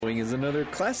following is another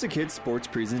Classic Hits sports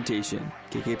presentation.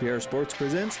 KKPR Sports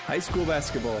presents high school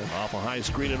basketball. Off a high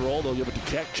screen and roll, they'll give it to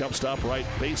Keck. Jump stop right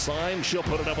baseline. She'll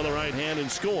put it up with the right hand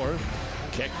and score.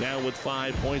 Keck now with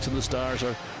 5 points, and the Stars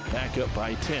are back up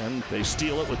by 10. They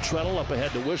steal it with Treadle up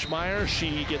ahead to Wishmeyer.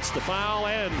 She gets the foul,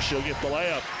 and she'll get the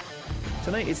layup.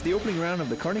 Tonight, it's the opening round of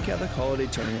the Kearney Catholic Holiday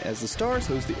Tournament as the Stars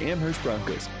host the Amherst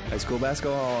Broncos. High school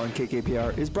basketball on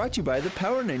KKPR is brought to you by the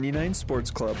Power 99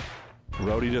 Sports Club.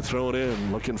 Rhodey to throw it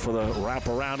in, looking for the wrap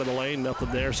around in the lane.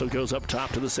 Nothing there, so goes up top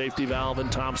to the safety valve,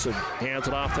 and Thompson hands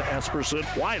it off to Esperson.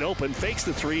 Wide open, fakes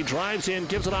the three, drives in,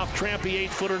 gives it off Trampy,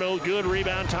 8-footer, no good.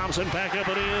 Rebound, Thompson back up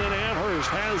and in. Amherst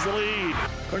has the lead.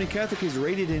 Kearney Catholic is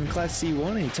rated in Class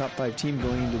C1, a top 5 team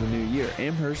going into the new year.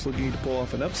 Amherst looking to pull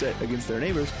off an upset against their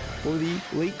neighbors for the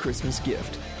late Christmas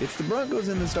gift. It's the Broncos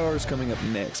and the Stars coming up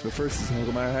next, but first is the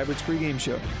Hogemeyer Hybrids pregame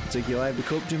show. We'll take you live to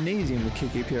Cope Gymnasium with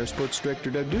KKPR Sports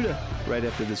Director Doug Duda right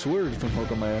after this word from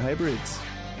Hogemeyer Hybrids.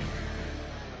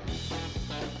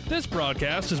 This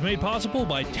broadcast is made possible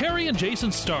by Terry and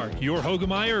Jason Stark, your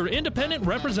Hogemeyer independent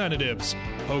representatives.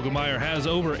 Hogemeyer has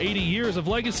over 80 years of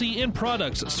legacy in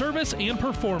products, service, and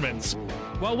performance.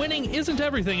 While winning isn't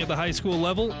everything at the high school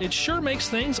level, it sure makes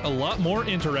things a lot more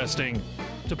interesting.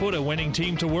 To put a winning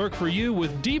team to work for you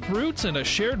with deep roots and a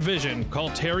shared vision,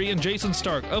 call Terry and Jason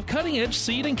Stark of Cutting Edge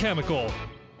Seed and Chemical.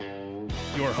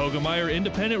 Your Hogemeyer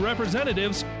independent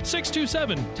representatives,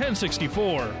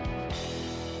 627-1064.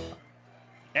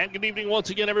 And good evening once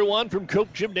again, everyone, from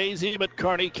Cope Gymnasium at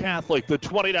Kearney Catholic. The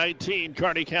 2019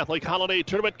 Kearney Catholic Holiday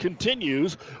Tournament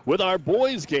continues with our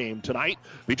boys' game tonight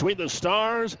between the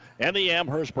Stars and the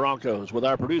Amherst Broncos. With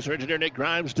our producer, engineer Nick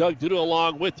Grimes, Doug Duda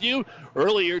along with you.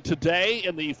 Earlier today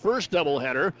in the first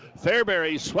doubleheader,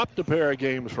 Fairbury swept a pair of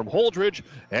games from Holdridge.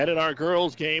 And in our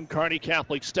girls' game, Kearney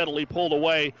Catholic steadily pulled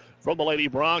away from the Lady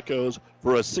Broncos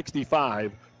for a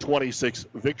 65-26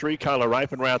 victory. Kyla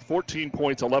Reifenrath, 14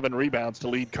 points, 11 rebounds to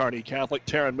lead Kearney Catholic.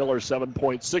 Taryn Miller,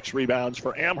 7.6 rebounds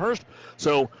for Amherst.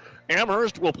 So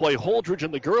Amherst will play Holdridge in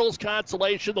the girls'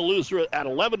 consolation. The loser at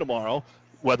 11 tomorrow,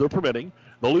 weather permitting.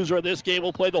 The loser of this game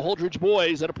will play the Holdridge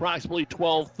boys at approximately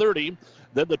 12:30.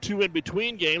 Then the two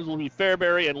in-between games will be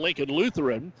Fairbury and Lincoln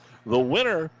Lutheran. The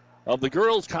winner of the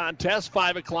girls' contest,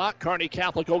 5 o'clock, Kearney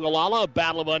Catholic Ogallala, a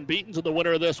battle of unbeatens, and the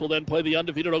winner of this will then play the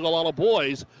undefeated Ogallala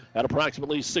boys at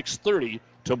approximately 6:30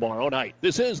 tomorrow night.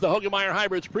 This is the Hogemeyer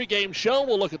Hybrids pregame show.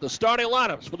 We'll look at the starting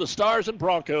lineups for the Stars and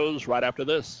Broncos right after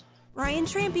this. Ryan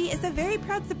Trampy is a very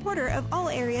proud supporter of all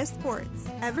area sports.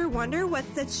 Ever wonder what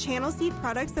sets Channel Seed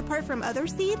products apart from other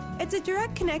seed? It's a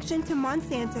direct connection to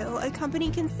Monsanto, a company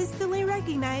consistently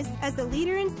recognized as a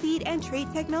leader in seed and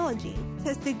trait technology.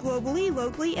 Tested globally,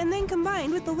 locally, and then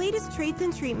combined with the latest traits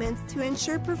and treatments to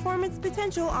ensure performance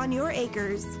potential on your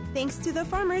acres. Thanks to the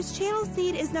farmers, Channel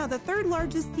Seed is now the 3rd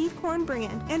largest seed corn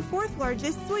brand and 4th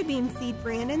largest soybean seed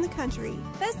brand in the country.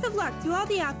 Best of luck to all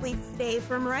the athletes today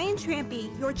from Ryan Trampy,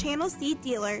 your Channel Seed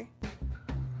dealer.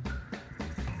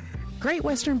 Great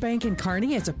Western Bank in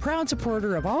Kearney is a proud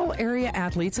supporter of all area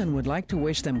athletes and would like to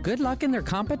wish them good luck in their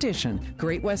competition.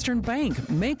 Great Western Bank,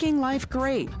 making life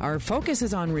great. Our focus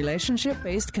is on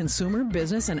relationship-based consumer,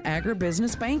 business, and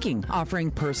agribusiness banking, offering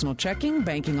personal checking,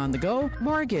 banking on the go,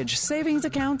 mortgage, savings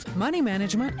accounts, money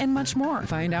management, and much more.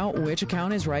 Find out which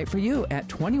account is right for you at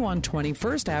 2120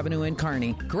 First Avenue in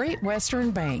Kearney. Great Western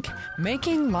Bank,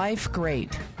 making life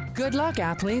great. Good luck,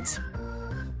 athletes.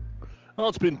 Well,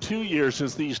 it's been 2 years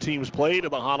since these teams played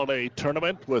in the holiday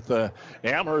tournament, with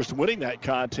Amherst winning that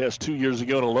contest 2 years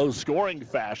ago in a low-scoring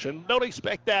fashion. Don't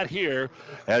expect that here,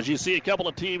 as you see a couple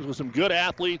of teams with some good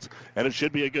athletes, and it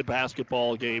should be a good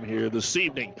basketball game here this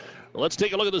evening. Let's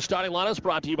take a look at the starting lineups,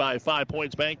 brought to you by 5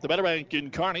 Points Bank, the better bank in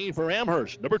Kearney. For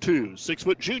Amherst, number 2,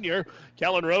 6-foot junior,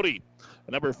 Kellen Rhodey.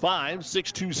 Number 5,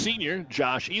 6'2 senior,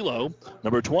 Josh Elo.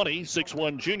 Number 20,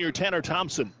 6'1 junior, Tanner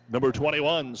Thompson. Number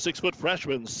 21, 6-foot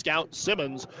freshman, Scout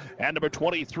Simmons. And number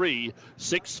 23,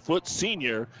 6-foot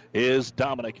senior, is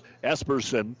Dominic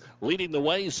Esperson. Leading the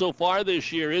way so far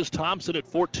this year is Thompson at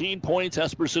 14 points,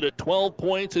 Esperson at 12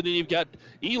 points, and then you've got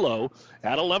Elo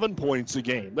at 11 points a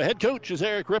game. The head coach is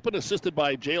Eric Rippon, assisted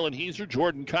by Jalen Heiser,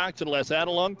 Jordan Cox, and Les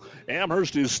Adelung.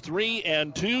 Amherst is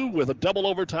 3-2 with a double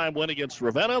overtime win against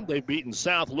Ravenna. They've beaten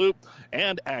South Loop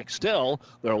and Axtell.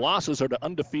 Their losses are to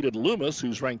undefeated Loomis,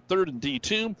 who's ranked 3rd in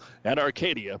D2, and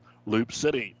Arcadia Loop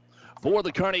City. For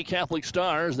the Kearney Catholic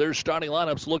Stars, their starting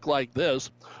lineups look like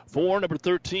this. For number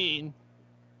 13,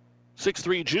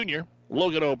 6'3 junior,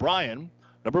 Logan O'Brien.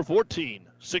 Number 14,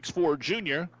 6'4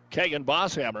 junior, Kagan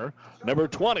Bosshammer. Number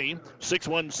 20,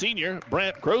 6'1 senior,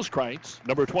 Brant Grosskreitz.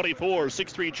 Number 24,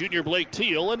 6'3 junior, Blake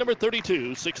Teal. And number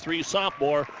 32, 6'3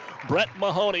 sophomore, Brett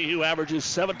Mahoney, who averages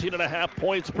 17.5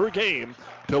 points per game,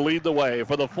 to lead the way.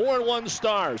 For the 4-1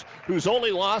 Stars, whose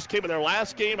only loss came in their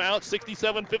last game out,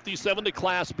 67-57 to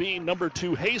Class B, number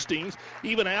 2 Hastings.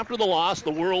 Even after the loss,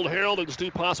 the World Herald and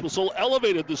Stu Pospisil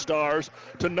elevated the Stars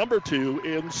to number 2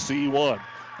 in C1.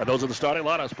 And those are the starting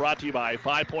lineups, brought to you by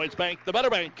 5 Points Bank, the Better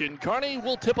Bank in Kearney.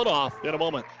 We'll tip it off in a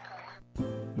moment.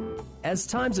 As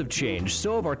times have changed,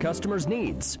 so have our customers'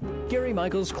 needs. Gary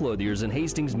Michaels Clothiers in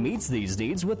Hastings meets these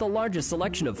needs with the largest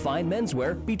selection of fine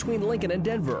menswear between Lincoln and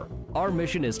Denver. Our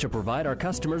mission is to provide our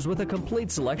customers with a complete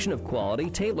selection of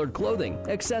quality, tailored clothing,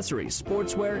 accessories,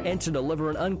 sportswear, and to deliver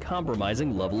an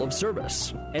uncompromising level of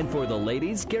service. And for the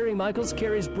ladies, Gary Michaels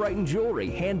carries Brighton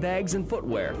jewelry, handbags, and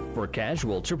footwear. For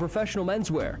casual to professional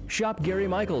menswear, shop Gary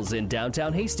Michaels in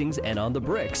downtown Hastings and on the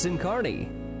Bricks in Kearney.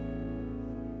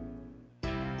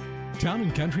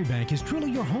 Town & Country Bank is truly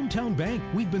your hometown bank.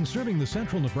 We've been serving the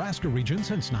central Nebraska region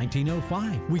since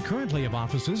 1905. We currently have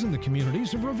offices in the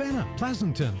communities of Ravenna,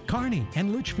 Pleasanton, Kearney,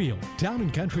 and Litchfield. Town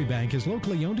 & Country Bank is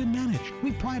locally owned and managed.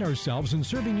 We pride ourselves in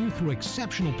serving you through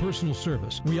exceptional personal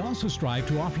service. We also strive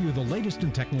to offer you the latest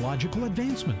in technological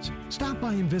advancements. Stop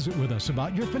by and visit with us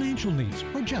about your financial needs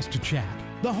or just to chat.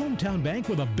 The hometown bank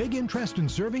with a big interest in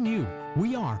serving you.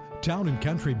 We are Town &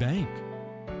 Country Bank.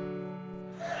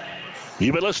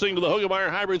 You've been listening to the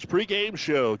Hoegemeyer Hybrids pregame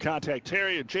show. Contact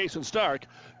Terry and Jason Stark,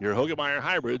 your Hoegemeyer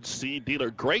Hybrids seed dealer.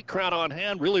 Great crowd on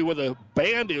hand, really where the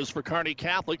band is for Kearney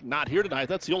Catholic. Not here tonight.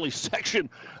 That's the only section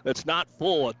that's not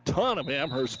full. A ton of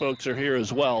Amherst folks are here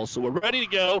as well. So we're ready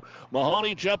to go.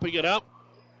 Mahoney jumping it up.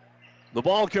 The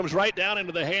ball comes right down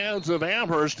into the hands of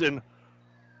Amherst, and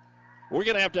we're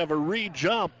going to have a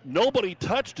re-jump. Nobody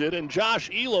touched it, and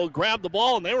Josh Elo grabbed the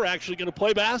ball, and they were actually going to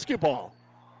play basketball.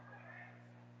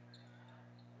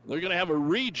 They're going to have a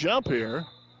re-jump here,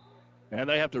 and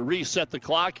they have to reset the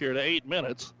clock here to 8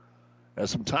 minutes as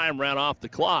some time ran off the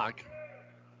clock.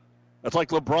 That's like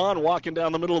LeBron walking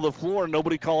down the middle of the floor and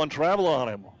nobody calling travel on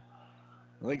him.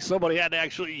 I think somebody had to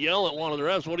actually yell at one of the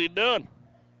refs, "What are you doing?"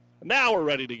 Now we're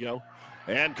ready to go.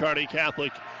 And Kearney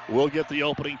Catholic will get the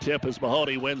opening tip as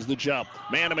Mahoney wins the jump.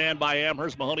 Man-to-man by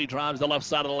Amherst. Mahoney drives the left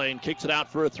side of the lane, kicks it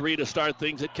out for a three to start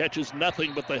things. It catches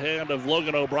nothing but the hand of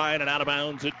Logan O'Brien, and out of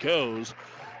bounds it goes.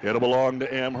 It'll belong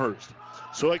to Amherst.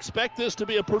 So expect this to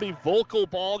be a pretty vocal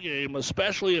ball game,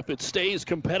 especially if it stays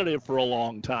competitive for a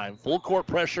long time. Full court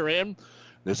pressure in.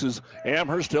 This is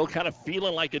Amherst still kind of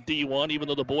feeling like a D1, even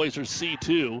though the boys are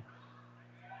C2.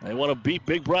 They want to beat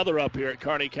Big Brother up here at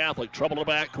Kearney Catholic. Trouble in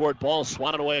the backcourt. Ball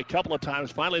swatted away a couple of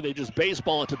times. Finally, they just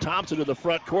baseball it to Thompson to the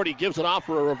front court. He gives it off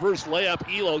for a reverse layup.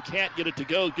 Elo can't get it to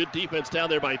go. Good defense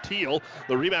down there by Teal.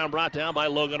 The rebound brought down by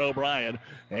Logan O'Brien.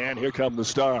 And here come the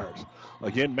Stars.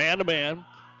 Again, man-to-man.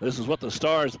 This is what the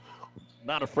Stars,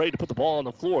 not afraid to put the ball on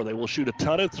the floor. They will shoot a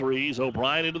ton of threes.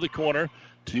 O'Brien into the corner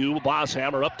to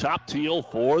Bosshammer up top. Teal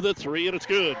for the three, and it's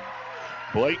good.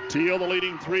 Blake Teal, the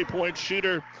leading three-point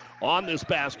shooter on this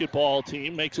basketball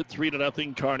team, makes it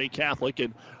 3-0 Kearney Catholic,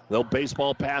 and they'll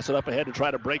baseball pass it up ahead to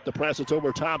try to break the press. It's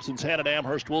over Thompson's head, and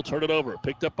Amherst will turn it over.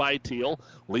 Picked up by Teal,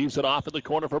 leaves it off in the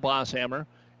corner for Bosshammer,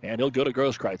 and he'll go to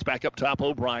Grosskreitz. Back up top,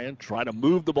 O'Brien, trying to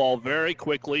move the ball very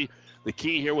quickly. The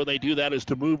key here when they do that is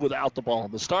to move without the ball.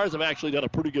 The Stars have actually done a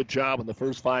pretty good job in the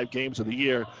first 5 games of the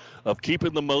year of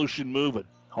keeping the motion moving.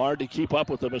 Hard to keep up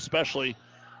with them, especially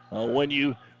when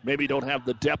you maybe don't have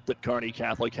the depth that Kearney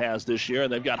Catholic has this year.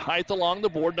 And they've got height along the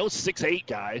board. No 6'8"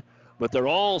 guy, but they're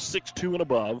all 6'2" and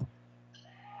above.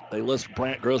 They list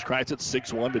Brant Grosskreitz at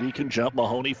 6'1", but he can jump.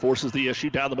 Mahoney forces the issue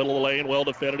down the middle of the lane. Well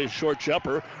defended. His short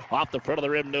jumper off the front of the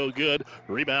rim, no good.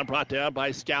 Rebound brought down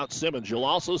by Scout Simmons. You'll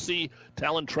also see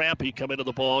Talon Trampy come into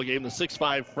the ball game. The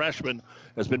 6'5" freshman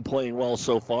has been playing well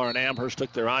so far, and Amherst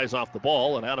took their eyes off the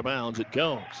ball, and out of bounds it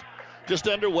goes. Just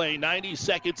underway, 90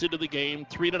 seconds into the game,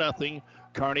 3-0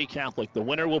 Kearney Catholic. The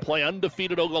winner will play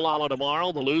undefeated Ogallala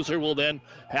tomorrow. The loser will then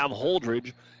have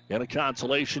Holdridge in a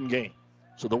consolation game.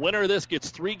 So the winner of this gets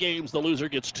 3 games. The loser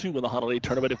gets 2 in the holiday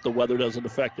tournament if the weather doesn't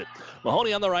affect it.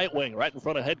 Mahoney on the right wing, right in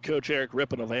front of head coach Eric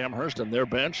Rippon of Amherst and their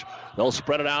bench. They'll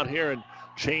spread it out here and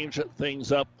change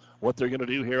things up, what they're going to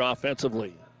do here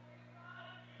offensively.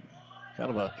 Kind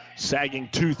of a sagging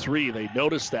 2-3. They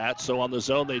noticed that, so on the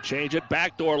zone they change it.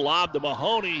 Backdoor lob to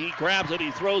Mahoney. He grabs it. He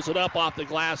throws it up off the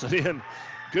glass and in.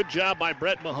 Good job by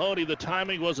Brett Mahoney. The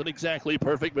timing wasn't exactly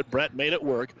perfect, but Brett made it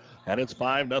work. And it's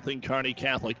 5-0 Kearney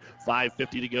Catholic.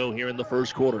 5:50 to go here in the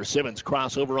first quarter. Simmons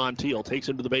crossover on Teal. Takes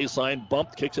him to the baseline.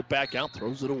 Bumped, kicks it back out,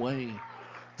 throws it away.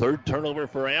 Third turnover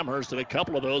for Amherst, and a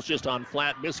couple of those just on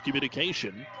flat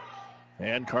miscommunication.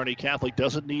 And Kearney Catholic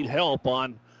doesn't need help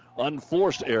on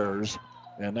unforced errors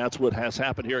And that's what has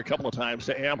happened here a couple of times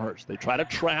to Amherst. They try to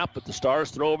trap, but the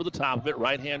Stars throw over the top of it.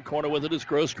 Right-hand corner with it is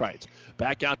Grosskreitz.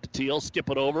 Back out to Teal, skip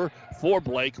it over for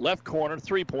Blake. Left corner,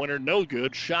 three-pointer, no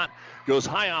good. Shot goes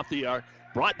high off the arc.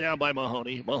 Brought down by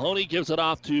Mahoney. Mahoney gives it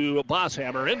off to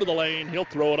Bosshammer into the lane. He'll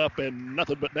throw it up and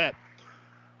nothing but net.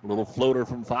 A little floater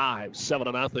from 5,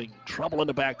 7-0. Trouble in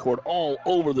the backcourt all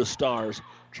over the Stars.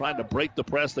 Trying to break the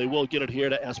press. They will get it here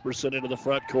to Esperson into the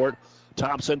front court.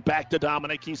 Thompson back to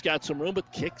Dominic. He's got some room, but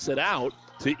kicks it out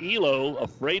to Elo.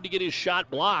 Afraid to get his shot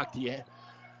blocked. He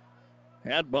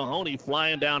had Mahoney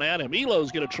flying down at him.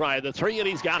 Elo's going to try the three, and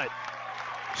he's got it.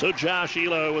 So Josh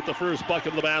Elo with the first bucket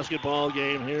of the basketball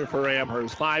game here for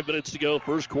Amherst. 5 minutes to go.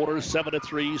 First quarter,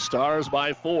 7-3. Stars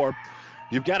by 4.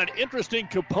 You've got an interesting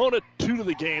component to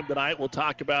the game tonight we'll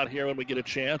talk about here when we get a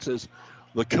chance is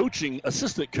the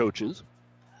assistant coaches.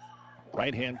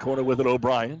 Right-hand corner with it,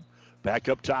 O'Brien. Back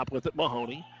up top with it,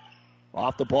 Mahoney.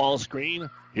 Off the ball screen.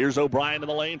 Here's O'Brien in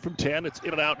the lane from 10. It's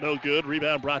in and out, no good.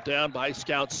 Rebound brought down by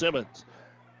Scout Simmons.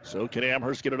 So can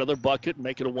Amherst get another bucket and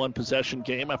make it a one-possession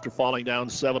game after falling down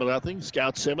 7-0?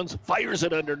 Scout Simmons fires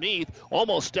it underneath.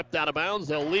 Almost stepped out of bounds.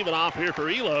 They'll leave it off here for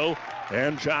Elo.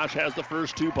 And Josh has the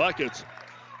first 2 buckets.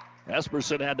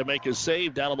 Esperson had to make his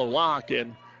save down on the lock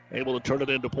and able to turn it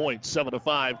into points.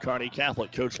 7-5, Kearney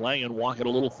Catholic. Coach Langen walking a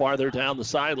little farther down the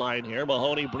sideline here.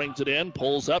 Mahoney brings it in,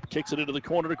 pulls up, kicks it into the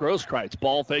corner to Grosskreitz.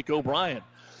 Ball fake O'Brien.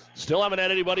 Still haven't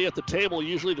had anybody at the table.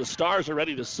 Usually the Stars are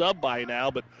ready to sub by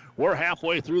now, but we're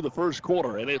halfway through the first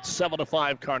quarter, and it's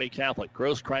 7-5 Kearney Catholic.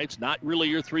 Grosskreitz, not really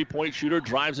your three-point shooter,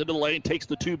 drives into the lane, takes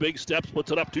the 2 big steps,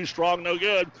 puts it up too strong, no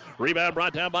good. Rebound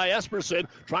brought down by Esperson,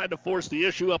 trying to force the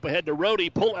issue up ahead to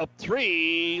Rohde. Pull up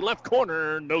 3, left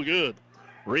corner, no good.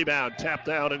 Rebound tapped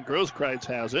out, and Grosskreitz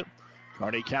has it.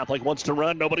 Kearney Catholic wants to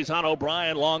run. Nobody's on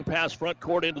O'Brien. Long pass front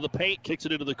court into the paint. Kicks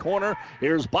it into the corner.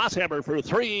 Here's Bosshammer for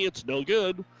 3. It's no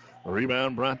good.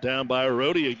 Rebound brought down by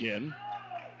Rohde again.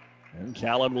 And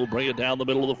Callan will bring it down the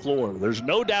middle of the floor. There's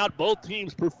no doubt both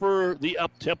teams prefer the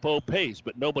up-tempo pace,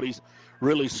 but nobody's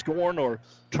really scoring or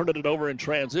turning it over in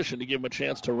transition to give them a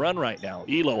chance to run right now.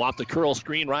 Elo off the curl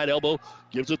screen, right elbow,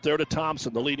 gives it there to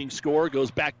Thompson. The leading scorer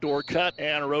goes backdoor cut,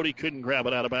 and Rohde couldn't grab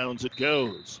it out of bounds. It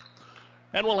goes.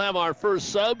 And we'll have our first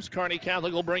subs. Kearney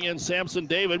Catholic will bring in Samson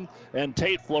David and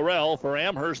Tate Florell. For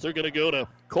Amherst, they're going to go to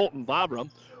Colton Vavra.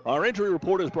 Our injury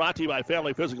report is brought to you by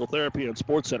Family Physical Therapy and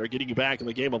Sports Center, getting you back in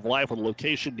the game of life with a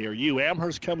location near you.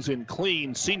 Amherst comes in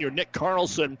clean. Senior Nick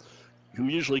Carlson, who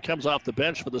usually comes off the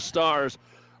bench for the Stars,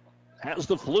 has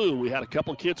the flu. We had a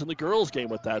couple kids in the girls' game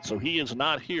with that, so he is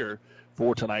not here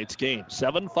for tonight's game.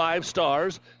 7-5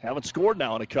 Stars. Haven't scored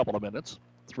now in a couple of minutes.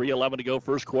 3:11 to go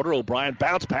first quarter. O'Brien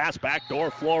bounce pass,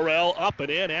 backdoor. Florell up and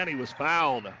in, and he was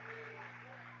fouled.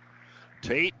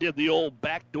 Tate did the old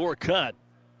backdoor cut.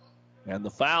 And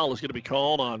the foul is going to be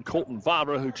called on Colton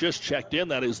Vavra, who just checked in.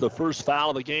 That is the first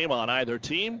foul of the game on either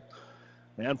team.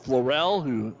 And Florell,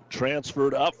 who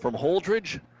transferred up from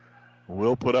Holdridge,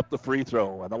 will put up the free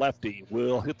throw. And the lefty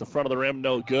will hit the front of the rim,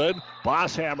 no good.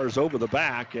 Bosshammer's over the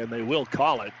back, and they will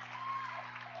call it.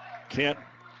 Can't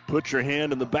put your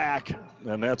hand in the back,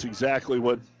 and that's exactly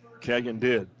what Kegan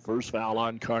did. First foul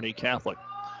on Kearney Catholic.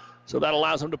 So that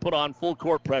allows them to put on full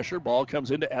court pressure. Ball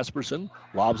comes into Esperson,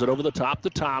 lobs it over the top to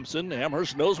Thompson.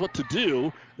 Amherst knows what to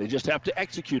do. They just have to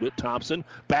execute it. Thompson,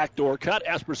 backdoor cut.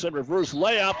 Esperson, reverse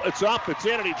layup. It's up, it's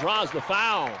in, and he draws the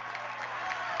foul.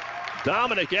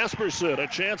 Dominic Esperson, a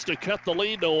chance to cut the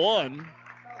lead to 1.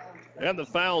 And the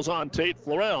foul's on Tate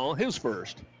Florell, his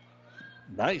first.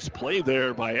 Nice play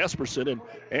there by Esperson. And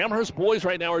Amherst boys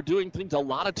right now are doing things a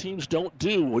lot of teams don't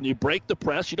do. When you break the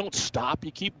press, you don't stop.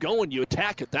 You keep going. You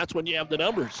attack it. That's when you have the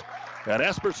numbers. And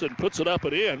Esperson puts it up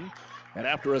and in. And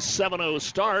after a 7-0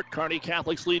 start, Kearney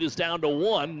Catholic's lead is down to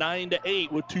 1,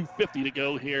 9-8 with 2:50 to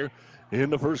go here in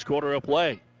the first quarter of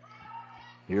play.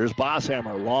 Here's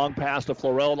Bosshammer. Long pass to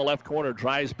Florell in the left corner.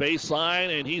 Drives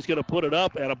baseline, and he's going to put it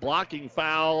up. And a blocking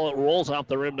foul rolls off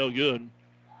the rim, no good.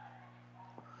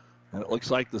 And it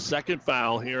looks like the second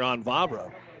foul here on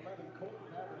Vavra.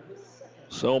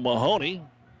 So Mahoney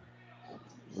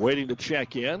waiting to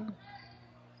check in.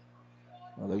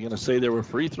 Are they going to say there were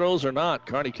free throws or not?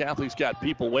 Kearney Catholic's got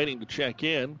people waiting to check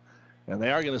in. And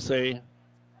they are going to say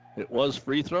it was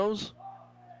free throws.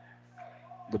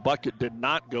 The bucket did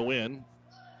not go in.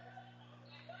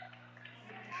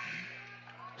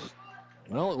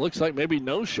 Well, it looks like maybe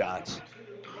no shots.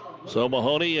 So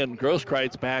Mahoney and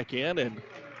Grosskreitz back in, and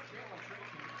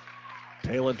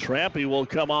Talon Trampy will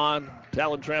come on.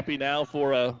 Talon Trampy now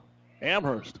for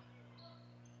Amherst.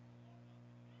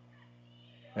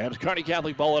 And Kearney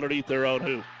Catholic ball underneath their own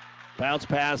hoop. Bounce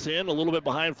pass in, a little bit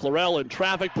behind Florell in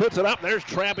traffic, puts it up. There's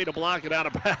Trampy to block it out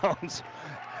of bounds.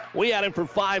 We had him for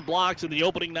 5 blocks in the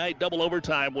opening night double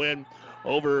overtime win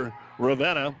over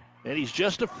Ravenna. And he's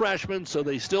just a freshman, so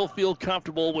they still feel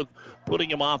comfortable with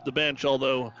putting him off the bench,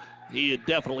 although he is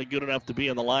definitely good enough to be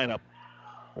in the lineup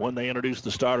when they introduce the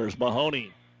starters.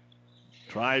 Mahoney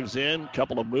drives in,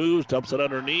 couple of moves, dumps it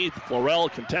underneath.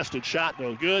 Florell, contested shot,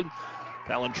 no good.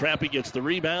 Talon Trampy gets the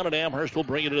rebound, and Amherst will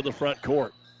bring it into the front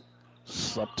court.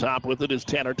 Up top with it is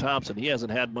Tanner Thompson. He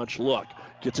hasn't had much luck.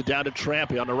 Gets it down to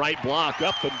Trampy on the right block,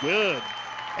 up and good.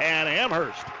 And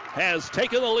Amherst has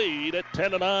taken the lead at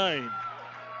 10-9.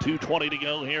 2:20 to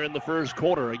go here in the first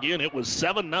quarter. Again, it was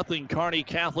 7-0 Kearney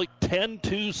Catholic,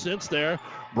 10-2 since there.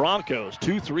 Broncos,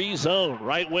 2-3 zone.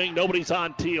 Right wing, nobody's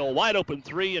on Teal. Wide open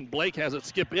 3, and Blake has it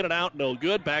skip in and out, no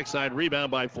good. Backside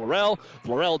rebound by Florell.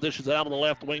 Florell dishes it out on the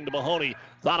left wing to Mahoney.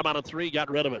 Thought about a 3, got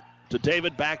rid of it. To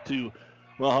David, back to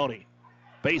Mahoney.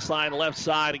 Baseline left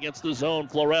side against the zone.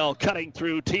 Florell cutting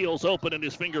through. Teal's open, and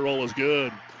his finger roll is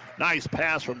good. Nice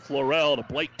pass from Florell to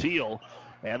Blake Teal.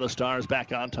 And the Stars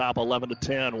back on top,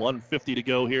 11-10. 1:50 to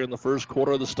go here in the first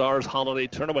quarter of the Stars Holiday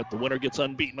Tournament. The winner gets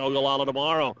unbeaten Ogallala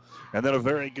tomorrow. And then a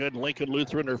very good Lincoln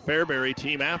Lutheran or Fairbury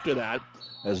team after that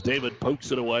as David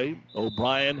pokes it away.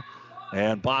 O'Brien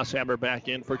and Bosshammer back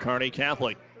in for Kearney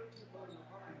Catholic.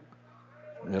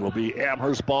 It'll be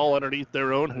Amherst ball underneath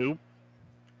their own hoop.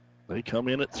 They come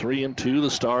in at 3-2. The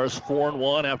Stars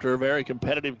 4-1 after a very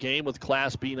competitive game with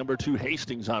Class B number 2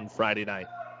 Hastings on Friday night.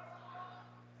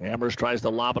 Amherst tries to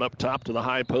lob it up top to the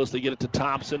high post. They get it to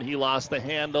Thompson. He lost the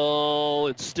handle.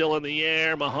 It's still in the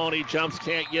air. Mahoney jumps,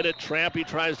 can't get it. Trampy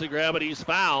tries to grab it. He's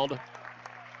fouled.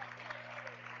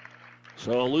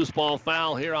 So a loose ball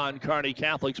foul here on Kearney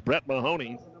Catholic's Brett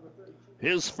Mahoney.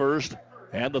 His first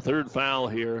and the third foul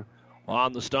here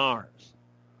on the Stars.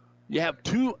 You have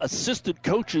 2 assistant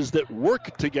coaches that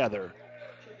work together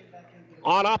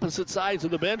on opposite sides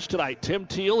of the bench tonight. Tim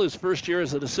Teal, his first year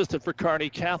as an assistant for Kearney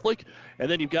Catholic. And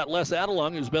then you've got Les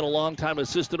Adelung, who's been a long-time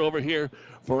assistant over here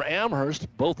for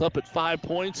Amherst, both up at 5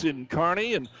 points in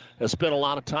Kearney and has spent a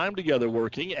lot of time together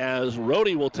working, as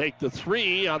Rhodey will take the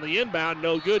 3 on the inbound.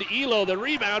 No good. Elo, the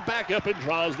rebound, back up and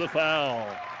draws the foul.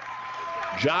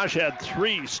 Josh had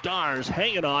 3 Stars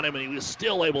hanging on him, and he was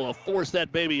still able to force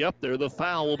that baby up there. The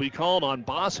foul will be called on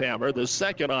Bosshammer, the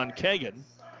second on Kagan.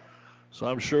 So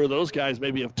I'm sure those guys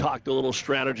maybe have talked a little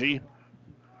strategy.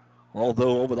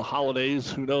 Although over the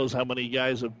holidays, who knows how many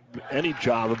guys of any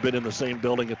job have been in the same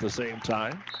building at the same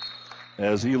time.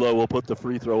 As Elo will put the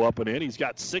free throw up and in. He's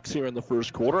got 6 here in the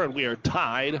first quarter, and we are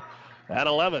tied at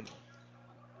 11.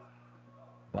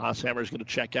 Bosshammer's going to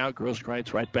check out.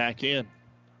 Grosskreitz right back in.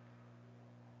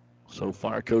 So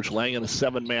far, Coach Lang in a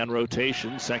 7-man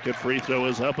rotation. Second free throw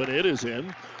is up, and it is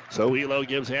in. So Elo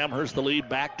gives Amherst the lead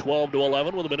back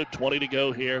 12-11 with 1:20 to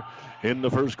go here in the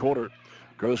first quarter.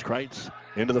 Grosskreitz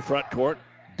into the front court.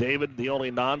 David, the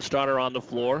only non-starter on the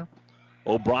floor.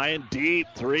 O'Brien, deep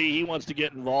 3. He wants to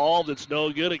get involved. It's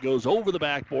no good. It goes over the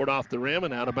backboard off the rim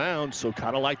and out of bounds. So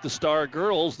kind of like the Star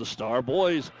girls, the Star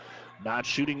boys not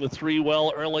shooting the 3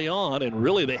 well early on. And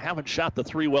really, they haven't shot the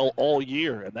 3 well all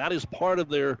year. And that is part of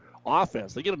their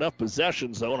offense. They get enough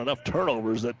possessions, though, and enough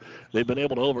turnovers that they've been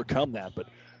able to overcome that. But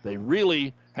they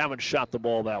really haven't shot the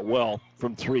ball that well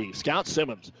from 3. Scout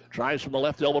Simmons drives from the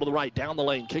left elbow to the right, down the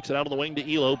lane, kicks it out of the wing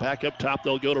to Elo. Back up top,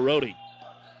 they'll go to Rhodey.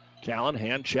 Callan,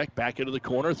 hand check, back into the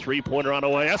corner. 3-pointer on the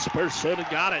way. Esperson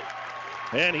got it.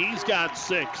 And he's got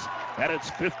 6. And it's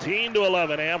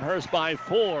 15-11. Amherst by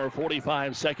 4.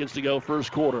 45 seconds to go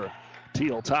first quarter.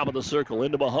 Teal, top of the circle,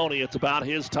 into Mahoney. It's about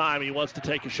his time. He wants to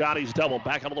take a shot. He's doubled.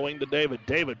 Back on the wing to David.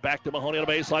 David back to Mahoney on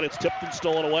the baseline. It's tipped and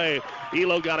stolen away.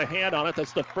 Elo got a hand on it.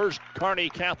 That's the first Kearney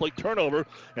Catholic turnover.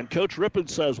 And Coach Rippon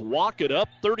says, walk it up.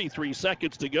 33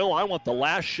 seconds to go. I want the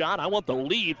last shot. I want the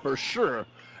lead for sure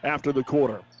after the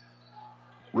quarter.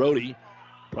 Rhodey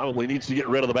probably needs to get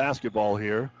rid of the basketball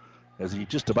here as he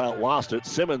just about lost it.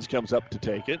 Simmons comes up to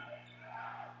take it.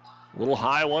 Little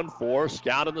high 1-4.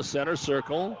 Scout in the center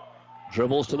circle.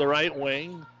 Dribbles to the right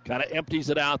wing. Kind of empties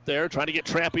it out there. Trying to get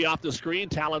Trampy off the screen.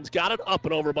 Talon's got it. Up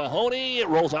and over Mahoney. It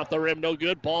rolls off the rim. No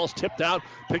good. Ball's tipped out.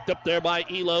 Picked up there by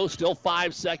Elo. Still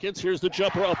 5 seconds. Here's the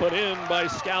jumper up and in by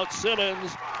Scout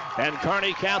Simmons. And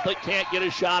Kearney Catholic can't get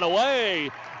a shot away.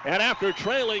 And after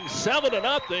trailing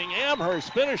 7-0,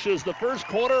 Amherst finishes the first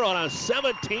quarter on a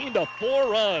 17-4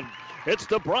 run. It's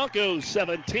the Broncos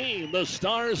 17, the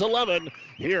Stars 11,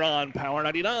 here on Power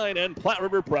 99 and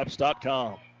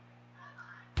PlatteRiverPreps.com.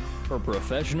 For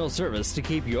professional service to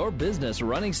keep your business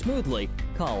running smoothly,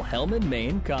 call Hellman,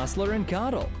 Maine, Kostler, and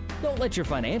Cottle. Don't let your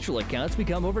financial accounts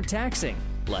become overtaxing.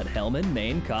 Let Hellman,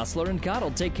 Main, Kostler, and Cottle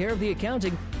take care of the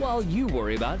accounting while you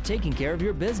worry about taking care of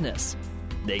your business.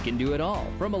 They can do it all,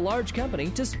 from a large company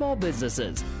to small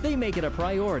businesses. They make it a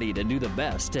priority to do the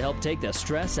best to help take the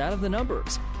stress out of the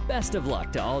numbers. Best of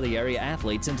luck to all the area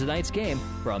athletes in tonight's game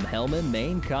from Hellman,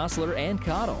 Main, Kostler, and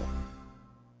Cottle.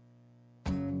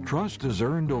 Trust is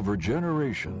earned over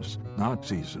generations, not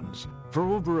seasons. For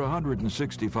over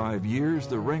 165 years,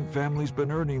 the Rank family's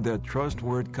been earning that trust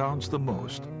where it counts the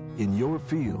most, in your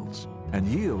fields. And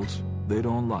yields, they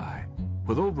don't lie.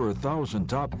 With over 1,000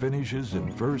 top finishes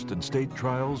in first and state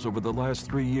trials over the last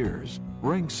 3 years,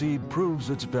 Rank Seed proves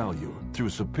its value through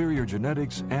superior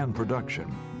genetics and production.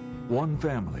 One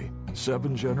family,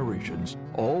 7 generations,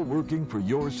 all working for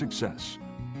your success.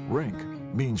 Rank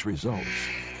means results.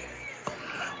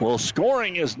 Well,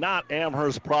 scoring is not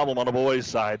Amherst's problem on the boys'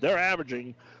 side. They're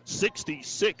averaging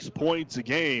 66 points a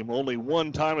game. Only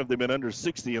one time have they been under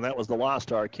 60, and that was the loss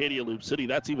to Arcadia Loop City.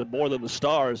 That's even more than the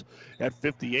Stars at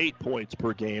 58 points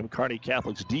per game. Kearney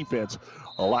Catholic's defense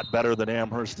a lot better than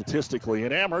Amherst statistically.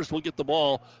 And Amherst will get the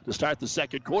ball to start the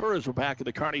second quarter as we're back at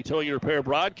the Kearney Towing Repair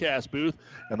broadcast booth.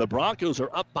 And the Broncos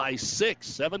are up by 6,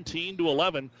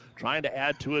 17-11, trying to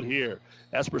add to it here.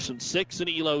 Esperson 6 and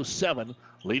Elo 7,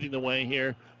 leading the way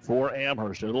here for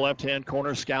Amherst. In the left-hand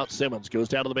corner, Scout Simmons goes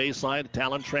down to the baseline.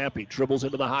 Talon Trampy dribbles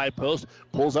into the high post,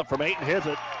 pulls up from 8 and hits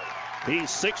it. He's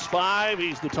 6'5".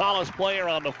 He's the tallest player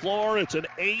on the floor. It's an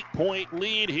 8-point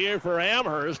lead here for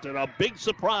Amherst, and a big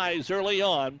surprise early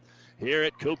on here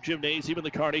at Cope Gymnasium in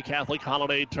the Kearney Catholic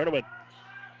Holiday Tournament.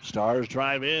 Stars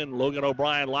drive in. Logan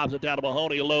O'Brien lobs it down to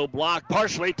Mahoney. A low block,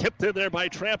 partially tipped in there by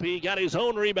Trampy. He got his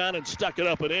own rebound and stuck it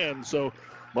up and in. So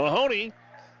Mahoney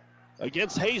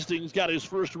against Hastings got his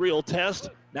first real test.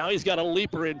 Now he's got a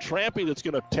leaper in Trampy that's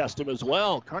going to test him as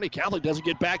well. Kearney Catholic doesn't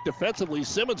get back defensively.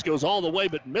 Simmons goes all the way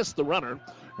but missed the runner.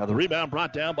 Now the rebound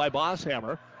brought down by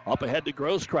Bosshammer. Up ahead to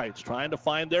Grosskreitz, trying to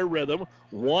find their rhythm.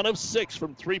 1 of 6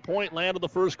 from three-point land in the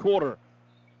first quarter.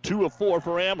 2 of 4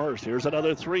 for Amherst. Here's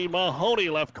another 3. Mahoney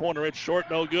left corner. It's short,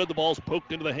 no good. The ball's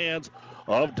poked into the hands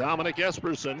of Dominic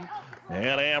Esperson.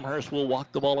 And Amherst will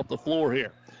walk the ball up the floor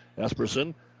here.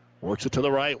 Esperson works it to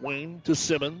the right wing to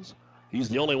Simmons. He's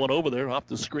the only one over there off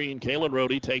the screen. Kalen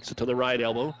Rohde takes it to the right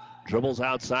elbow. Dribbles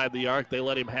outside the arc. They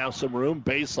let him have some room.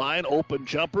 Baseline, open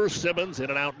jumper. Simmons in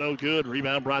and out, no good.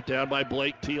 Rebound brought down by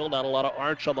Blake Teal. Not a lot of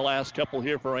arch on the last couple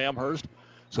here for Amherst.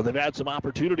 So they've had some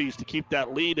opportunities to keep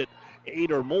that lead at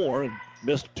 8 or more and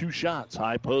missed 2 shots.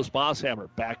 High post Bosshammer.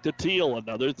 Back to Teal.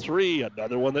 Another 3.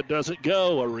 Another one that doesn't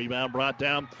go. A rebound brought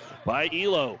down by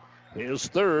Elo. His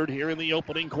third here in the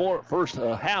opening first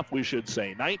half, we should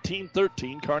say.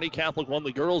 19-13. Kearney Catholic won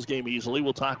the girls' game easily.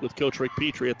 We'll talk with Coach Rick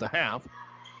Petrie at the half.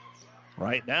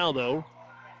 Right now, though,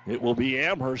 it will be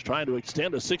Amherst trying to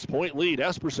extend a 6-point lead.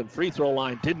 Esperson, free throw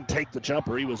line, didn't take the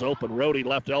jumper. He was open. Rohde,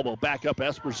 left elbow, back up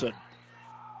Esperson.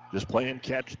 Just playing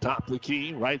catch, top of the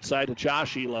key, right side to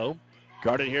Josh Elo.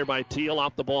 Guarded here by Teal,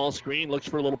 off the ball screen. Looks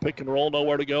for a little pick and roll,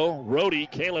 nowhere to go.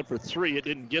 Rohde, Kalen for 3. It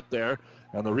didn't get there.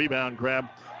 And the rebound grab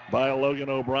by Logan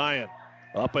O'Brien.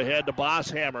 Up ahead to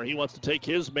Bosshammer. He wants to take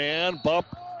his man. Bump,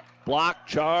 block,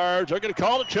 charge. They're going to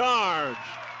call the charge.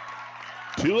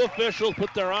 2 officials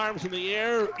put their arms in the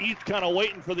air, each kind of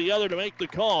waiting for the other to make the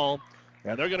call.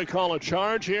 And they're going to call a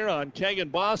charge here on Kegan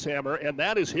Bosshammer, and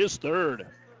that is his third.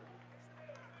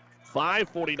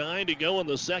 5:49 to go in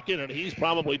the second, and he's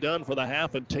probably done for the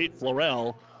half, and Tate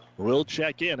Florell will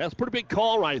check in. That's a pretty big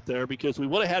call right there because we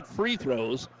would have had free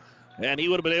throws, and he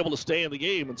would have been able to stay in the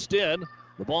game. Instead,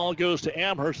 the ball goes to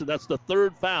Amherst, and that's the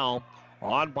third foul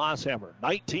on Bosshammer.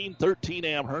 19-13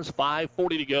 Amherst,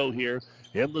 5:40 to go here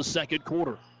in the second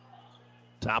quarter.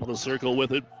 Top of the circle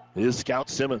with it is Scout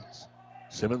Simmons.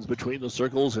 Simmons between the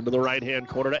circles into the right-hand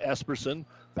corner to Esperson.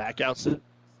 Back out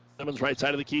Simmons, right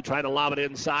side of the key, trying to lob it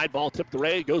inside. Ball tipped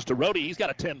away, goes to Rohde. He's got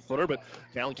a 10-footer, but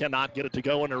Allen cannot get it to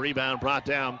go, and a rebound brought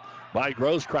down by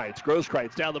Grosskreitz.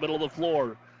 Grosskreitz down the middle of the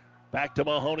floor. Back to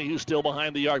Mahoney, who's still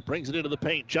behind the arc. Brings it into the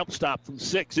paint. Jump stop from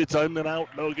 6. It's in and out.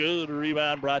 No good. A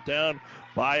rebound brought down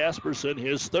by Esperson.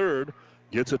 His third.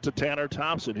 Gets it to Tanner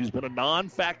Thompson, who's been a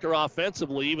non-factor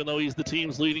offensively, even though he's the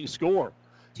team's leading scorer.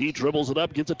 He dribbles it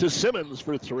up, gets it to Simmons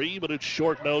for 3, but it's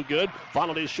short, no good.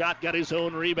 Followed his shot, got his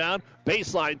own rebound.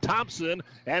 Baseline, Thompson,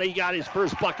 and he got his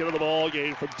first bucket of the ball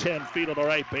game from 10 feet on the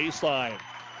right baseline.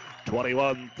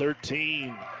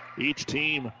 21-13. Each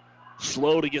team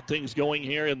slow to get things going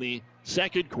here in the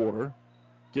second quarter.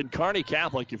 Again, Kearney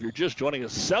Catholic, if you're just joining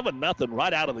us, 7-0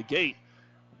 right out of the gate.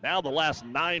 Now the last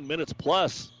 9 minutes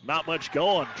plus, not much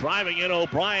going. Driving in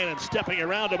O'Brien and stepping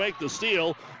around to make the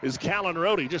steal is Callan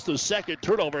Rohde. Just the second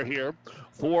turnover here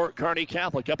for Kearney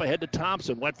Catholic. Up ahead to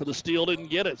Thompson. Went for the steal, didn't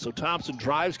get it. So Thompson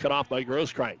drives, cut off by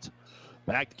Grosskreitz.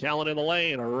 Back to Callan in the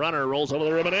lane. A runner rolls over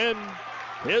the rim and in.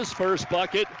 His first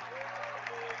bucket.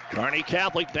 Kearney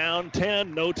Catholic down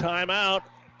 10. No timeout.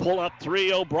 Pull up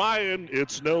three. O'Brien.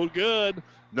 It's no good.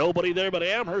 Nobody there but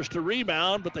Amherst to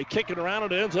rebound, but they kick it around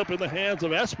and it ends up in the hands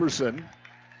of Esperson.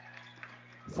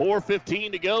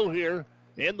 4:15 to go here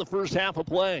in the first half of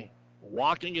play.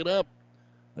 Walking it up.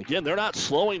 Again, they're not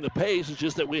slowing the pace. It's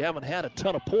just that we haven't had a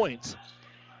ton of points.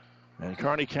 And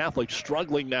Kearney Catholic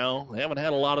struggling now. They haven't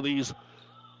had a lot of these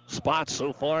spots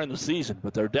so far in the season,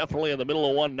 but they're definitely in the middle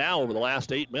of one now over the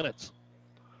last 8 minutes.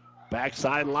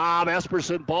 Backside lob,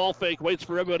 Esperson ball fake, waits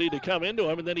for everybody to come into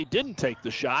him, and then he didn't take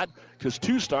the shot because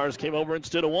two stars came over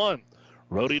instead of one.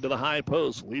 Rohde to the high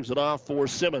post, leaves it off for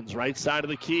Simmons, right side of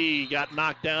the key, got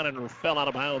knocked down and fell out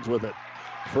of bounds with it.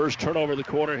 First turnover of the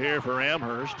quarter here for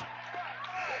Amherst.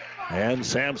 And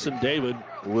Samson David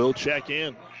will check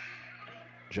in.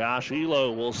 Josh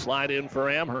Elo will slide in for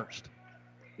Amherst.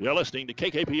 You're listening to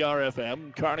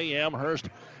KKPR-FM, Kearney, Amherst,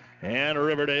 and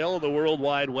Riverdale, the World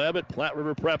Wide Web at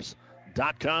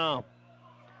PlatteRiverPreps.com.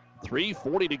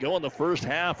 3:40 to go in the first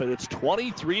half, and it's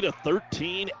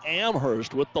 23-13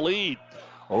 Amherst with the lead.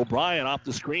 O'Brien off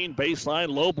the screen, baseline,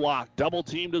 low block, double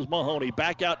teamed as Mahoney.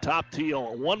 Back out top,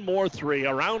 Teal. One more three,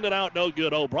 around and out, no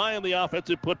good. O'Brien the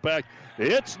offensive putback,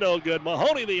 it's no good.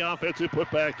 Mahoney the offensive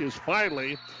putback is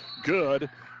finally good,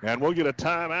 and we'll get a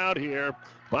timeout here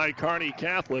by Kearney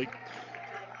Catholic.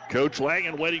 Coach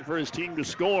Langen waiting for his team to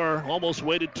score. Almost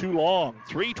waited too long.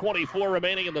 3:24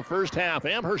 remaining in the first half.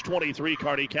 Amherst 23,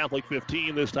 Kearney Catholic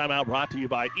 15. This timeout brought to you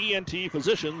by ENT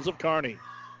Physicians of Kearney.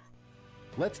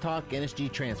 Let's talk NSG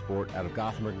Transport out of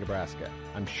Gothenburg, Nebraska.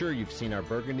 I'm sure you've seen our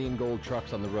burgundy and gold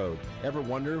trucks on the road. Ever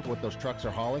wonder what those trucks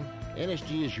are hauling?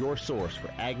 NSG is your source for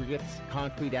aggregates,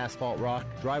 concrete, asphalt rock,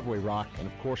 driveway rock, and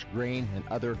of course grain and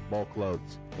other bulk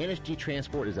loads. NSG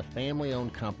Transport is a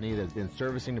family-owned company that has been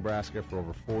servicing Nebraska for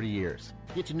over 40 years.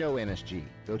 Get to know NSG.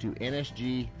 Go to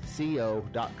nsgco.com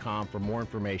for more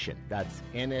information. That's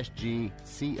nsgco.com.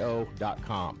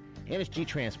 NSG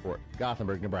Transport,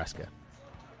 Gothenburg, Nebraska.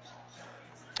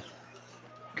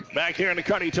 Back here in the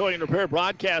Kearney Towing and Repair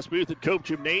broadcast booth at Cope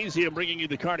Gymnasium, bringing you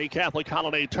the Kearney Catholic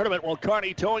Holiday Tournament. While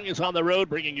Kearney Towing is on the road,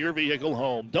 bringing your vehicle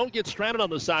home. Don't get stranded on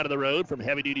the side of the road. From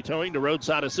heavy-duty towing to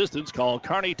roadside assistance, call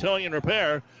Kearney Towing and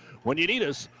Repair. When you need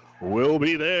us, we'll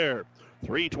be there.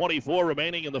 3:24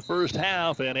 remaining in the first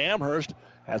half, and Amherst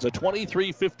has a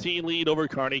 23-15 lead over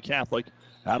Kearney Catholic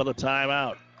out of the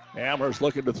timeout. Amherst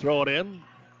looking to throw it in.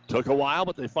 Took a while,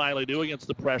 but they finally do against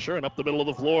the pressure. And up the middle of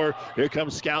the floor, here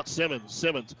comes Scout Simmons.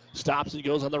 Simmons stops and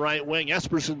goes on the right wing.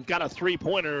 Esperson got a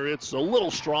three-pointer. It's a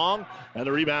little strong, and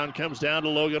the rebound comes down to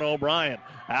Logan O'Brien.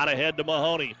 Out ahead to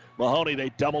Mahoney. Mahoney, they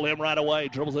double him right away.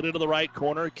 Dribbles it into the right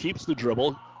corner, keeps the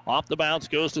dribble. Off the bounce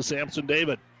goes to Samson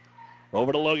David.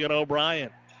 Over to Logan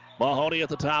O'Brien. Mahoney at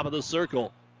the top of the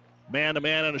circle.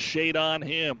 Man-to-man and a shade on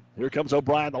him. Here comes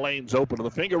O'Brien. The lane's open, and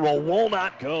the finger roll will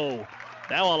not go.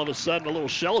 Now all of a sudden a little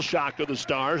shell shock to the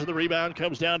Stars, and the rebound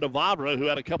comes down to Vavra, who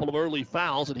had a couple of early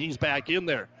fouls, and he's back in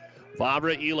there.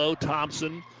 Vavra, Elo,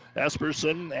 Thompson,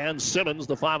 Esperson, and Simmons,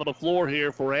 the five on the floor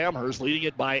here for Amherst, leading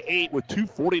it by 8 with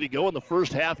 2:40 to go in the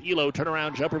first half. Elo,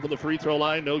 turnaround jumper from the free throw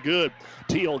line, no good.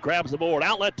 Teal grabs the board,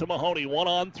 outlet to Mahoney,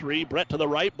 1-on-3. Brett to the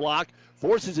right block,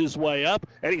 forces his way up,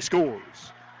 and he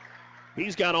scores.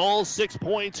 He's got all 6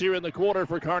 points here in the quarter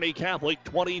for Kearney Catholic,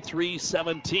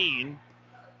 23-17.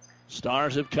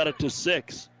 Stars have cut it to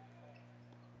 6.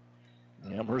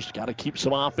 Amherst got to keep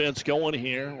some offense going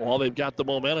here while they've got the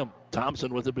momentum.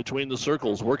 Thompson with it between the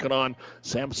circles, working on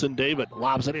Samson David.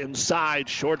 Lobs it inside.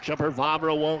 Short jumper.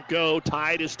 Vavra won't go.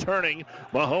 Tide is turning.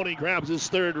 Mahoney grabs his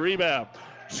third rebound.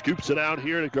 Scoops it out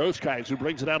here to Grosskreitz, who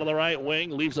brings it out on the right wing.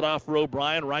 Leaves it off for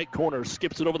O'Brien. Right corner.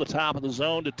 Skips it over the top of the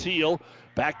zone to Teal.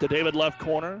 Back to David left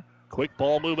corner. Quick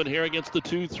ball movement here against the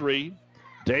 2-3.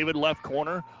 David left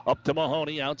corner, up to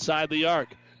Mahoney outside the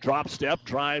arc. Drop step,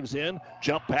 drives in,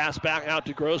 jump pass back out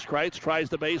to Grosskreitz, tries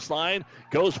the baseline,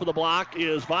 goes for the block,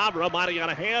 is Vavra, might have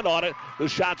got a hand on it. The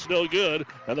shot's no good,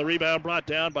 and the rebound brought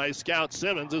down by Scout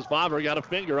Simmons as Vavra got a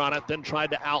finger on it, then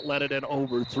tried to outlet it and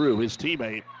overthrew his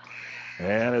teammate.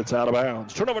 And it's out of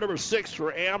bounds. Turnover number 6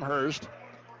 for Amherst.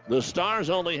 The Stars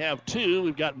only have 2.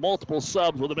 We've got multiple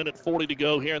subs with 1:40 to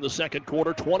go here in the second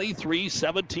quarter.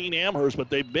 23-17 Amherst, but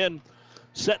they've been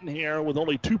sitting here with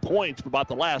only 2 points for about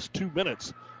the last 2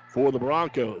 minutes for the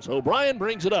Broncos. O'Brien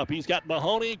brings it up. He's got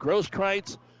Mahoney,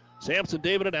 Grosskreitz, Samson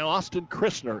David, and now Austin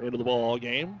Christner into the ball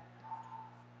game.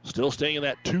 Still staying in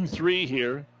that 2-3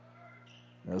 here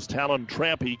as Talon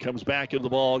Trampy comes back into the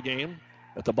ball game.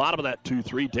 At the bottom of that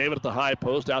 2-3, David at the high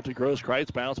post, out to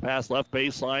Grosskreutz, bounce pass left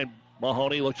baseline.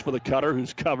 Mahoney looks for the cutter,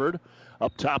 who's covered.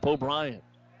 Up top, O'Brien.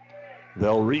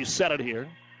 They'll reset it here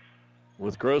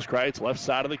with Grosskreutz, left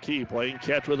side of the key, playing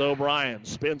catch with O'Brien.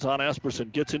 Spins on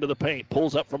Esperson, gets into the paint,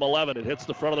 pulls up from 11. It hits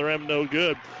the front of the rim, no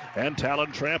good. And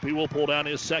Talon Trampy will pull down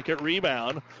his second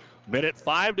rebound.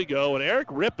 1:05 to go, and Eric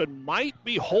Rippon might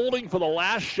be holding for the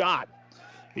last shot.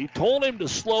 He told him to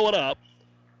slow it up,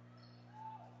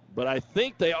 but I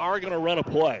think they are going to run a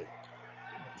play.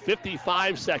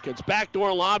 55 seconds.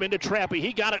 Backdoor lob into Trampy.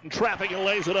 He got it in traffic and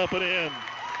lays it up and in.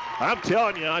 I'm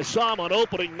telling you, I saw him on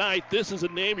opening night. This is a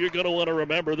name you're going to want to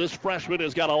remember. This freshman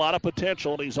has got a lot of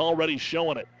potential, and he's already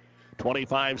showing it.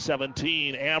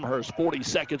 25-17. Amherst, 40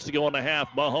 seconds to go in the half.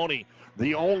 Mahoney,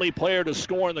 the only player to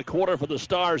score in the quarter for the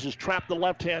Stars, is trapped in the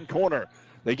left-hand corner.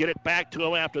 They get it back to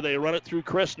him after they run it through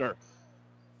Christner.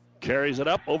 Carries it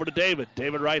up over to David.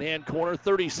 David right-hand corner,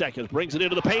 30 seconds. Brings it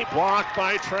into the paint. Blocked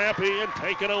by Trampy and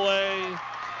taken away.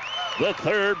 The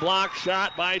third block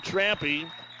shot by Trampy.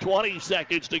 20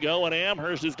 seconds to go, and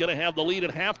Amherst is going to have the lead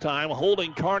at halftime,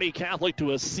 holding Kearney Catholic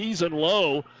to a season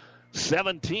low,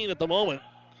 17 at the moment.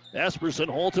 Esperson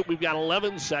holds it. We've got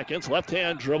 11 seconds.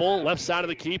 Left-hand dribble, left side of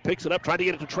the key, picks it up, trying to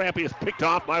get it to Trampy. It's picked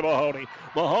off by Mahoney.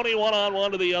 Mahoney one-on-one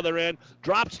to the other end.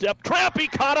 Drop step.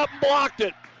 Trampy caught up and blocked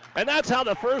it. And that's how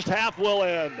the first half will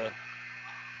end.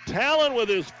 Talon with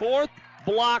his fourth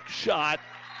block shot,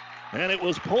 and it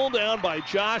was pulled down by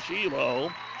Josh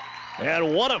Elo.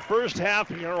 And what a first half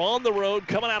here on the road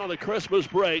coming out of the Christmas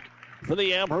break for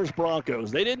the Amherst Broncos.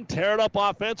 They didn't tear it up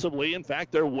offensively. In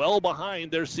fact, they're well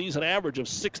behind their season average of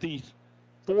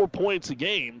 64 points a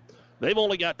game. They've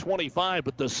only got 25,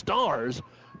 but the Stars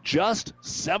just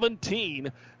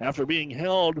 17 after being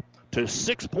held to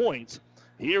 6 points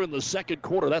here in the second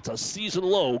quarter. That's a season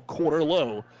low, quarter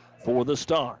low for the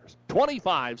Stars.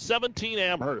 25-17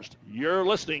 Amherst. You're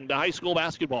listening to high school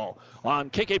basketball on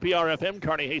KKPR FM,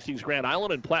 Kearney, Hastings, Grand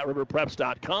Island, and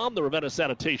PlatteRiverPreps.com. The Ravenna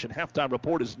Sanitation halftime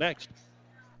report is next.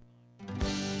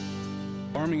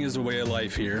 Farming is a way of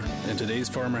life here, and today's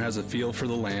farmer has a feel for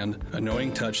the land, a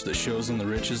knowing touch that shows in the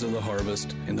riches of the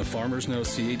harvest, and the farmers know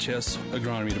CHS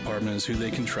Agronomy Department is who they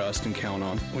can trust and count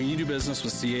on. When you do business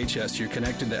with CHS, you're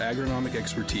connected to agronomic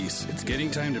expertise. It's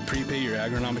getting time to prepay your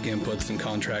agronomic inputs and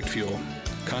contract fuel.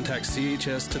 Contact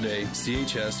CHS today.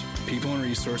 CHS, people and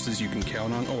resources you can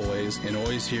count on always, and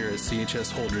always here at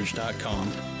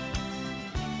chsholdridge.com.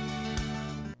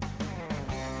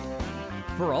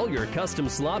 For all your custom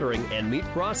slaughtering and meat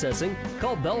processing,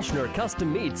 call Belschner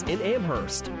Custom Meats in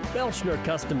Amherst. Belschner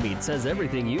Custom Meats has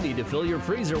everything you need to fill your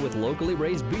freezer with locally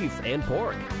raised beef and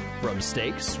pork. From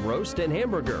steaks, roast, and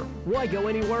hamburger, why go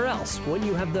anywhere else when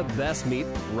you have the best meat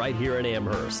right here in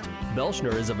Amherst?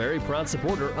 Belschner is a very proud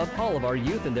supporter of all of our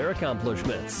youth and their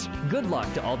accomplishments. Good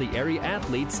luck to all the area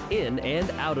athletes in and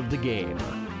out of the game.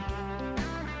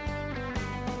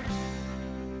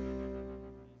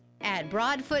 At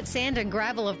Broadfoot Sand and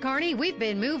Gravel of Kearney, we've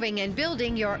been moving and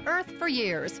building your earth for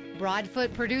years.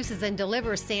 Broadfoot produces and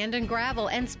delivers sand and gravel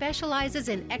and specializes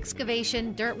in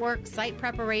excavation, dirt work, site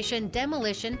preparation,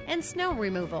 demolition, and snow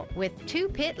removal, with 2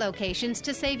 pit locations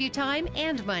to save you time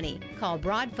and money. Call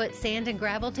Broadfoot Sand and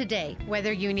Gravel today,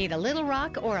 whether you need a little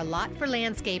rock or a lot for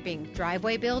landscaping,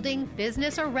 driveway building,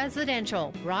 business, or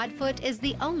residential. Broadfoot is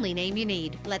the only name you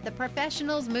need. Let the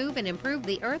professionals move and improve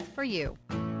the earth for you.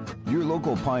 Your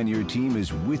local Pioneer team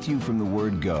is with you from the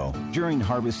word go during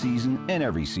harvest season and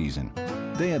every season.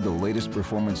 They have the latest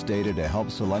performance data to help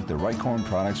select the right corn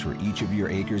products for each of your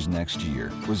acres next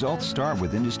year. Results start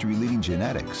with industry-leading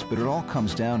genetics, but it all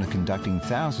comes down to conducting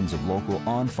thousands of local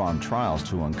on-farm trials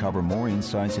to uncover more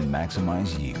insights and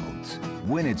maximize yields.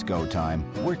 When it's go time,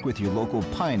 work with your local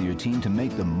Pioneer team to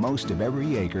make the most of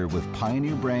every acre with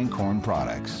Pioneer brand corn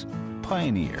products.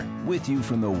 Pioneer, with you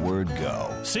from the word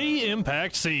go. See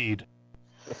Impact Seed.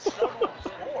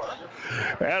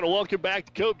 And welcome back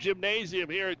to Cope Gymnasium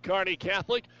here at Kearney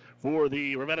Catholic for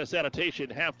the Ravenna Sanitation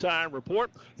halftime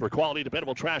report. For quality,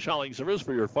 dependable trash hauling service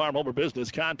for your farm, home, or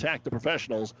business, contact the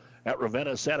professionals at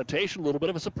Ravenna Sanitation. A little bit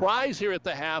of a surprise here at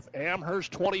the half.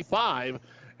 Amherst 25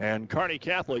 and Kearney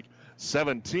Catholic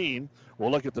 17. We'll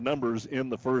look at the numbers in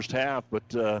the first half, but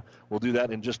we'll do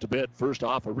that in just a bit. First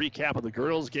off, a recap of the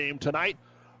girls' game tonight.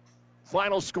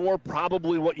 Final score,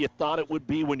 probably what you thought it would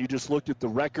be when you just looked at the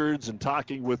records and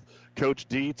talking with Coach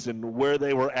Dietz and where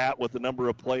they were at with the number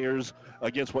of players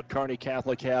against what Kearney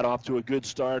Catholic had off to a good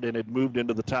start and had moved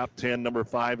into the top 10, number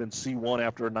 5 in C1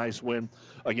 after a nice win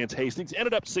against Hastings.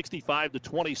 Ended up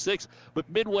 65-26, but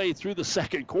midway through the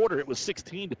second quarter, it was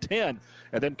 16-10.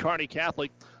 And then Kearney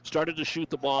Catholic started to shoot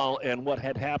the ball, and what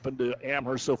had happened to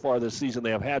Amherst so far this season,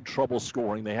 they have had trouble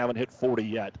scoring. They haven't hit 40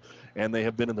 yet, and they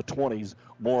have been in the 20s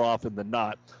more often than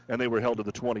not, and they were held to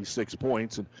the 26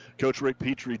 points. And Coach Rick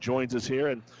Petrie joins us here.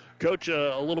 And, Coach,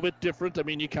 a little bit different. I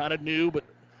mean, you kind of knew, but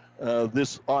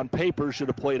this on paper should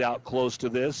have played out close to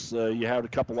this. You had a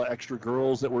couple of extra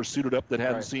girls that were suited up that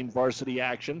hadn't seen varsity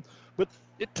action, but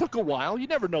it took a while. You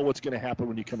never know what's going to happen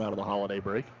when you come out of the holiday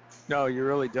break. No, you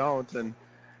really don't. And,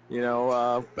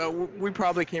 we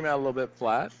probably came out a little bit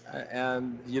flat,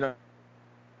 and,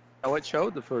 it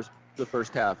showed the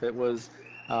first half. It was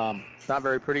not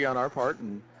very pretty on our part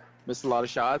and missed a lot of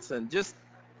shots and just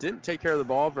didn't take care of the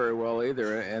ball very well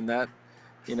either. And that,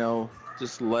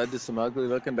 just led to some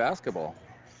ugly-looking basketball.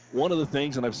 One of the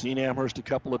things, and I've seen Amherst a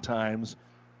couple of times,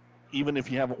 even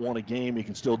if you haven't won a game, you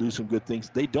can still do some good things.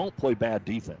 They don't play bad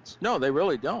defense. No, they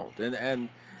really don't. And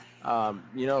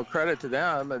credit to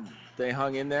them. And they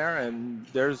hung in there, and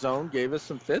their zone gave us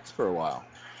some fits for a while.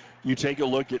 You take a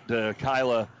look at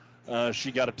Kyla.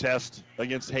 She got a test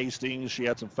against Hastings. She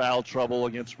had some foul trouble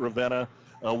against Ravenna.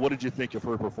 What did you think of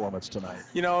her performance tonight?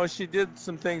 She did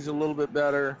some things a little bit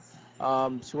better.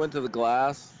 She went to the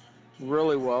glass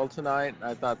really well tonight.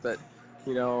 I thought that,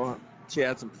 she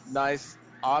had some nice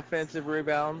offensive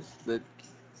rebounds that,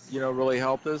 really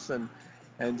helped us. And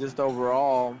just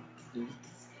overall,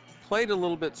 played a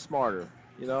little bit smarter.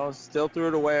 Still threw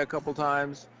it away a couple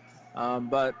times.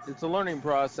 But it's a learning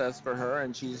process for her,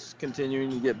 and she's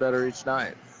continuing to get better each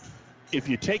night. If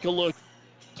you take a look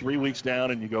 3 weeks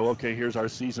down and you go, okay, here's our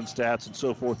season stats and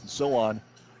so forth and so on,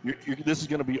 this is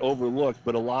going to be overlooked,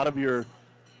 but a lot of your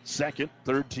second,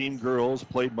 third-team girls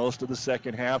played most of the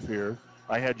second half here.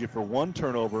 I had you for 1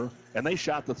 turnover, and they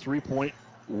shot the three-point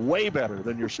way better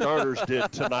than your starters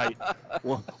did tonight.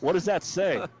 Well, what does that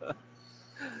say?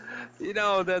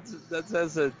 That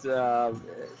says that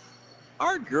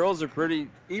our girls are pretty,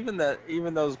 even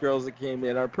those girls that came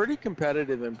in are pretty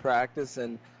competitive in practice,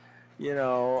 and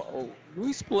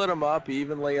we split them up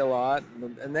evenly a lot,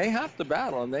 and they have to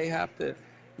battle, and they have to,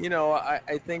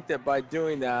 I think that by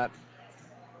doing that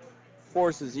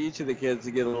forces each of the kids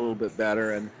to get a little bit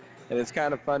better, and it's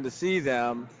kind of fun to see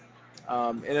them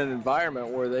in an environment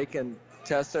where they can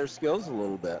test their skills a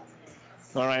little bit.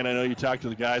 All right, I know you talked to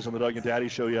the guys on the Doug and Daddy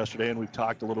show yesterday, and we've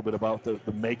talked a little bit about the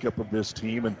makeup of this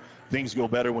team, and things go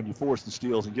better when you force the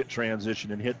steals and get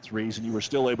transition and hit threes, and you were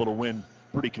still able to win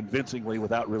pretty convincingly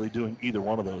without really doing either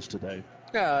one of those today.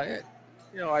 Yeah,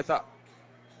 I thought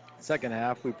second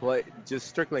half we played just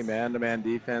strictly man-to-man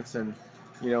defense, and,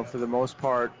 for the most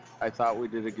part, I thought we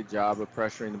did a good job of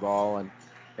pressuring the ball and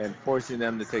forcing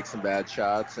them to take some bad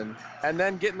shots, and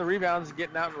then getting the rebounds and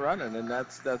getting out and running, and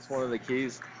that's one of the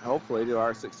keys, hopefully, to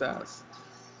our success.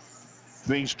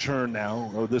 Things churn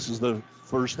now. This is the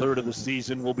first third of the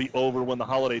season. Will be over when the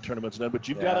holiday tournament's done, but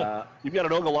you've got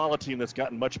an Ogallala team that's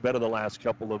gotten much better the last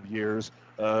couple of years,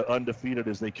 undefeated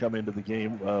as they come into the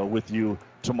game with you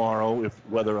tomorrow, if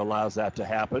weather allows that to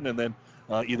happen, and then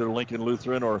either Lincoln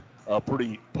Lutheran or a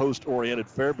pretty post-oriented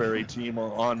Fairbury team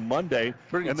on Monday.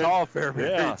 Pretty tall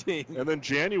Fairbury team. And then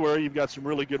January, you've got some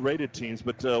really good rated teams.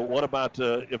 But what about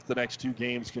if the next 2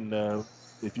 games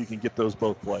if you can get those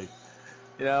both played?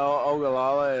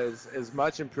 Ogallala is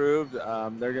much improved.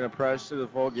 They're going to press through the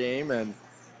full game, and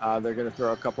they're going to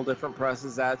throw a couple different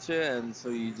presses at you, and so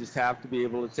you just have to be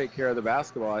able to take care of the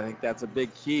basketball. I think that's a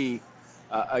big key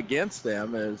against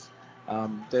them is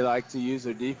they like to use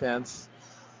their defense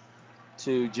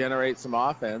to generate some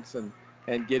offense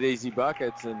and get easy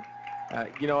buckets. And,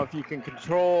 if you can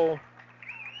control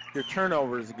your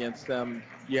turnovers against them,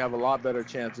 you have a lot better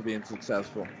chance of being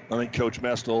successful. I think Coach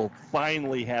Mestel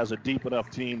finally has a deep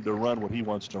enough team to run what he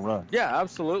wants to run. Yeah,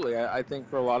 absolutely. I think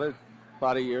for a lot of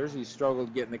years he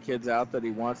struggled getting the kids out that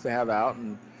he wants to have out,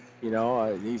 and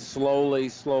he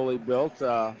slowly built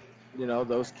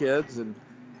those kids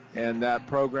and that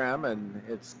program, and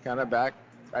it's kind of back,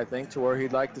 I think, to where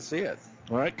he'd like to see it.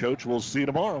 All right, Coach, we'll see you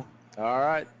tomorrow. All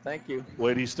right, thank you.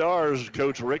 Lady Stars,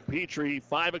 Coach Rick Petrie,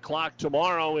 5 o'clock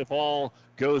tomorrow if all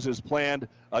goes as planned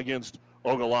against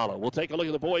Ogallala. We'll take a look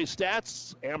at the boys'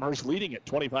 stats. Amherst leading at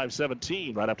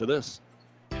 25-17 right after this.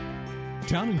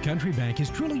 Town & Country Bank is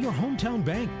truly your hometown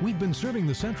bank. We've been serving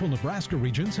the central Nebraska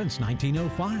region since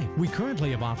 1905. We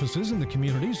currently have offices in the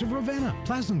communities of Ravenna,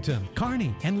 Pleasanton,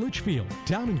 Kearney, and Litchfield.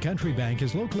 Town & Country Bank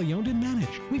is locally owned and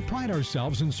managed. We pride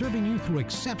ourselves in serving you through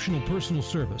exceptional personal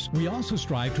service. We also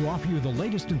strive to offer you the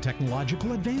latest in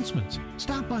technological advancements.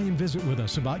 Stop by and visit with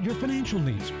us about your financial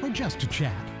needs or just to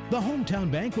chat. The hometown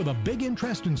bank with a big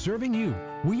interest in serving you.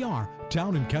 We are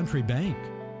Town & Country Bank.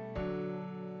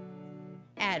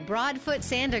 At Broadfoot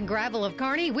Sand and Gravel of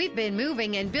Kearney, we've been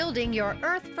moving and building your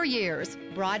earth for years.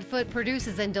 Broadfoot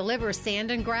produces and delivers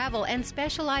sand and gravel and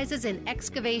specializes in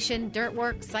excavation, dirt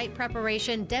work, site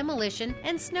preparation, demolition,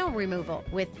 and snow removal,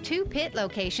 with 2 pit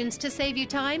locations to save you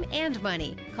time and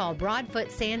money. Call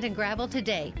Broadfoot Sand and Gravel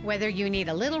today, whether you need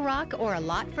a little rock or a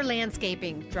lot for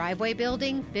landscaping, driveway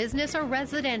building, business, or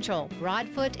residential.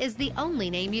 Broadfoot is the only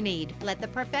name you need. Let the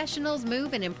professionals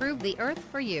move and improve the earth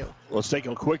for you. Let's take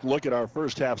a quick look at our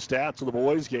first half stats of the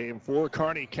boys' game for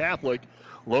Kearney Catholic.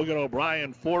 Logan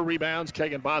O'Brien, 4 rebounds.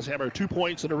 Kegan Bosshammer, 2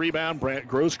 points and a rebound. Brant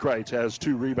Grosskreitz has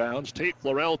 2 rebounds. Tate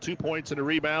Florell, 2 points and a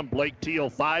rebound. Blake Teal,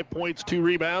 5 points, 2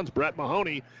 rebounds. Brett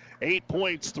Mahoney, 8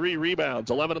 points, 3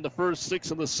 rebounds. 11 in the first,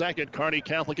 6 in the second. Kearney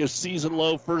Catholic is season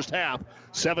low first half.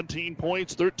 17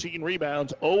 points, 13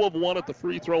 rebounds. 0 of 1 at the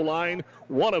free throw line.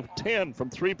 1 of 10 from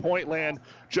three-point land.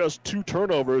 Just 2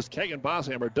 turnovers. Kegan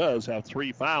Bosshammer does have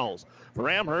 3 fouls. For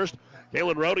Amherst,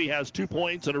 Kalen Rohde has 2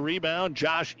 points and a rebound.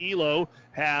 Josh Elo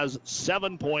has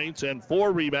 7 points and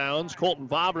 4 rebounds. Colton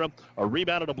Vavra, a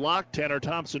rebound and a block. Tanner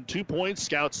Thompson, 2 points.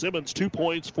 Scout Simmons, 2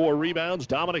 points, 4 rebounds.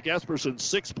 Dominic Esperson,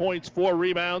 6 points, 4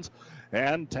 rebounds.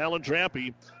 And Talon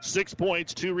Trampy, 6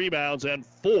 points, 2 rebounds, and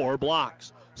 4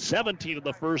 blocks. 17 in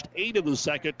the first, 8 in the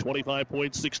second, 25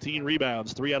 points, 16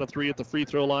 rebounds. 3 out of 3 at the free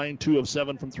throw line, 2 of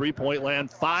 7 from three-point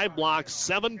land, 5 blocks,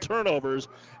 7 turnovers.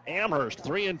 Amherst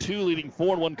 3-2, leading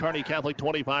 4-1 Kearney Catholic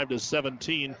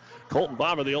 25-17. Colton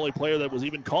Bomber, the only player that was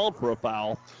even called for a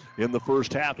foul in the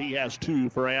first half. He has 2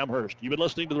 for Amherst. You've been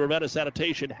listening to the Ravenna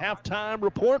Sanitation halftime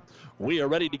report. We are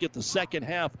ready to get the second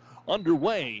half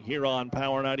underway here on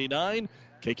Power 99,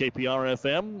 KKPR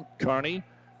FM, Kearney,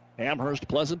 Amherst,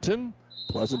 Pleasanton.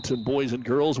 Pleasanton boys and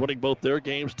girls winning both their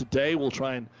games today. We'll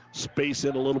try and space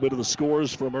in a little bit of the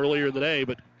scores from earlier in the day,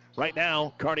 but right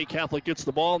now, Kearney Catholic gets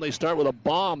the ball, and they start with a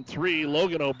bomb 3,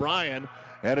 Logan O'Brien,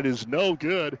 and it is no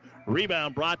good.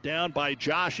 Rebound brought down by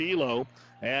Josh Elo,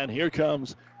 and here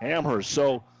comes Amherst.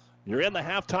 So you're in the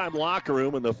halftime locker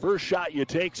room, and the first shot you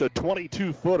take's a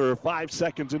 22-footer 5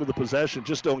 seconds into the possession.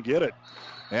 Just don't get it.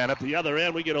 And at the other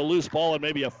end, we get a loose ball and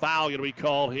maybe a foul going to be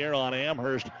called here on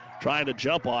Amherst trying to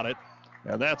jump on it,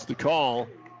 and that's the call.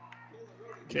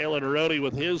 Kalen Rohde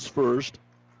with his first.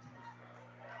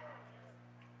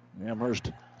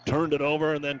 Amherst turned it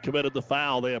over and then committed the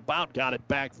foul. They about got it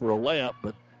back for a layup,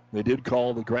 but they did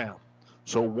call the ground.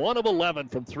 So 1 of 11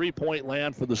 from three-point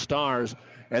land for the Stars,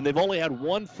 and they've only had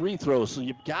 1 free throw, so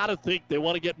you've got to think they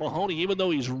want to get Mahoney, even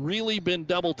though he's really been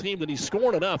double-teamed, and he's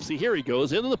scoring enough. See, here he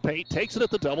goes into the paint, takes it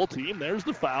at the double team. There's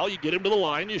the foul. You get him to the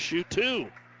line, you shoot 2.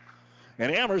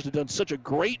 And Amherst has done such a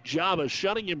great job of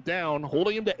shutting him down,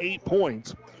 holding him to 8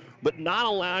 points, but not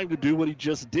allowing him to do what he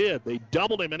just did. They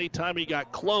doubled him anytime he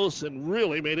got close and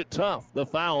really made it tough. The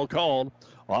foul called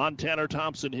on Tanner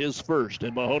Thompson, his first,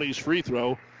 and Mahoney's free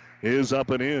throw is up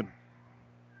and in.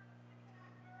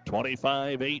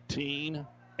 25-18,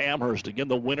 Amherst. Again,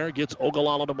 the winner gets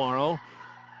Ogallala tomorrow.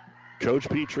 Coach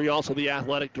Petrie, also the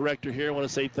athletic director here. I want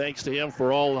to say thanks to him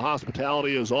for all the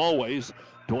hospitality as always.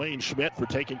 Dwayne Schmidt for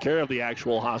taking care of the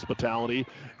actual hospitality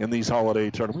in these holiday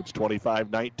tournaments.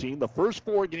 25-19. The first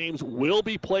 4 games will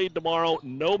be played tomorrow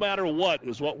no matter what,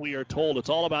 is what we are told. It's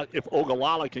all about if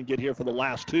Ogallala can get here for the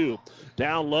last 2.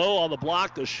 Down low on the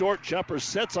block, the short jumper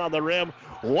sits on the rim,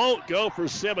 won't go for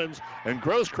Simmons, and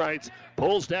Grosskreitz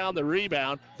pulls down the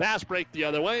rebound. Fast break the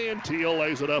other way, and Teal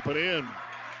lays it up and in.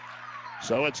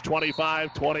 So it's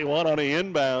 25-21 on the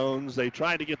inbounds. They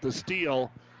tried to get the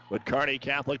steal, but Kearney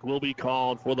Catholic will be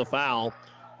called for the foul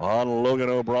on Logan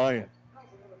O'Brien.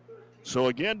 So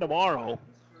again tomorrow,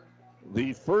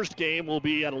 the first game will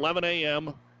be at 11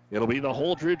 a.m. It'll be the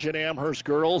Holdridge and Amherst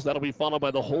girls. That'll be followed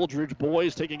by the Holdridge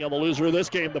boys taking on the loser of this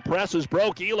game. The press is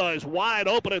broke. Eli is wide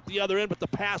open at the other end, but the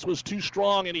pass was too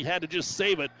strong, and he had to just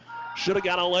save it. Should have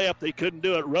got a layup. They couldn't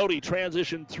do it. Rohde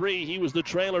transition 3. He was the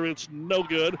trailer. It's no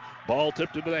good. Ball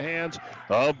tipped into the hands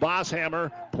of Bosshammer,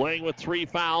 playing with 3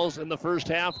 fouls in the first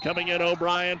half. Coming in,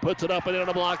 O'Brien puts it up and in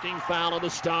a blocking foul, and the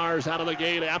Stars out of the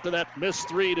gate after that missed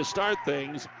 3 to start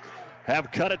things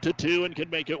have cut it to 2 and can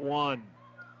make it 1.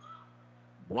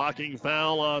 Blocking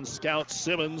foul on Scout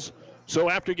Simmons. So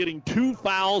after getting 2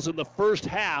 fouls in the first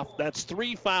half, that's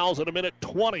 3 fouls in a minute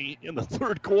 20 in the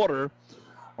third quarter.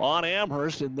 on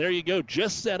Amherst. And there you go.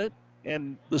 Just set it.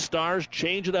 And the Stars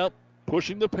change it up,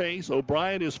 pushing the pace.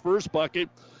 O'Brien, his first bucket.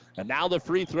 And now the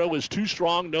free throw is too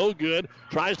strong, no good.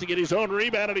 Tries to get his own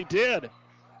rebound, and he did.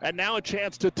 And now a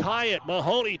chance to tie it.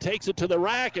 Mahoney takes it to the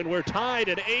rack, and we're tied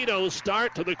at 8-0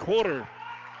 start to the quarter.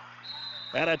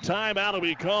 And a timeout will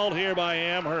be called here by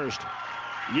Amherst.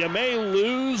 You may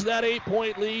lose that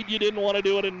 8-point lead. You didn't want to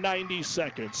do it in 90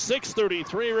 seconds.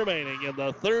 6:33 remaining in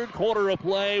the third quarter of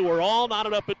play. We're all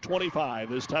knotted up at 25.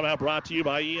 This timeout brought to you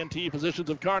by ENT Physicians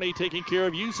of Kearney, taking care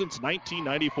of you since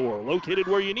 1994. Located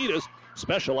where you need us,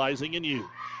 specializing in you.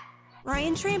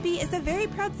 Ryan Trampy is a very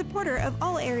proud supporter of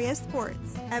all area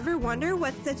sports. Ever wonder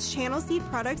what sets Channel Seed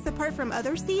products apart from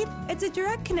other seed? It's a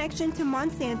direct connection to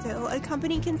Monsanto, a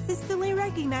company consistently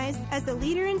recognized as a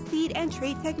leader in seed and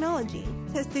trait technology.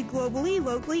 Tested globally,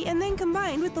 locally, and then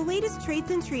combined with the latest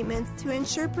traits and treatments to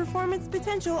ensure performance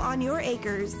potential on your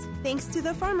acres. Thanks to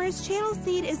the farmers, Channel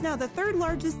Seed is now the third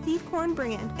largest seed corn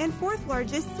brand and fourth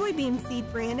largest soybean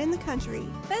seed brand in the country.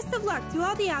 Best of luck to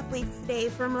all the athletes today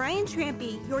from Ryan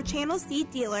Trampy, your Channel Seed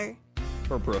dealer.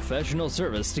 For professional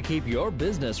service to keep your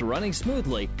business running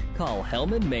smoothly, call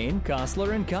Hellman, Maine,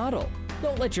 Kostler, and Cottle.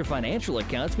 Don't let your financial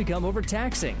accounts become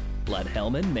overtaxing. Let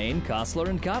Hellman, Maine, Kostler,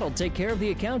 and Cottle take care of the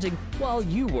accounting while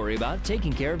you worry about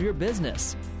taking care of your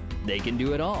business. They can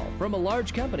do it all, from a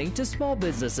large company to small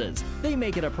businesses. They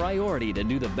make it a priority to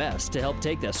do the best to help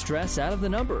take the stress out of the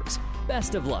numbers.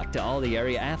 Best of luck to all the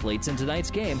area athletes in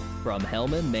tonight's game from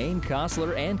Hellman, Maine,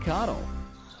 Kostler, and Cottle.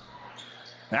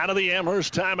 Out of the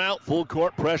Amherst timeout, full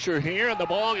court pressure here, and the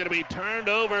ball going to be turned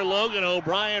over. Logan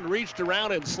O'Brien reached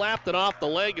around and slapped it off the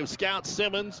leg of Scout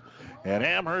Simmons, and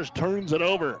Amherst turns it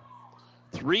over.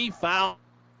 3 fouls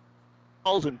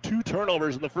and 2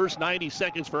 turnovers in the first 90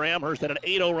 seconds for Amherst, and an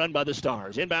 8-0 run by the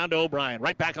Stars. Inbound to O'Brien,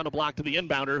 right back on the block to the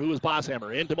inbounder, who is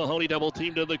Bosshammer. Into Mahoney, double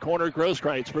team to the corner.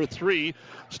 Grosskreitz for 3,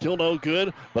 still no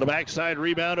good, but a backside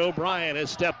rebound. O'Brien has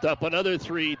stepped up, another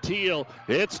 3. Teal,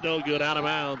 it's no good, out of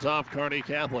bounds off Kearney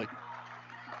Catholic.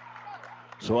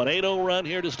 So an 8-0 run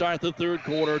here to start the third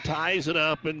quarter, ties it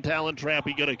up, and Talon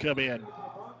Trampy going to come in.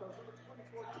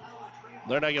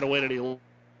 They're not going to wait any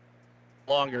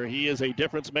longer. He is a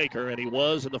difference maker, and he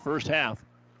was in the first half.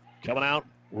 Coming out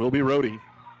will be Rohde.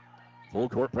 Full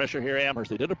court pressure here,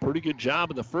 Amherst. They did a pretty good job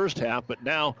in the first half, but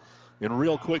now in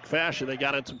real quick fashion, they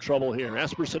got in some trouble here.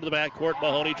 Esperson to the backcourt.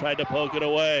 Mahoney tried to poke it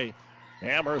away.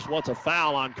 Amherst wants a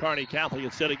foul on Kearney Catholic.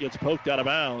 Instead, it gets poked out of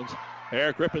bounds.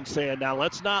 Eric Rippon saying, now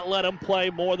let's not let them play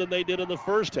more than they did in the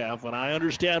first half, and I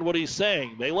understand what he's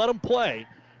saying. They let them play.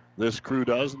 This crew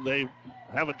does, and they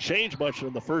haven't changed much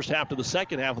from the first half to the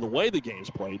second half of the way the game's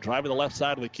played. Driving the left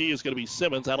side of the key is going to be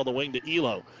Simmons out on the wing to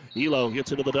Elo. Elo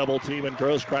gets into the double team, and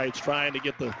Grosskreitz trying to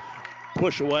get the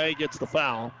push away, gets the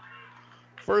foul.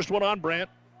 First one on Brant.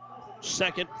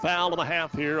 Second foul of the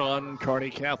half here on Kearney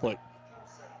Catholic.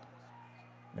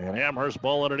 And Amherst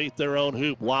ball underneath their own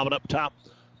hoop, lobbing up top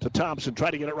to Thompson.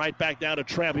 Try to get it right back down to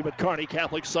Trampy, but Kearney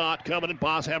Catholic saw it coming, and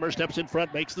Bosshammer steps in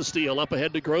front, makes the steal. Up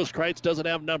ahead to Grosskreitz, doesn't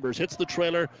have numbers. Hits the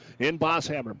trailer in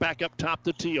Bosshammer. Back up top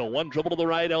to Teal. One dribble to the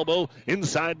right elbow.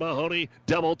 Inside Mahoney,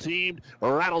 double teamed.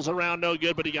 Rattles around, no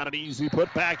good, but he got an easy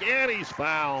put back, and he's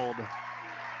fouled.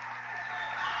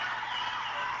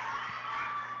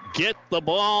 Get the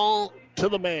ball to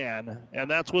the man, and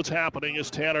that's what's happening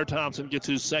as Tanner Thompson gets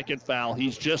his second foul.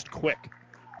 He's just quick.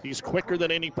 He's quicker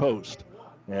than any post.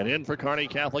 And in for Kearney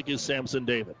Catholic is Samson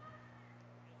David.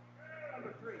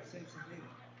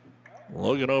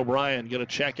 Logan O'Brien going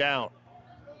to check out.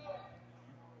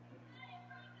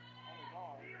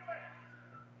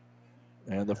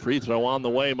 And the free throw on the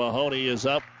way. Mahoney is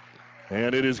up,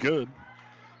 and it is good.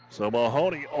 So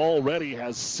Mahoney already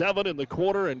has 7 in the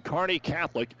quarter, and Kearney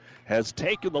Catholic has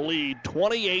taken the lead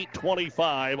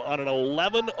 28-25 on an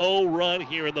 11-0 run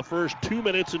here in the first 2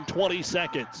 minutes and 20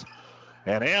 seconds.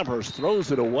 And Amherst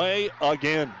throws it away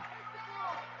again.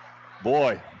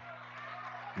 Boy,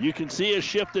 you can see a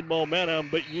shift in momentum,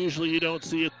 but usually you don't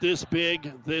see it this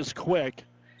big, this quick.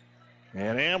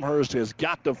 And Amherst has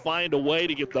got to find a way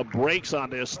to get the brakes on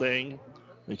this thing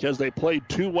because they played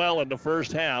too well in the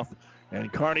first half.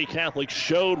 And Kearney Catholic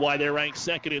showed why they're ranked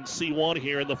second in C1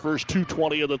 here in the first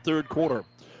 2:20 of the third quarter.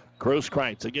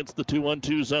 Grosskreitz against the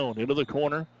 2-1-2 zone. Into the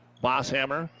corner.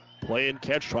 Bosshammer. Play and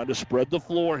catch, trying to spread the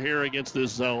floor here against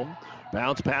this zone.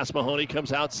 Bounce pass, Mahoney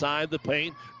comes outside the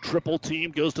paint. Triple team,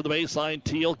 goes to the baseline.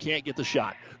 Teal can't get the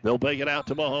shot. They'll bang it out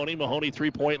to Mahoney. Mahoney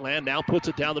three-point land, now puts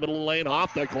it down the middle of the lane,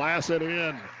 off the glass and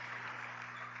in.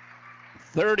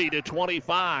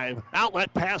 30-25.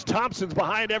 Outlet pass, Thompson's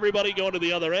behind everybody going to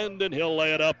the other end, and he'll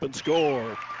lay it up and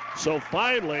score. So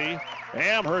finally,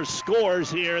 Amherst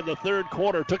scores here in the third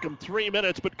quarter. Took them 3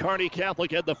 minutes, but Kearney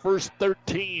Catholic had the first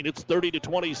 13. It's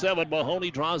 30-27.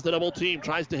 Mahoney draws the double team,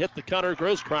 tries to hit the cutter.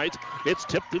 Grosskreitz. It's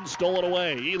tipped and stolen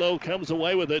away. Elo comes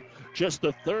away with it. Just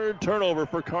the third turnover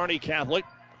for Kearney Catholic.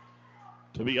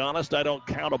 To be honest, I don't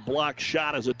count a block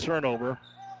shot as a turnover.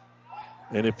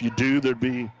 And if you do, there'd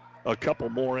be a couple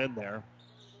more in there.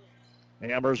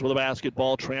 Amherst with a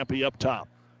basketball. Trampy up top.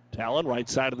 Talon, right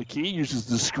side of the key, uses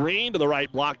the screen to the right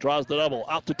block, draws the double.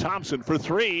 Out to Thompson for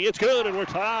three. It's good, and we're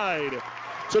tied.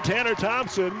 So Tanner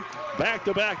Thompson,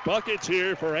 back-to-back buckets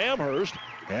here for Amherst.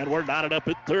 And we're knotted up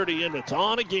at 30, and it's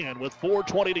on again with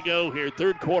 4:20 to go here.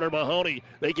 Third quarter, Mahoney.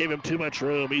 They gave him too much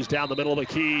room. He's down the middle of the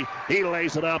key. He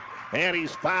lays it up, and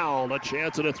he's fouled. A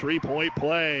chance at a three-point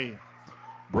play.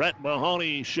 Brett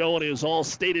Mahoney showing his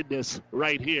all-statedness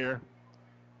right here.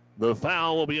 The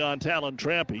foul will be on Talon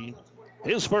Trampy.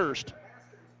 His first,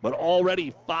 but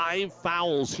already 5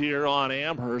 fouls here on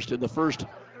Amherst in the first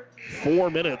 4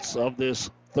 minutes of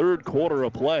this third quarter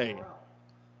of play.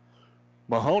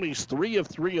 Mahoney's 3 of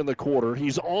 3 in the quarter.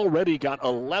 He's already got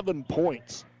 11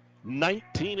 points,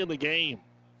 19 in the game.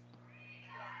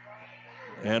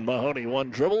 And Mahoney,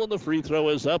 one dribble and the free throw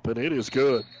is up, and it is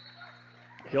good.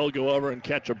 He'll go over and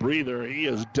catch a breather. He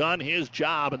has done his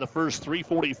job in the first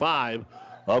 3:45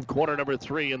 of quarter number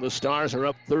 3, and the Stars are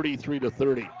up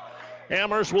 33-30.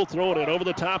 Amherst will throw it in over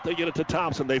the top. They get it to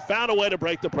Thompson. They found a way to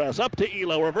break the press. Up to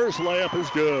Elo. Reverse layup is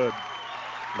good.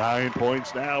 9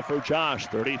 points now for Josh.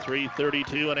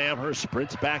 33-32, and Amherst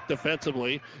sprints back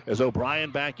defensively as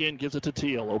O'Brien back in, gives it to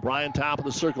Teal. O'Brien top of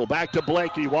the circle. Back to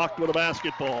Blake. He walked with a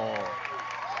basketball.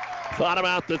 Thought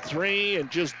about the three and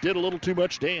just did a little too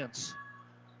much dance.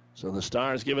 So the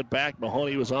Stars give it back.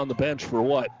 Mahoney was on the bench for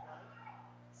what?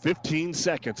 15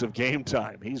 seconds of game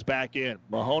time. He's back in.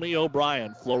 Mahoney,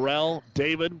 O'Brien, Florell,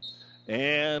 David,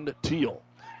 and Teal.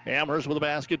 Amherst with a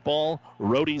basketball.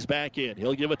 Rohde's back in.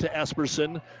 He'll give it to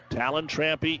Esperson, Talon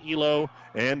Trampy, Elo,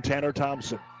 and Tanner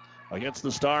Thompson. Against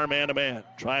the Star man-to-man.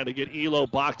 Trying to get Elo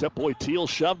boxed up. Boy, Teal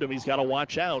shoved him. He's got to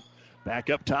watch out. Back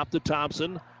up top to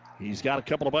Thompson. He's got a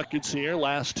couple of buckets here.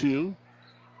 Last 2.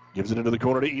 Gives it into the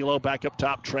corner to Elo, back up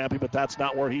top, Trampy, but that's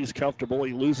not where he's comfortable.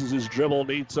 He loses his dribble,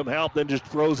 needs some help, then just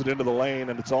throws it into the lane,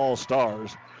 and it's all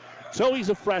Stars. So he's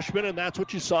a freshman, and that's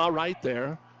what you saw right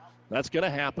there. That's going to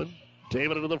happen.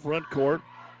 David into the front court.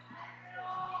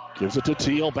 Gives it to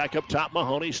Teal, back up top,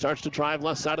 Mahoney. Starts to drive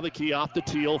left side of the key, off to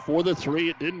Teal for the 3.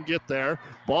 It didn't get there.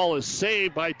 Ball is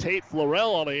saved by Tate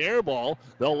Florell on the air ball.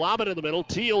 They'll lob it in the middle.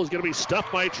 Teal is going to be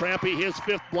stuffed by Trampy, his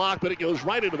 5th block, but it goes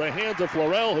right into the hands of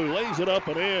Florell, who lays it up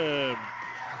and in.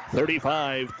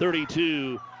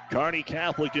 35-32, Kearney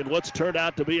Catholic in what's turned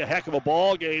out to be a heck of a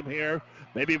ball game here.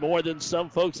 Maybe more than some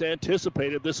folks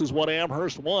anticipated. This is what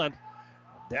Amherst won.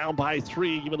 Down by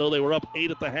 3, even though they were up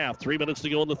 8 at the half. 3 minutes to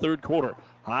go in the third quarter.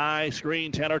 High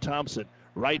screen, Tanner Thompson.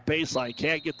 Right baseline,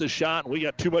 can't get the shot. We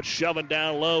got too much shoving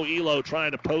down low. Elo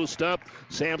trying to post up.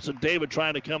 Samson David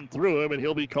trying to come through him, and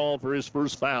he'll be called for his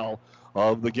first foul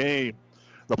of the game.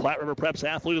 The Platte River Preps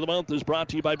Athlete of the Month is brought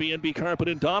to you by B&B Carpet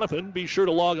in Donovan. Be sure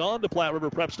to log on to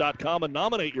PlatteRiverPreps.com and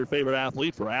nominate your favorite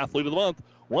athlete for Athlete of the Month.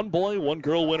 One boy, one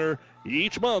girl winner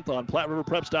each month on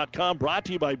PlatteRiverPreps.com. Brought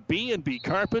to you by B&B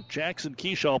Carpet, Jackson,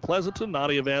 Keyshaw, Pleasanton,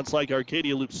 Nadia Vance Lake,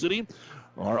 Arcadia, Loop City.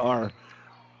 Our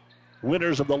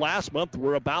winners of the last month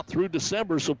were about through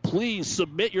December, so please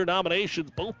submit your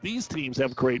nominations. Both these teams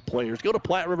have great players. Go to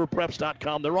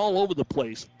PlatteRiverPreps.com. They're all over the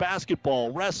place.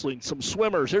 Basketball, wrestling, some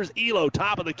swimmers. Here's Elo,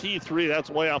 top of the key 3. That's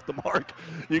way off the mark.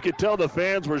 You could tell the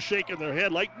fans were shaking their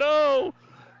head like, no!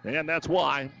 And that's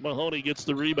why Mahoney gets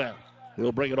the rebound.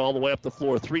 He'll bring it all the way up the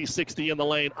floor. 360 in the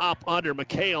lane. Up, under,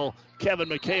 McHale. Kevin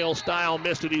McHale style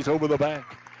missed it. He's over the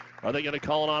back. Are they going to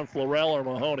call it on Florell or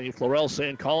Mahoney? Florell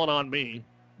saying, call it on me.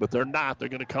 But they're not. They're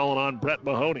going to call it on Brett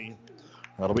Mahoney.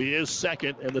 That'll be his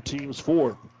 2nd and the team's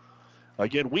 4th.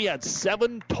 Again, we had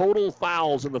 7 total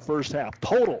fouls in the first half.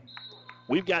 Total.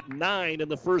 We've got 9 in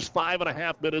the first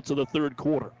 5.5 minutes of the third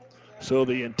quarter. So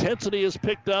the intensity is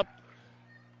picked up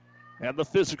and the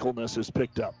physicalness is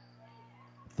picked up.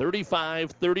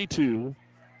 35-32.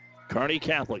 Kearney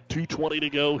Catholic, 2:20 to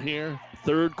go here.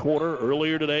 Third quarter.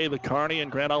 Earlier today, the Kearney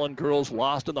and Grand Island girls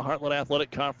lost in the Heartland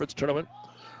Athletic Conference Tournament.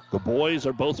 The boys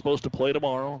are both supposed to play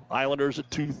tomorrow. Islanders at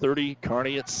 2:30,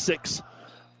 Kearney at 6.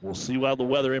 We'll see how the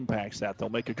weather impacts that. They'll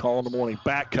make a call in the morning.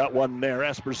 Back cut wasn't there.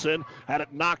 Esperson had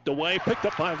it knocked away, picked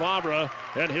up by Vavra,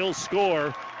 and he'll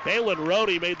score. Kalen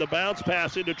Rohde made the bounce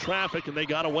pass into traffic, and they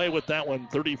got away with that one.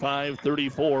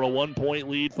 35-34, a 1-point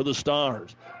lead for the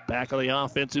Stars. Back of the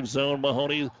offensive zone,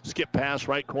 Mahoney, skip pass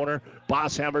right corner.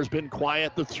 Bosshammer's been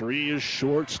quiet. The 3 is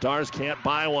short. Stars can't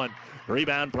buy one.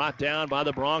 Rebound brought down by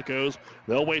the Broncos.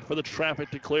 They'll wait for the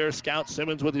traffic to clear. Scout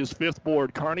Simmons with his 5th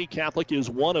board. Kearney Catholic is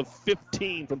 1 of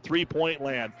 15 from three-point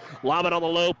land. Lob it on the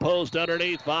low post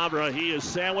underneath Vavra. He is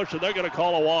sandwiched, and they're going to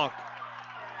call a walk.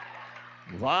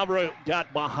 Vavra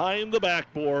got behind the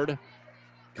backboard.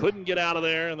 Couldn't get out of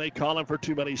there, and they call him for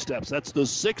too many steps. That's the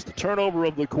 6th turnover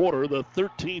of the quarter, the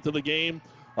 13th of the game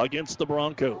against the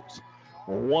Broncos.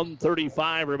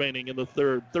 1:35 remaining in the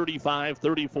third.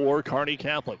 35-34, Kearney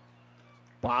Catholic.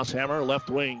 Bosshammer, left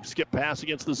wing, skip pass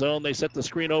against the zone. They set the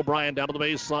screen. O'Brien down to the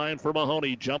baseline for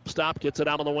Mahoney. Jump stop, gets it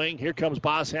out of the wing. Here comes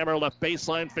Bosshammer, left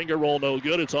baseline, finger roll, no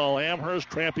good. It's all Amherst.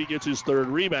 Trampy gets his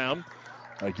 3rd rebound.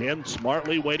 Again,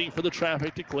 smartly waiting for the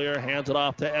traffic to clear, hands it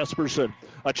off to Esperson.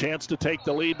 A chance to take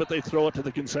the lead, but they throw it to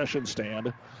the concession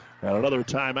stand. And another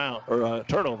timeout, or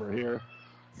turnover here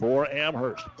for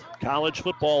Amherst. College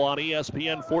football on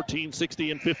ESPN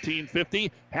 1460 and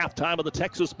 1550. Halftime of the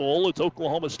Texas Bowl. It's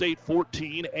Oklahoma State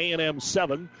 14, A&M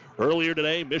 7. Earlier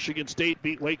today, Michigan State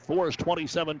beat Wake Forest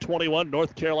 27-21.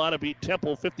 North Carolina beat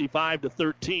Temple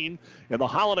 55-13. In the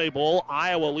Holiday Bowl,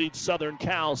 Iowa leads Southern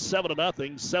Cal 7-0.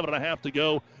 7.5 to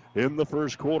go in the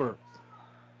first quarter.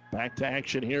 Back to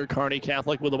action here. Kearney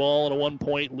Catholic with the ball in a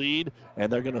 1-point lead,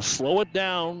 and they're going to slow it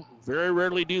down. Very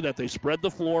rarely do that. They spread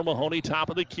the floor. Mahoney top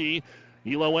of the key.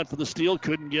 Elo went for the steal,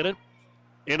 couldn't get it.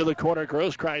 Into the corner,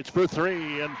 Grosskreitz for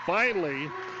 3, and finally,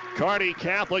 Kearney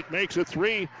Catholic makes a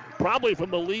 3, probably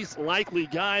from the least likely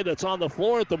guy that's on the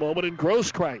floor at the moment in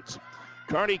Grosskreitz.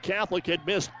 Kearney Catholic had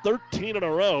missed 13 in a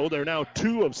row. They're now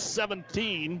 2 of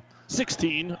 16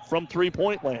 from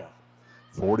three-point land.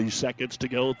 40 seconds to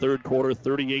go, third quarter,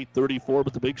 38-34,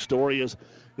 but the big story is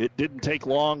it didn't take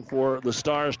long for the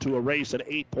Stars to erase an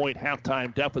 8-point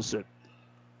halftime deficit.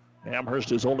 Amherst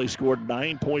has only scored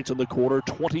 9 points in the quarter,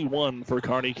 21 for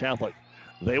Kearney Catholic.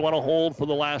 They want to hold for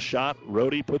the last shot.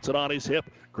 Rohde puts it on his hip.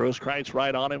 Grosskreitz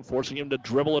right on him, forcing him to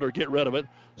dribble it or get rid of it.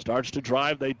 Starts to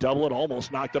drive, they double it,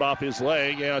 almost knocked it off his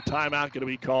leg. And a timeout going to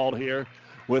be called here.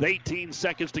 With 18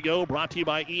 seconds to go, brought to you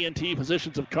by ENT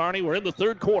Physicians of Kearney. We're in the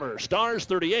third quarter. Stars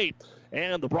 38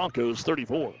 and the Broncos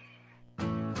 34.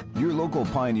 Your local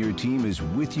Pioneer team is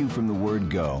with you from the word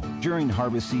go during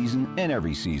harvest season and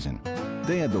every season.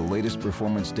 They have the latest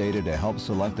performance data to help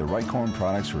select the right corn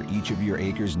products for each of your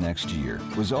acres next year.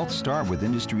 Results start with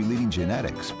industry-leading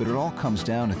genetics, but it all comes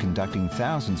down to conducting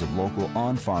thousands of local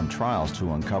on-farm trials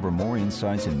to uncover more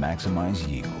insights and maximize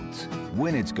yields.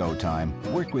 When it's go time,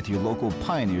 work with your local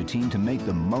Pioneer team to make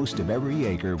the most of every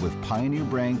acre with Pioneer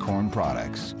brand corn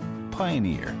products.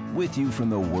 Pioneer, with you from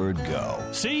the word go.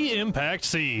 See Impact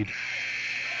Seed.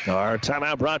 Our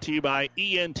timeout brought to you by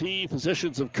ENT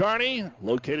Physicians of Kearney,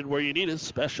 located where you need us,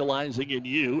 specializing in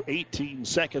you. 18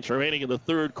 seconds remaining in the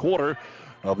third quarter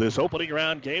of this opening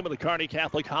round game of the Kearney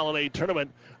Catholic Holiday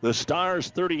Tournament. The Stars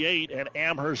 38 and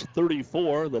Amherst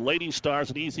 34. The Lady Stars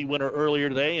an easy winner earlier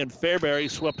today, and Fairbury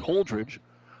swept Holdridge.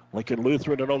 Lincoln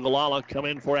Lutheran and Ogallala come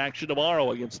in for action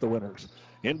tomorrow against the winners.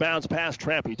 Inbounds pass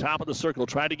Trampy, top of the circle,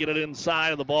 tried to get it inside,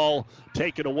 and the ball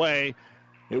taken away.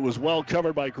 It was well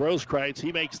covered by Grosskreitz.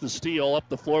 He makes the steal up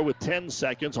the floor with 10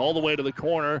 seconds, all the way to the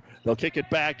corner. They'll kick it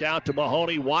back out to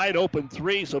Mahoney. Wide open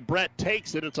 3, so Brett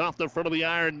takes it. It's off the front of the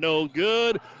iron, no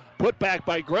good. Put back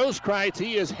by Grosskreitz.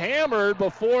 He is hammered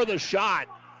before the shot.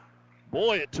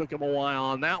 Boy, it took him a while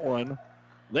on that one.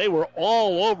 They were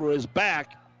all over his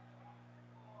back.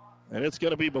 And it's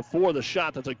going to be before the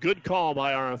shot. That's a good call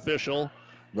by our official.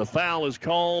 The foul is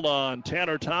called on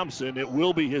Tanner Thompson. It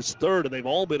will be his third, and they've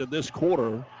all been in this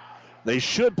quarter. They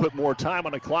should put more time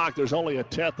on the clock. There's only a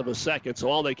tenth of a second,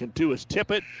 so all they can do is tip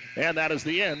it, and that is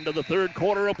the end of the third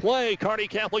quarter of play. Kearney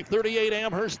Catholic 38,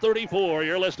 Amherst 34.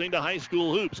 You're listening to High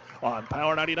School Hoops on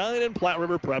Power 99 and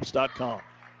PlatteRiverPreps.com.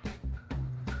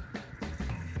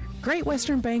 Great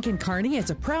Western Bank in Kearney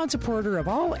is a proud supporter of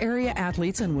all area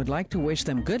athletes and would like to wish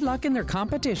them good luck in their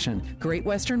competition. Great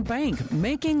Western Bank,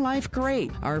 making life great.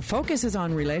 Our focus is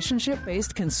on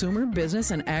relationship-based consumer,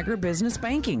 business, and agribusiness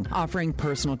banking, offering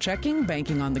personal checking,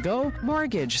 banking on the go,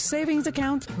 mortgage, savings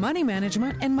accounts, money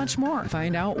management, and much more.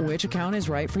 Find out which account is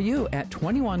right for you at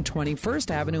 2120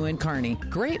 First Avenue in Kearney.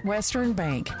 Great Western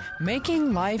Bank,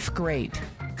 making life great.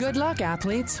 Good luck,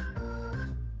 athletes.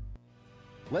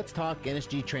 Let's talk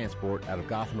NSG Transport out of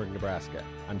Gothenburg, Nebraska.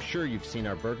 I'm sure you've seen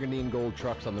our burgundy and gold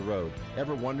trucks on the road.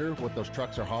 Ever wonder what those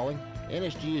trucks are hauling?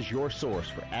 NSG is your source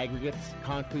for aggregates,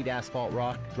 concrete, asphalt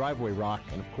rock, driveway rock,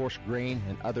 and of course grain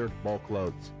and other bulk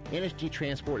loads. NSG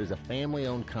Transport is a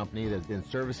family-owned company that's been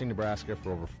servicing Nebraska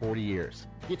for over 40 years.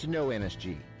 Get to know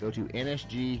NSG. Go to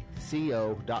nsgco.com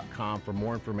for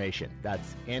more information.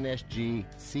 That's nsgco.com.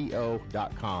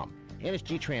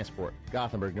 NSG Transport,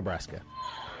 Gothenburg, Nebraska.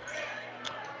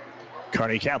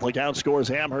 Kearney Catholic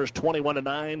outscores Amherst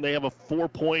 21-9. They have a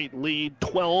 4-point lead.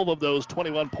 12 of those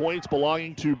 21 points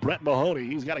belonging to Brett Mahoney.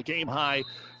 He's got a game-high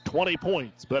 20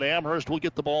 points. But Amherst will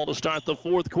get the ball to start the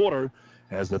fourth quarter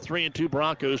as the 3-2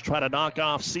 Broncos try to knock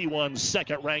off C1's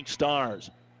second-ranked Stars.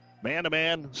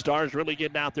 Man-to-man, Stars really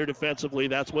getting out there defensively.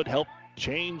 That's what helped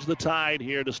change the tide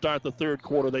here to start the third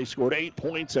quarter. They scored 8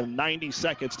 points in 90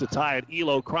 seconds to tie it.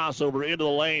 Elo crossover into the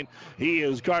lane. He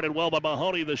is guarded well by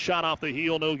Mahoney. The shot off the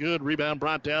heel, no good. Rebound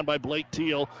brought down by Blake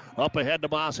Teal. Up ahead to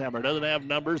Bosshammer. Doesn't have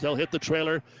numbers. They'll hit the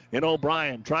trailer. And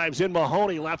O'Brien drives in.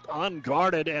 Mahoney left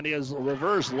unguarded, and his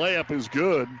reverse layup is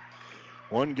good.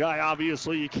 One guy,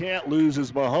 obviously, you can't lose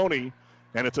is Mahoney.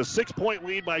 And it's a 6-point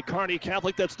lead by Kearney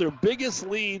Catholic. That's their biggest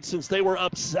lead since they were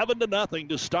up 7-0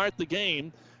 to start the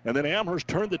game. And then Amherst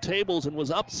turned the tables and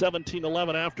was up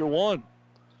 17-11 after one.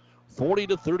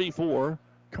 40-34.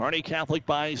 Kearney Catholic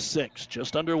by 6.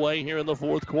 Just underway here in the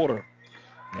fourth quarter.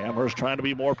 Amherst trying to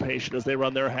be more patient as they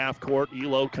run their half court.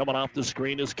 Elo coming off the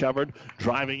screen is covered.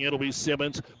 Driving it'll be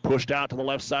Simmons. Pushed out to the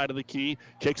left side of the key.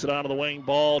 Kicks it onto the wing.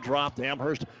 Ball dropped.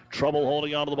 Amherst trouble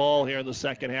holding onto the ball here in the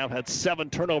second half. Had 7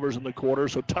 turnovers in the quarter.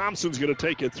 So Thompson's going to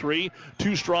take it 3.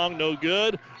 Too strong, no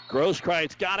good.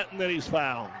 Grosskreitz got it, and then he's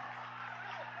fouled.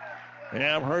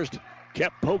 Amherst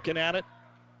kept poking at it.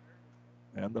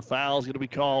 And the foul's going to be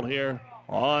called here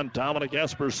on Dominic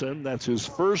Esperson. That's his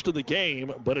first of the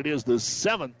game, but it is the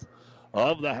 7th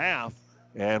of the half.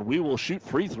 And we will shoot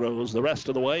free throws the rest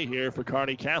of the way here for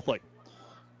Kearney Catholic.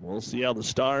 We'll see how the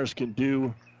Stars can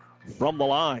do from the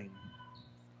line.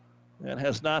 That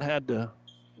has not had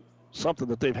something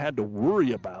that they've had to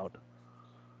worry about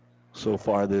so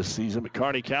far this season. But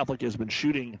Kearney Catholic has been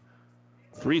shooting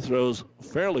free throws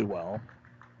fairly well.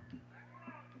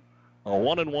 A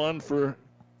 1-and-1 for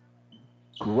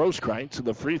Grosskreitz, and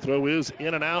the free throw is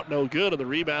in and out, no good, and the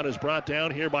rebound is brought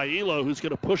down here by Elo, who's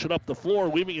going to push it up the floor,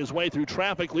 weaving his way through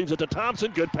traffic, leaves it to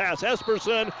Thompson. Good pass,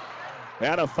 Esperson,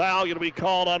 and a foul going to be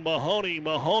called on Mahoney.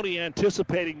 Mahoney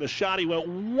anticipating the shot. He went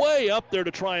way up there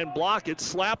to try and block it,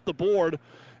 slapped the board,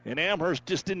 and Amherst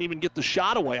just didn't even get the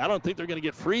shot away. I don't think they're going to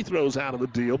get free throws out of the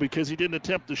deal because he didn't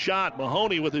attempt the shot.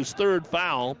 Mahoney with his 3rd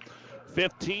foul,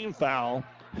 15 foul,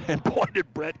 and boy,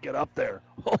 did Brett get up there.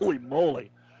 Holy moly.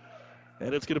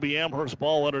 And it's going to be Amherst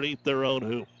ball underneath their own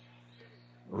hoop.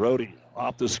 Rhodey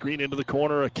off the screen into the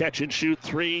corner, a catch and shoot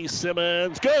 3.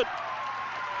 Simmons, good.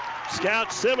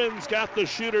 Scout Simmons got the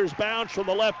shooter's bounce from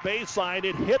the left baseline.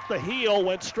 It hit the heel,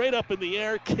 went straight up in the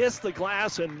air, kissed the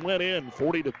glass, and went in.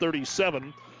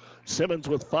 40-37. Simmons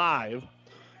with 5.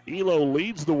 Elo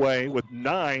leads the way with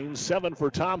 9, 7 for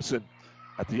Thompson.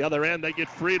 At the other end, they get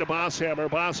free to Bosshammer.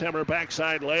 Bosshammer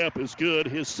backside layup is good.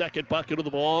 His 2nd bucket of the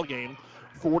ball game.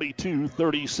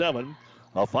 42-37.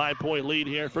 A 5-point lead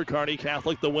here for Kearney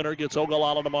Catholic. The winner gets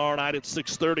Ogallala tomorrow night at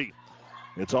 6:30.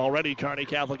 It's already Kearney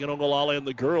Catholic and Ogallala in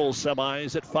the girls'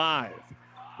 semis at 5.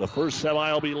 The first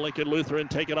semi will be Lincoln Lutheran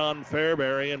taking on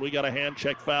Fairbury, and we got a hand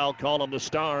check foul called on the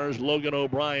Stars. Logan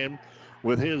O'Brien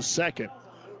with his 2nd.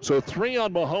 So 3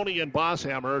 on Mahoney and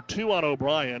Bosshammer, 2 on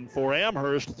O'Brien. For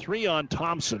Amherst, 3 on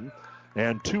Thompson,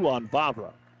 and 2 on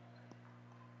Vavra.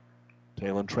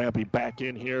 Talon Trampy back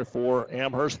in here for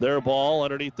Amherst. Their ball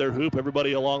underneath their hoop.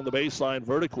 Everybody along the baseline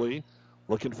vertically.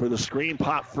 Looking for the screen.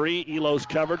 Pop free. Elo's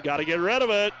covered. Got to get rid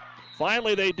of it.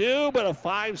 Finally they do, but a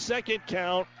 5-second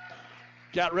count.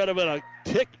 Got rid of it a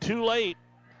tick too late.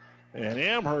 And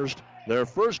Amherst, their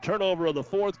first turnover of the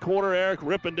fourth quarter, Eric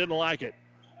Rippon didn't like it.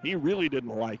 He really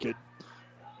didn't like it.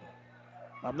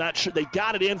 I'm not sure. They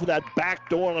got it in for that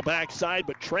back door on the backside,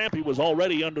 but Trampy was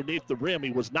already underneath the rim. He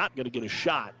was not going to get a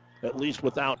shot, at least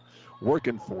without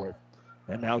working for it.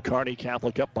 And now Kearney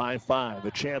Catholic up by 5.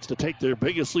 A chance to take their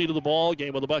biggest lead of the ball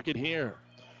game with the bucket here.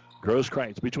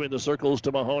 Grosskreitz between the circles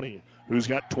to Mahoney, who's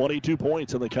got 22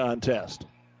 points in the contest.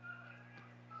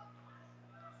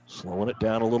 Slowing it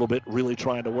down a little bit, really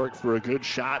trying to work for a good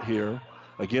shot here.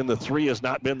 Again, the 3 has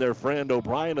not been their friend.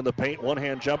 O'Brien in the paint,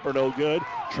 one-hand jumper, no good.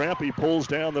 Trampy pulls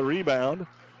down the rebound.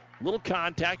 Little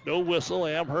contact, no whistle.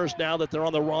 Amherst, now that they're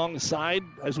on the wrong side,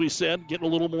 as we said, getting a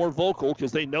little more vocal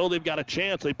because they know they've got a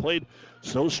chance. They played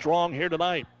so strong here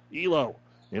tonight. Elo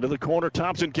into the corner.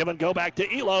 Thompson give and go back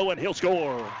to Elo, and he'll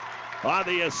score on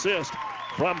the assist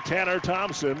from Tanner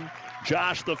Thompson.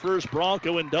 Josh, the first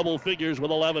Bronco in double figures with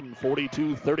 11,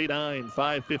 42-39,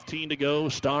 5:15 to go.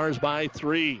 Stars by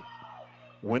 3.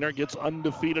 Winner gets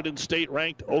undefeated and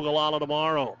state-ranked Ogallala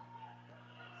tomorrow.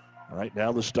 Right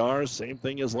now the Stars, same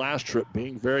thing as last trip,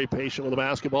 being very patient with the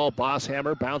basketball.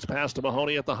 Bosshammer bounce pass to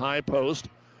Mahoney at the high post.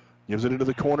 Gives it into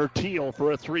the corner. Teal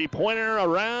for a 3-pointer.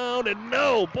 Around, and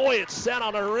no. Boy, it sat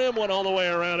on the rim, went all the way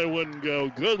around. It wouldn't go.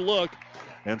 Good look.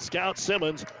 And Scout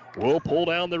Simmons will pull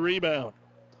down the rebound.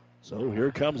 So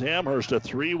here comes Amherst. A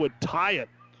three would tie it.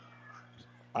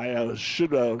 I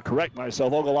should correct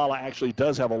myself. Ogallala actually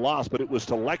does have a loss, but it was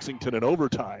to Lexington in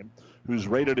overtime, who's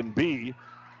rated in B.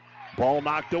 Ball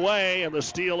knocked away, and the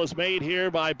steal is made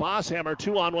here by Bosshammer.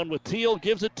 2-on-1 with Teal.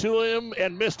 Gives it to him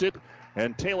and missed it.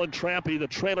 And Talon Trampy, the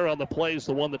trailer on the play, is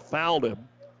the one that fouled him.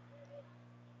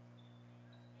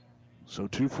 So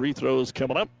 2 free throws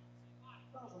coming up.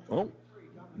 Oh,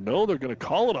 no, they're going to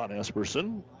call it on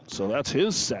Esperson. So that's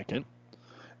his second.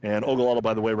 And Ogallala,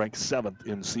 by the way, ranked 7th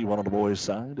in C1 on the boys'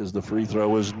 side, as the free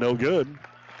throw is no good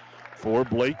for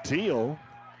Blake Teal.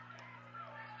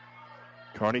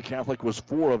 Kearney Catholic was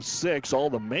 4 of 6.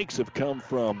 All the makes have come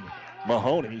from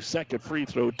Mahoney. Second free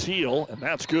throw, Teal, and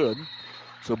that's good.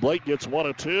 So Blake gets 1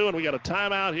 of 2, and we got a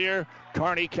timeout here.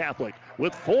 Kearney Catholic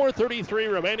with 4:33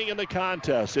 remaining in the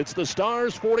contest. It's the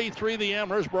Stars 43, the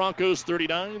Amherst Broncos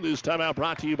 39. This timeout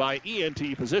brought to you by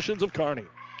ENT Physicians of Kearney.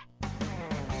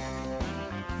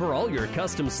 For all your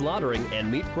custom slaughtering and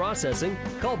meat processing,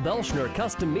 call Belschner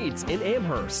Custom Meats in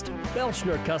Amherst.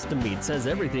 Belschner Custom Meats has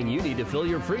everything you need to fill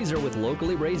your freezer with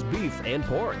locally raised beef and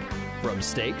pork. From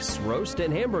steaks, roast,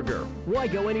 and hamburger, why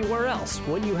go anywhere else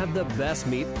when you have the best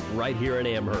meat right here in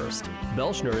Amherst?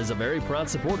 Belschner is a very proud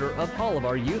supporter of all of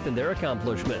our youth and their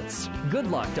accomplishments. Good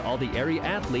luck to all the area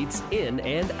athletes in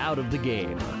and out of the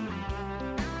game.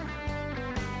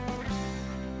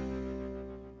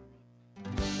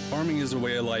 Farming is a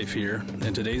way of life here,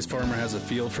 and today's farmer has a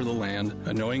feel for the land,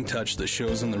 a knowing touch that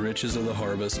shows in the riches of the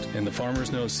harvest, and the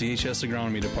farmers know CHS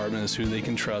Agronomy Department is who they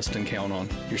can trust and count on.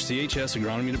 Your CHS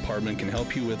Agronomy Department can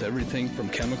help you with everything from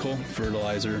chemical,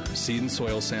 fertilizer, seed and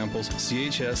soil samples.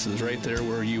 CHS is right there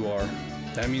where you are.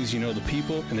 That means you know the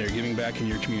people, and they're giving back in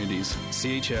your communities.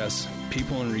 CHS,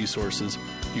 people and resources,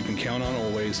 you can count on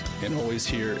always, and always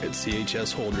here at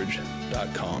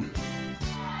chsholdridge.com.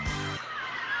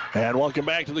 And welcome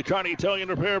back to the Kearney Towing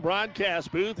and Repair broadcast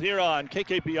booth here on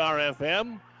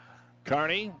KKPR-FM.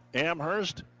 Kearney,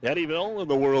 Amherst, Eddyville,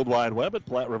 and the World Wide Web at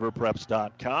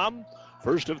PlatteRiverPreps.com.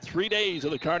 First of 3 days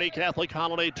of the Kearney Catholic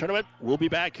Holiday Tournament. We'll be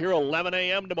back here 11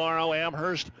 a.m. tomorrow,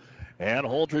 Amherst and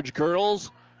Holdridge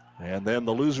girls. And then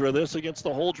the loser of this against the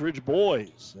Holdridge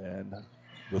boys. And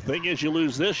the thing is, you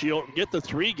lose this, you don't get the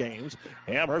 3 games.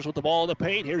 Amherst with the ball in the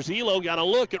paint. Here's Elo, got a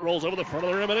look. It rolls over the front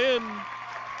of the rim and in.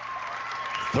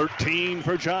 13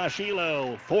 for Josh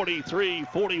Elo,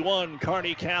 43-41,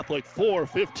 Kearney Catholic,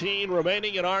 4:15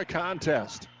 remaining in our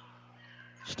contest.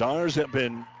 Stars have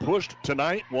been pushed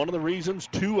tonight. One of the reasons,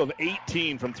 2 of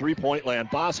 18 from three-point land.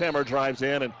 Bosshammer drives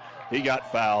in, and he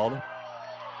got fouled.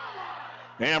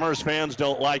 Amherst fans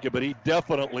don't like it, but he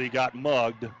definitely got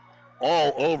mugged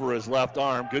all over his left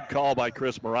arm. Good call by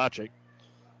Chris Marachik.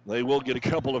 They will get a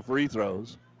couple of free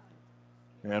throws.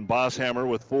 And Bosshammer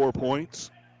with 4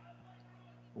 points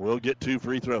will get 2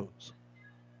 free throws.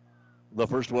 The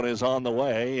first one is on the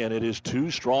way, and it is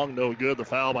too strong, no good. The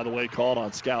foul, by the way, called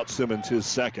on Scout Simmons, his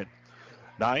second.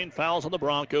 9 fouls on the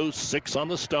Broncos, 6 on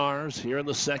the Stars here in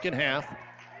the second half.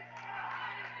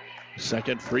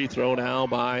 Second free throw now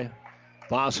by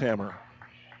Bosshammer.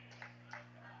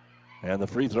 And the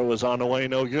free throw is on the way,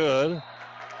 no good.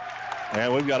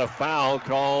 And we've got a foul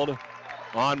called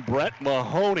on Brett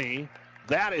Mahoney.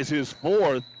 That is his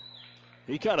 4th.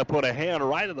 He kind of put a hand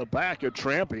right in the back of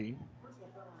Trampy.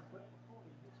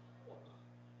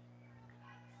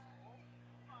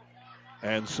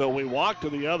 And so we walk to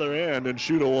the other end and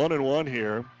shoot a 1-and-1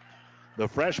 here. The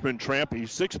freshman Trampy,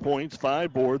 6 points,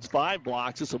 5 boards, 5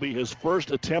 blocks. This will be his first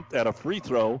attempt at a free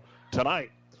throw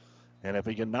tonight. And if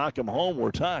he can knock him home,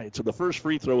 we're tied. So the first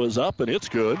free throw is up, and it's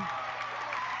good.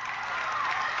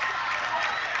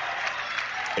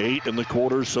 8 in the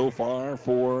quarter so far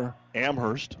for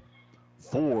Amherst.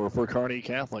 4 for Kearney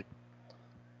Catholic.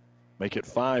 Make it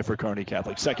 5 for Kearney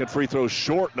Catholic. Second free throw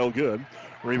short, no good.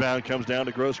 Rebound comes down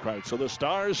to Grosskreutz. So the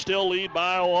Stars still lead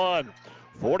by 1.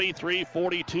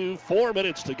 43-42, 4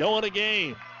 minutes to go in a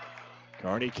game.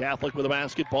 Kearney Catholic with a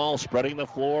basketball, spreading the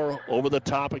floor over the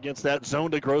top against that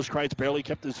zone to Grosskreutz. Barely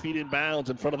kept his feet in bounds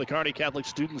in front of the Kearney Catholic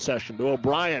student section. To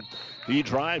O'Brien. He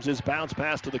drives his bounce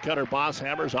pass to the cutter.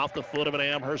 Bosshammer's off the foot of an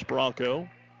Amherst Bronco.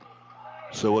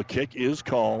 So a kick is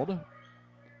called.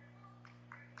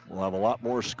 We'll have a lot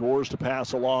more scores to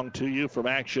pass along to you from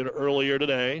action earlier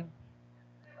today.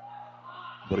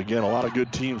 But again, a lot of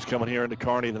good teams coming here into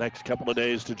Kearney the next couple of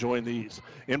days to join these.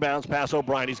 Inbounds pass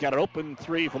O'Brien. He's got an open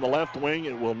 3 from the left wing.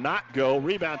 It will not go.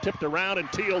 Rebound tipped around, and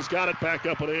Teal's got it back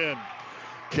up and in.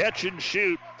 Catch and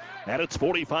shoot. And it's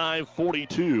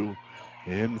 45-42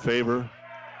 in favor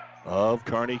of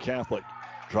Kearney Catholic.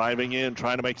 Driving in,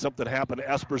 trying to make something happen.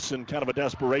 Esperson, kind of a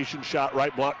desperation shot.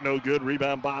 Right block, no good.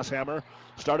 Rebound, Bosshammer.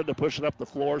 Started to push it up the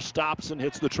floor. Stops and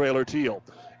hits the trailer Teal.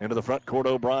 Into the front court,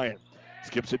 O'Brien.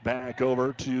 Skips it back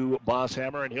over to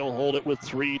Bosshammer, and he'll hold it with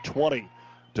 3:20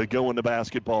 to go in the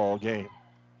basketball game.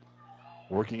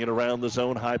 Working it around the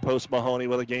zone. High post Mahoney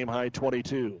with a game-high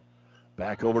 22.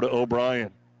 Back over to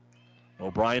O'Brien.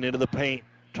 O'Brien into the paint.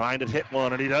 Trying to hit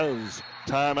one, and he does.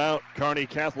 Timeout, Kearney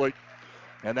Catholic.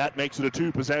 And that makes it a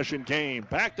two-possession game.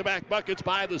 Back-to-back buckets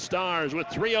by the Stars with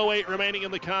 3:08 remaining in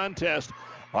the contest.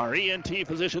 Our ENT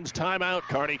physicians timeout.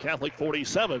 Kearney Catholic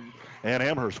 47 and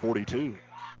Amherst 42.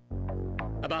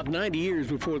 About 90 years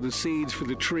before the seeds for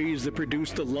the trees that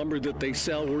produce the lumber that they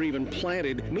sell were even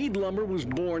planted, Meade Lumber was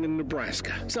born in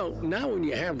Nebraska. So now when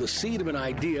you have the seed of an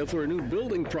idea for a new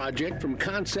building project from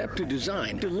concept to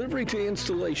design, delivery to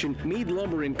installation, Meade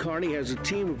Lumber in Kearney has a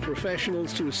team of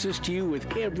professionals to assist you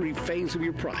with every phase of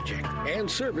your project and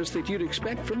service that you'd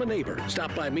expect from a neighbor.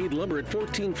 Stop by Meade Lumber at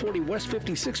 1440 West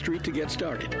 56th Street to get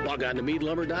started. Log on to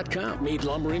MeadeLumber.com. Meade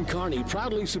Lumber in Kearney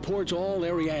proudly supports all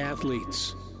area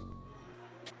athletes.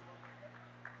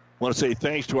 I want to say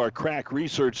thanks to our crack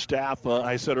research staff.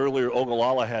 I said earlier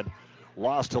Ogallala had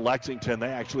lost to Lexington. They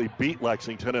actually beat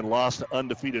Lexington and lost to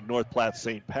undefeated North Platte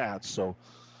St. Pat's. So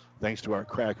thanks to our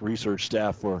crack research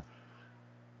staff for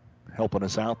helping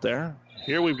us out there.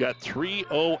 Here we've got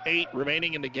 3:08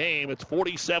 remaining in the game. It's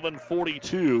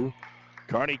 47-42.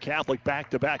 Kearney Catholic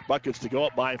back-to-back buckets to go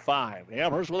up by 5.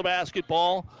 Amherst with a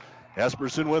basketball.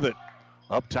 Esperson with it.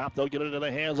 Up top, they'll get it into the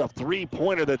hands of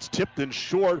three-pointer that's tipped and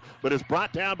short, but is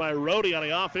brought down by Rohde on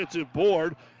the offensive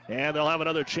board. And they'll have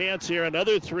another chance here.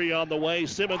 Another three on the way.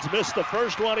 Simmons missed the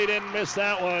first one. He didn't miss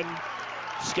that one.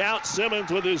 Scout Simmons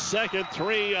with his second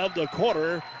three of the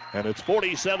quarter. And it's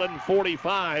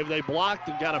 47-45. They blocked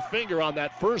and got a finger on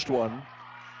that first one.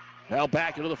 Now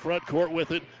back into the front court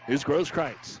with it is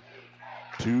Grosskreitz.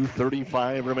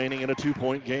 2:35 remaining in a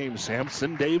two-point game.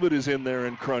 Samson David is in there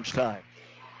in crunch time.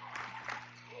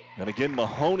 And again,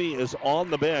 Mahoney is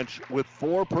on the bench with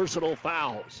 4 personal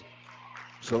fouls.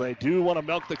 So they do want to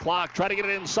milk the clock, try to get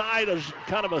it inside. A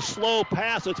kind of a slow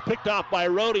pass. It's picked off by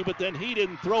Rohde, but then he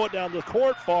didn't throw it down the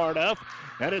court far enough.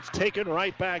 And it's taken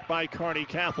right back by Kearney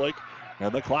Catholic.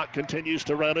 And the clock continues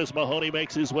to run as Mahoney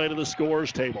makes his way to the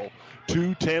scores table.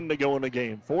 2:10 to go in the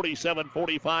game.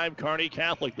 47-45, Kearney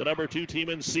Catholic, the number 2 team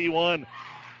in C1,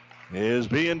 is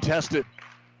being tested.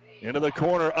 Into the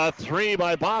corner, a three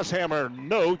by Bosshammer,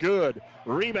 no good.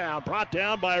 Rebound brought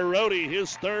down by Rohde,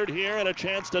 his third here, and a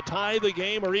chance to tie the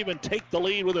game or even take the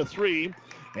lead with a three.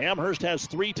 Amherst has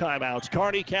 3 timeouts.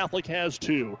 Kearney Catholic has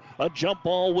 2. A jump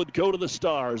ball would go to the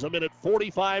Stars.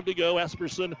 1:45 to go.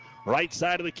 Esperson, right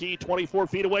side of the key, 24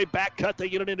 feet away. Back cut, they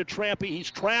get it into Trampy. He's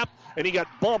trapped, and he got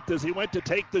bumped as he went to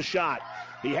take the shot.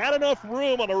 He had enough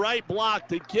room on the right block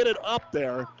to get it up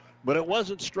there, but it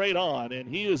wasn't straight on, and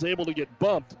he was able to get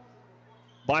bumped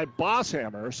by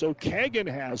Bosshammer. So Kagan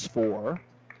has 4.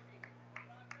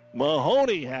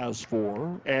 Mahoney has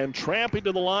 4. And tramping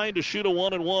to the line to shoot a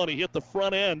 1-and-1. He hit the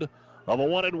front end of a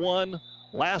 1-and-1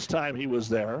 last time he was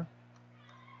there.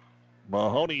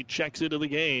 Mahoney checks into the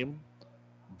game.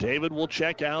 David will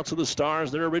check out. So the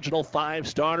Stars, their original 5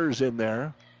 starters in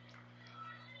there.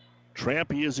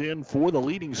 Trampy is in for the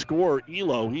leading scorer,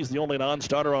 Elo. He's the only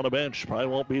non-starter on the bench. Probably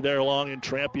won't be there long. And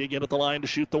Trampy again at the line to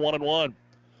shoot the 1-and-1.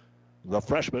 The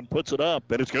freshman puts it up,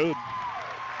 and it's good.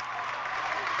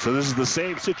 So this is the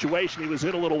same situation he was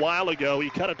in a little while ago.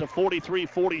 He cut it to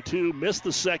 43-42, missed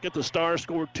the second. The Stars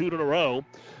scored 2 in a row.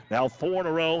 Now 4 in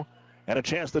a row, and a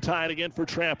chance to tie it again for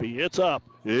Trampy. It's up.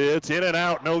 It's in and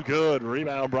out. No good.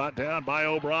 Rebound brought down by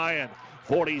O'Brien.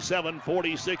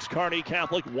 47-46, Kearney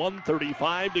Catholic.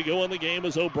 1:35 to go in the game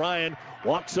as O'Brien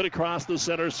walks it across the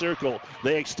center circle.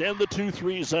 They extend the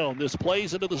 2-3 zone. This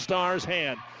plays into the Stars'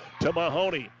 hand to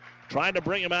Mahoney. Trying to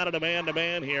bring him out of the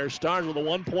man-to-man here. Stars with a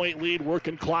 1-point lead,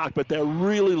 working clock, but they're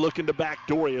really looking to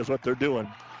backdoor you is what they're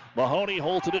doing. Mahoney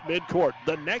holds it at midcourt.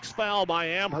 The next foul by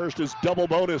Amherst is double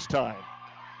bonus time.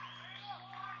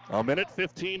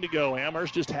 1:15 to go.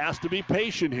 Amherst just has to be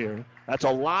patient here. That's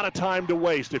a lot of time to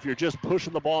waste if you're just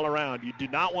pushing the ball around. You do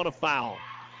not want to foul.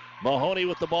 Mahoney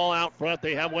with the ball out front.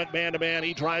 They have went man-to-man.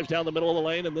 He drives down the middle of the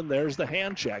lane, and then there's the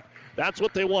hand check. That's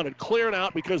what they wanted. Clear it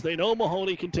out because they know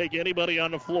Mahoney can take anybody on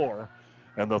the floor.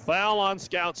 And the foul on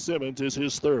Scout Simmons is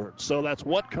his 3rd. So that's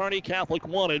what Kearney Catholic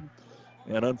wanted.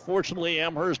 And unfortunately,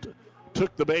 Amherst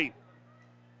took the bait.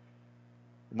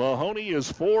 Mahoney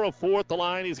is 4 of 4 at the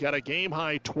line. He's got a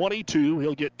game-high 22.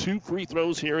 He'll get 2 free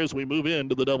throws here as we move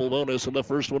into the double bonus. And the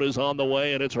first one is on the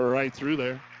way, and it's right through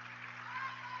there.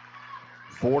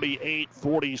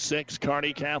 48-46,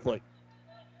 Kearney Catholic.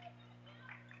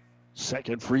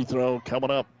 Second free throw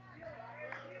coming up.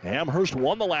 Amherst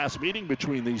won the last meeting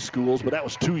between these schools, but that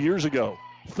was 2 years ago.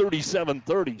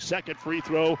 37-30. Second free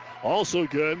throw, also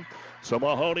good. So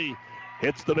Mahoney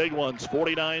hits the big ones.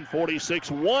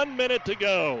 49-46. 1 minute to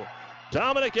go.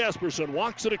 Dominic Esperson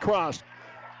walks it across.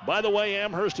 By the way,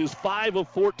 Amherst is 5 of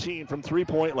 14 from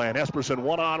three-point land. Esperson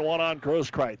one-on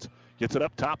Grosskreitz. Gets it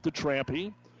up top to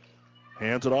Trampy.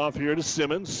 Hands it off here to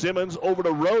Simmons. Simmons over to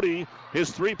Rohde.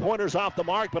 His three-pointer's off the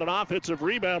mark, but an offensive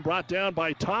rebound brought down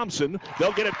by Thompson.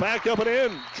 They'll get it back up and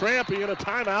in. Trampy and a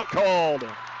timeout called.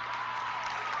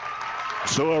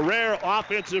 So a rare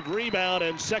offensive rebound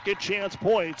and second chance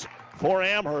points for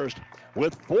Amherst.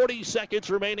 With 40 seconds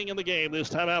remaining in the game, this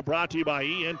timeout brought to you by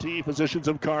ENT Physicians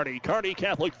of Kearney. Kearney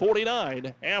Catholic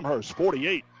 49, Amherst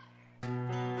 48.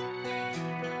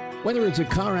 Whether it's a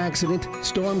car accident,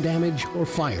 storm damage, or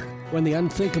fire, when the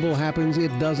unthinkable happens,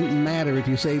 it doesn't matter if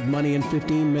you save money in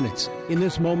 15 minutes. In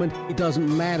this moment, it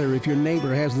doesn't matter if your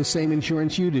neighbor has the same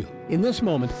insurance you do. In this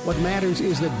moment, what matters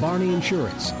is that Barney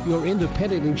Insurance, your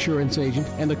independent insurance agent,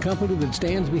 and the company that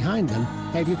stands behind them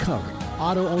have you covered.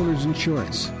 Auto Owners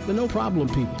Insurance, the no-problem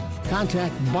people.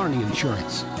 Contact Barney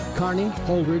Insurance, Kearney,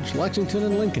 Holdridge, Lexington,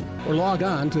 and Lincoln, or log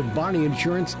on to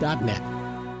barneyinsurance.net.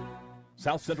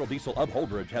 South Central Diesel of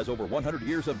Holdridge has over 100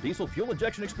 years of diesel fuel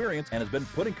injection experience and has been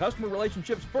putting customer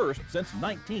relationships first since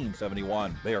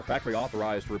 1971. They are factory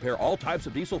authorized to repair all types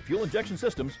of diesel fuel injection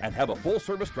systems and have a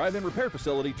full-service drive-in repair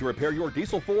facility to repair your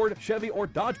diesel Ford, Chevy, or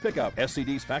Dodge pickup.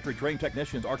 SCD's factory-trained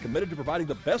technicians are committed to providing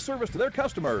the best service to their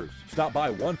customers. Stop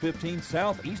by 115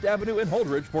 South East Avenue in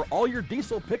Holdridge for all your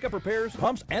diesel pickup repairs,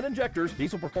 pumps and injectors,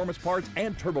 diesel performance parts,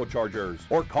 and turbochargers.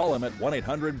 Or call them at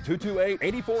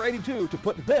 1-800-228-8482 to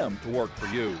put them to work for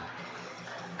you.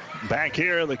 Back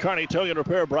here in the Kearney Towing and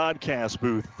Repair broadcast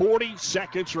booth, 40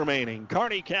 seconds remaining.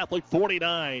 Kearney Catholic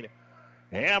 49,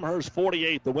 Amherst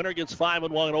 48. The winner gets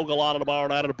 5-1 in Ogallala tomorrow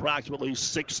night at approximately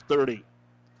 6:30.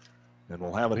 And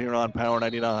we'll have it here on Power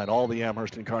 99, all the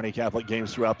Amherst and Kearney Catholic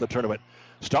games throughout the tournament.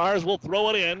 Stars will throw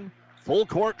it in. Full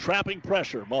court trapping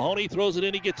pressure. Mahoney throws it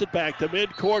in. He gets it back to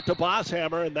midcourt to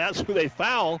Bosshammer, and that's who they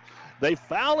foul. They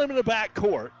foul him in the back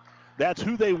court. That's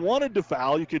who they wanted to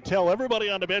foul. You could tell everybody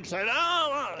on the bench saying,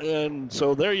 oh, and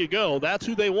so there you go. That's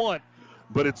who they want.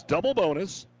 But it's double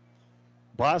bonus.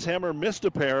 Bosshammer missed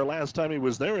a pair last time he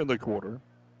was there in the quarter,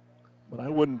 but I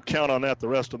wouldn't count on that the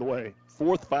rest of the way.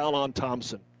 Fourth foul on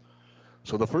Thompson.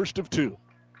 So the first of two.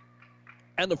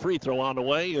 And the free throw on the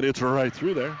way, and it's right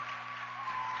through there.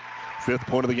 Fifth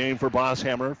point of the game for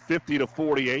Bosshammer,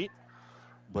 50-48.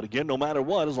 But again, no matter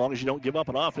what, as long as you don't give up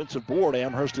an offensive board,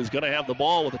 Amherst is going to have the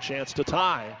ball with a chance to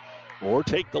tie or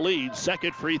take the lead.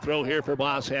 Second free throw here for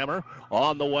Bosshammer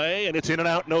on the way, and it's in and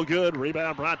out, no good.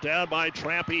 Rebound brought down by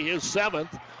Trampy, his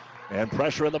seventh. And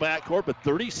pressure in the backcourt, but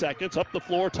 30 seconds up the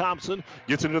floor. Thompson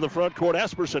gets into the front court.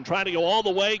 Esperson trying to go all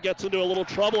the way, gets into a little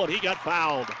trouble, and he got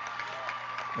fouled.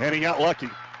 And he got lucky.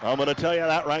 I'm going to tell you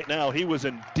that right now. He was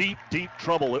in deep, deep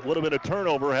trouble. It would have been a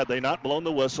turnover had they not blown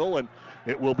the whistle, and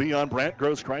it will be on Brant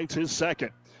Grosskreitz, his second.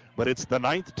 But it's the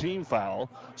ninth team foul.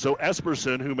 So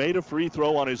Esperson, who made a free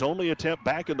throw on his only attempt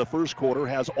back in the first quarter,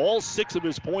 has all 6 of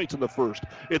his points in the first.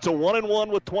 It's a 1-and-1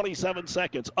 with 27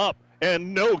 seconds. Up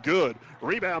and no good.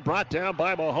 Rebound brought down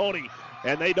by Mahoney.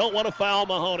 And they don't want to foul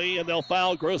Mahoney, and they'll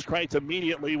foul Grosskreitz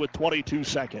immediately with 22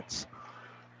 seconds.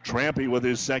 Trampy with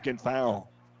his second foul.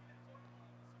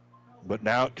 But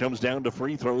now it comes down to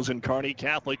free throws, and Kearney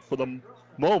Catholic, for the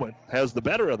moment, has the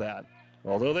better of that.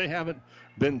 Although they haven't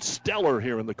been stellar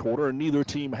here in the quarter, and neither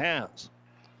team has.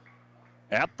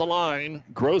 At the line,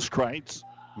 Grosskreitz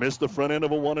missed the front end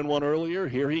of a 1-and-1 earlier.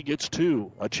 Here he gets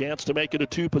 2. A chance to make it a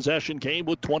 2-possession game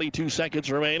with 22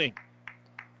 seconds remaining.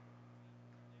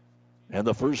 And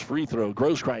the first free throw,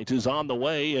 Grosskreitz is on the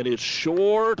way, and it's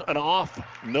short and off.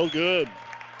 No good.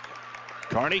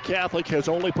 Kearney Catholic has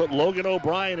only put Logan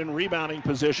O'Brien in rebounding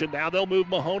position. Now they'll move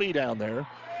Mahoney down there.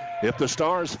 If the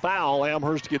Stars foul,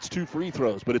 Amherst gets 2 free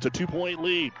throws, but it's a 2-point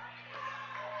lead.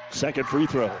 Second free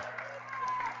throw.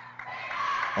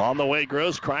 On the way,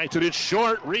 Grosskreitz, and it's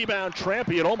short. Rebound,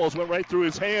 Trampy. It almost went right through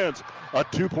his hands. A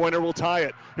 2-pointer will tie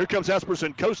it. Here comes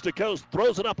Esperson, coast to coast,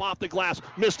 throws it up off the glass.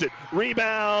 Missed it.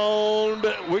 Rebound.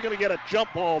 We're going to get a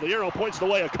jump ball. The arrow points the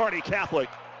way of Kearney Catholic.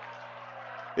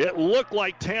 It looked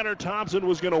like Tanner Thompson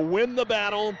was going to win the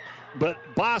battle, but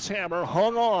Bosshammer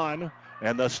hung on,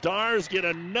 and the Stars get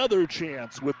another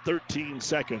chance with 13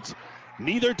 seconds.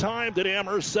 Neither time did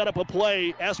Amherst set up a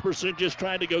play. Esperson just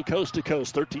trying to go coast to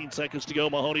coast. 13 seconds to go.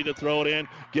 Mahoney to throw it in.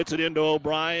 Gets it into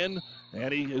O'Brien,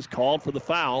 and he is called for the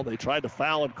foul. They tried to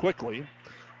foul him quickly.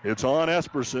 It's on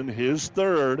Esperson, his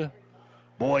third.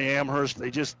 Boy, Amherst,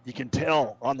 you can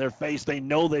tell on their face they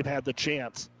know they've had the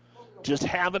chance. Just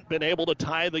haven't been able to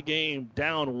tie the game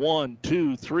down 1,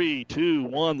 2, 3, 2,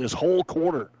 1 this whole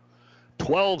quarter.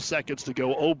 12 seconds to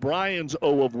go. O'Brien's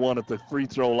 0 of 1 at the free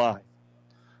throw line.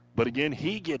 But again,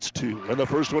 he gets 2, and the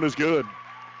first one is good.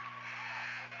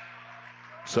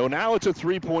 So now it's a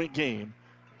 3-point game.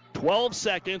 12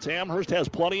 seconds. Amherst has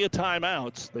plenty of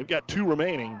timeouts. They've got 2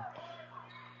 remaining.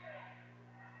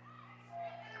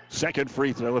 Second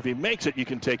free throw. If he makes it, you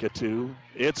can take a 2.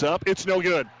 It's up. It's no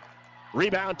good.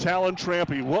 Rebound, Talon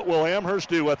Trampy. What will Amherst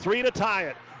do? A 3 to tie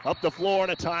it. Up the floor,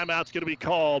 and a timeout's going to be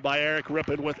called by Eric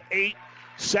Rippon with 8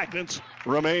 seconds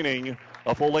remaining.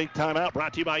 A full-length timeout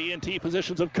brought to you by ENT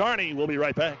Physicians of Kearney. We'll be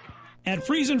right back. At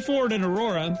Friesen Ford in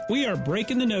Aurora, we are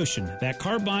breaking the notion that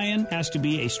car buying has to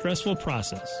be a stressful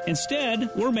process.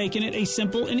 Instead, we're making it a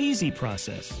simple and easy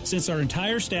process, since our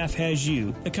entire staff has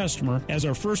you, the customer, as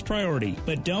our first priority.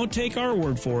 But don't take our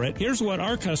word for it. Here's what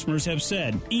our customers have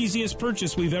said. Easiest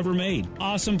purchase we've ever made.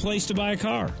 Awesome place to buy a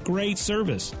car. Great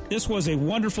service. This was a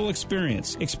wonderful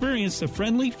experience. Experience the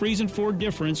friendly Friesen Ford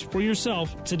difference for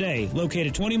yourself today.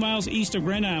 Located 20 miles east of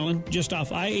Grand Island, just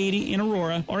off I-80 in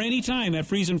Aurora, or anytime at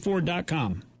FriesenFord.com.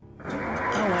 Oh,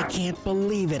 I can't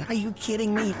believe it. Are you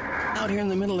kidding me? Out here in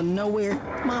the middle of nowhere,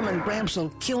 Mom and Gramps will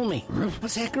kill me.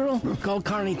 What's that, girl? Call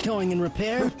Kearney Towing and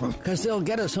Repair? Because they'll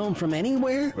get us home from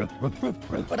anywhere?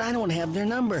 But I don't have their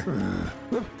number.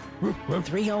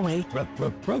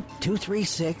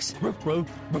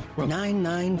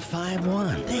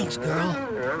 308-236-9951. Thanks, girl.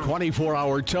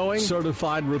 24-hour towing,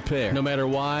 certified repair. No matter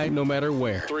why, no matter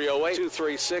where.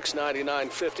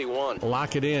 308-236-9951.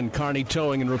 Lock it in, Kearney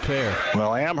Towing and Repair.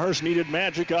 Well, Amherst needed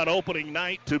magic on opening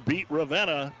night to beat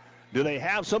Ravenna. Do they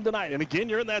have some tonight? And again,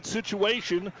 you're in that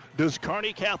situation. Does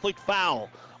Kearney Catholic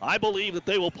foul? I believe that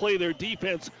they will play their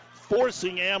defense,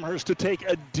 forcing Amherst to take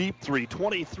a deep 3,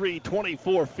 23,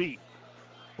 24 feet.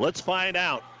 Let's find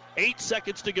out. 8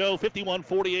 seconds to go,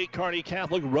 51-48 Kearney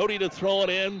Catholic. Rhodey to throw it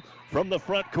in from the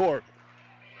front court.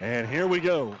 And here we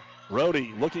go.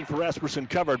 Rhodey looking for Esperson,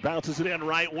 covered, bounces it in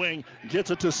right wing, gets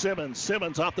it to Simmons.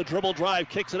 Simmons off the dribble drive,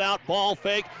 kicks it out, ball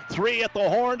fake, 3 at the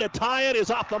horn to tie it,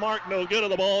 is off the mark, no good,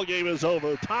 and the ball game is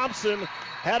over. Thompson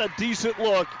had a decent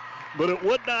look, but it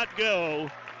would not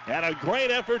go. And a great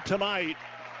effort tonight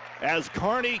as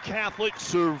Kearney Catholic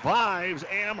survives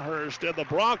Amherst, and the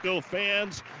Bronco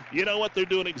fans, you know what, they're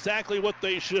doing exactly what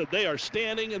they should. They are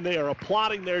standing and they are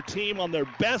applauding their team on their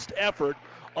best effort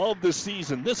of the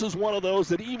season. This is one of those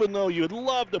that even though you'd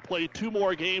love to play 2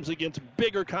 more games against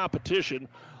bigger competition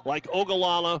like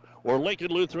Ogallala or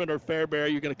Lincoln Lutheran or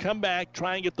Fairbury, you're going to come back,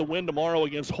 try and get the win tomorrow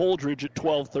against Holdridge at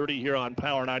 12:30 here on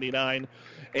Power 99.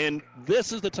 And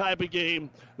this is the type of game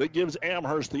that gives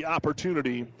Amherst the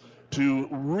opportunity to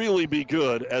really be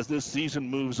good as this season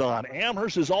moves on.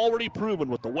 Amherst has already proven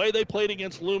with the way they played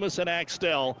against Loomis and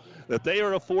Axtell that they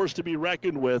are a force to be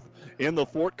reckoned with in the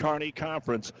Fort Kearney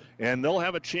Conference. And they'll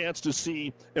have a chance to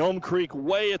see Elm Creek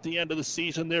way at the end of the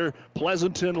season. They're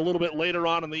Pleasanton a little bit later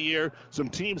on in the year. Some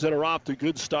teams that are off to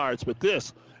good starts. But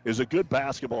this is a good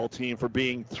basketball team for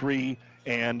being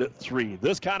 3-3.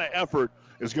 This kind of effort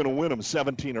is going to win them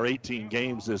 17 or 18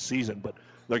 games this season. But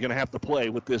they're going to have to play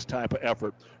with this type of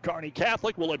effort. Kearney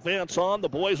Catholic will advance on. The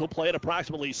boys will play at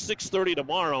approximately 6:30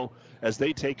 tomorrow as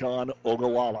they take on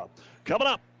Ogallala. Coming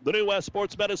up, the New West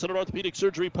Sports Medicine and Orthopedic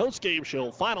Surgery postgame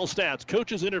show. Final stats,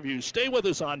 coaches' interviews. Stay with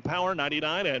us on Power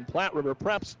 99 and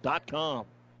PlatteRiverPreps.com.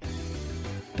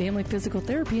 Family Physical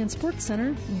Therapy and Sports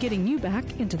Center, getting you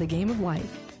back into the game of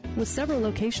life. With several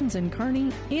locations in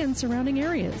Kearney and surrounding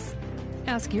areas.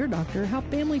 Ask your doctor how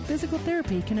Family Physical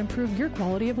Therapy can improve your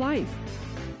quality of life.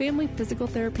 Family Physical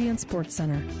Therapy and Sports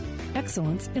Center.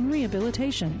 Excellence in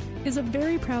Rehabilitation is a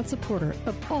very proud supporter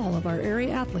of all of our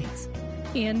area athletes,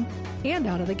 in and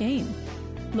out of the game.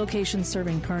 Locations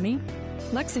serving Kearney,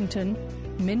 Lexington,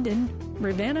 Minden,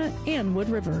 Ravenna, and Wood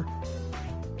River.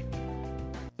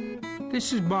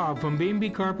 This is Bob from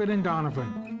B&B Carpet and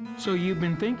Donovan. So you've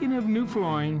been thinking of new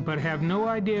flooring but have no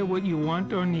idea what you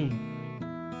want or need.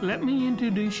 Let me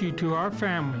introduce you to our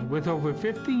family with over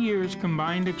 50 years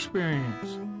combined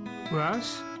experience.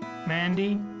 Russ,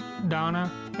 Mandy,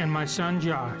 Donna, and my son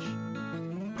Josh.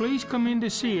 Please come in to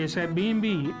see us at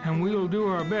B&B and we will do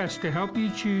our best to help you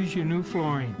choose your new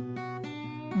flooring.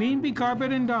 B&B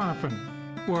Carpet and Donovan,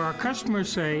 where our customers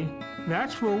say,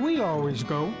 that's where we always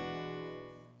go.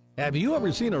 Have you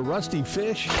ever seen a rusty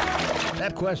fish?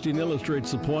 That question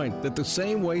illustrates the point that the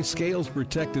same way scales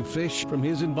protected fish from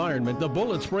his environment, the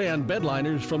bullet spray-on bed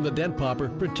liners from the Dent Popper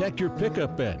protect your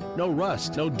pickup bed. No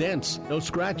rust, no dents, no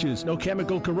scratches, no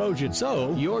chemical corrosion.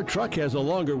 So your truck has a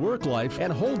longer work life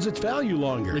and holds its value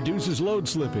longer, reduces load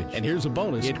slippage. And here's a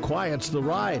bonus, it quiets the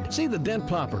ride. See the Dent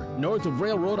Popper, north of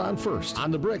Railroad on First,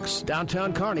 on the Bricks,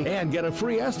 downtown Kearney, and get a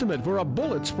free estimate for a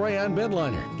bullet spray-on bed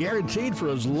liner. Guaranteed for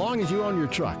as long as you own your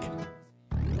truck.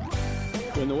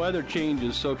 When the weather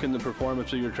changes, so can the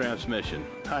performance of your transmission.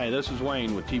 Hi, this is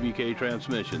Wayne with TBK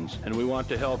Transmissions, and we want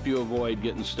to help you avoid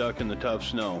getting stuck in the tough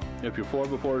snow. If your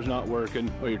 4x4 is not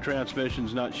working or your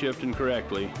transmission's not shifting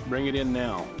correctly, bring it in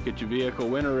now. Get your vehicle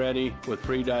winter ready with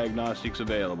free diagnostics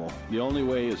available. The only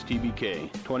way is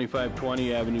TBK,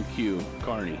 2520 Avenue Q,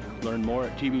 Kearney. Learn more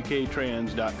at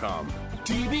tbktrans.com.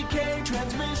 TBK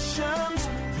Transmissions,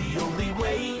 the only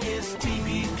way is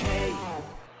TBK.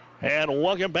 And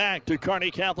welcome back to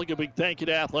Kearney Catholic. A big thank you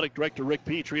to Athletic Director Rick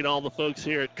Petrie and all the folks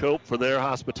here at Cope for their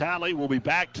hospitality. We'll be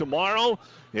back tomorrow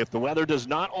if the weather does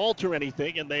not alter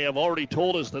anything, and they have already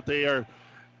told us that they are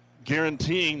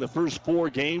guaranteeing the first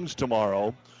 4 games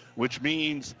tomorrow, which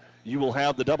means you will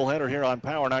have the doubleheader here on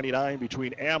Power 99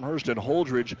 between Amherst and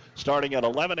Holdridge starting at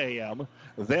 11 a.m.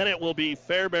 Then it will be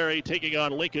Fairbury taking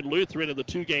on Lincoln Lutheran in the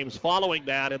 2 games following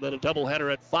that, and then a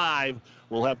doubleheader at 5.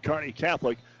 We'll have Kearney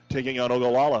Catholic taking on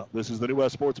Ogallala. This is the New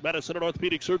West Sports Medicine and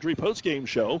Orthopedic Surgery postgame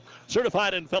show.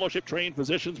 Certified and fellowship-trained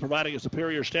physicians providing a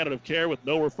superior standard of care with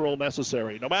no referral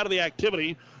necessary. No matter the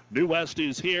activity, New West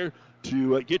is here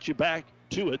to get you back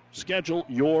to it. Schedule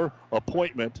your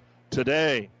appointment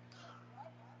today.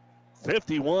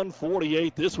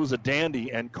 51-48. This was a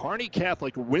dandy, and Kearney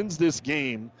Catholic wins this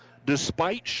game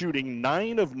despite shooting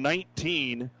 9 of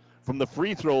 19 from the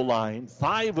free throw line,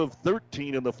 5 of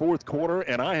 13 in the fourth quarter,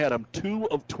 and I had them 2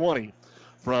 of 20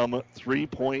 from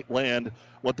three-point land.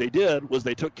 What they did was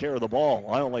they took care of the ball.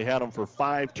 I only had them for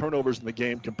 5 turnovers in the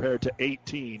game compared to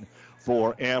 18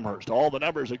 for Amherst. All the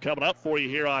numbers are coming up for you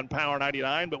here on Power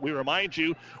 99, but we remind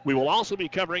you we will also be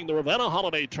covering the Ravenna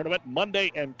Holiday Tournament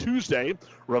Monday and Tuesday.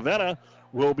 Ravenna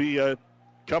will be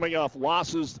coming off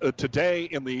losses today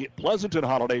in the Pleasanton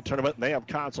Holiday Tournament, and they have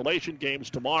consolation games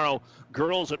tomorrow.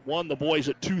 Girls at 1, the boys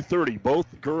at 2:30. Both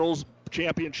girls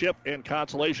championship and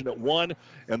consolation at 1,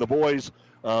 and the boys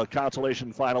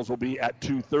consolation finals will be at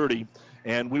 2:30.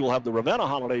 And we will have the Ravenna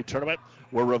Holiday Tournament,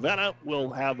 where Ravenna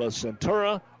will have a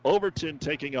Centura, Overton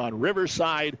taking on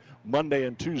Riverside Monday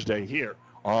and Tuesday here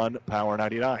on Power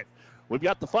 99. We've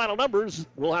got the final numbers.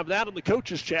 We'll have that in the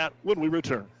coaches' chat when we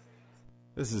return.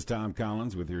 This is Tom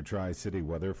Collins with your Tri-City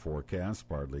weather forecast.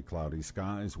 Partly cloudy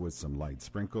skies with some light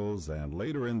sprinkles, and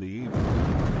later in the evening,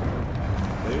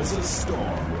 there's a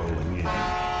storm rolling in.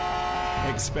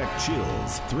 Expect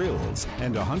chills, thrills,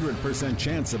 and 100%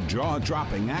 chance of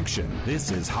jaw-dropping action.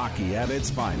 This is hockey at its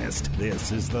finest.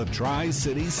 This is the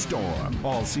Tri-City Storm.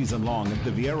 All season long at the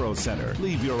Viero Center.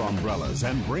 Leave your umbrellas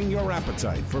and bring your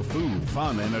appetite for food,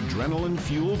 fun, and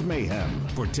adrenaline-fueled mayhem.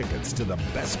 For tickets to the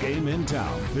best game in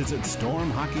town, visit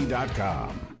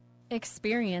stormhockey.com.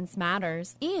 Experience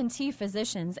matters. ENT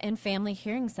Physicians and Family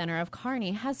Hearing Center of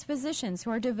Kearney has physicians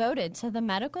who are devoted to the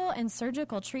medical and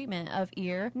surgical treatment of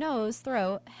ear, nose,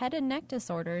 throat, head and neck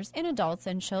disorders in adults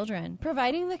and children,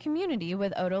 providing the community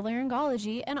with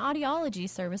otolaryngology and audiology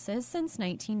services since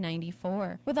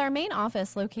 1994. With our main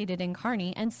office located in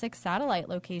Kearney and 6 satellite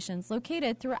locations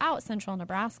located throughout central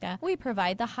Nebraska, we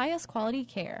provide the highest quality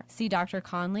care. See Dr.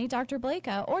 Conley, Dr.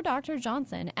 Blaka, or Dr.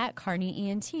 Johnson at Kearney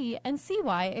ENT and see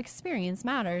why experience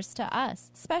matters to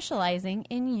us, specializing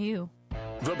in you.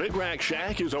 The Big Rack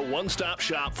Shack is a one-stop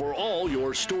shop for all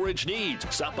your storage needs.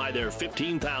 Stop by their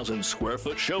 15,000 square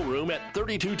foot showroom at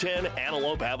 3210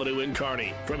 Antelope Avenue in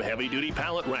Kearney. From heavy-duty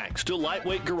pallet racks to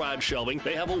lightweight garage shelving,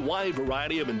 they have a wide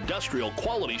variety of industrial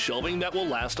quality shelving that will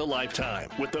last a lifetime.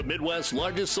 With the Midwest's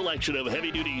largest selection of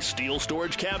heavy-duty steel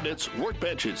storage cabinets,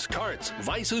 workbenches, carts,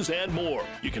 vices, and more.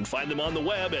 You can find them on the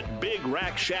web at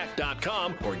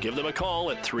BigRackShack.com or give them a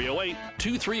call at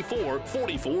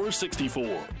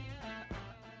 308-234-4464.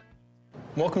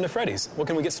 Welcome to Freddy's. What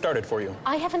can we get started for you?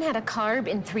 I haven't had a carb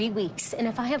in 3 weeks, and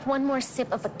if I have one more sip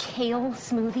of a kale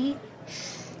smoothie,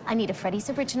 I need a Freddy's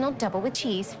Original double with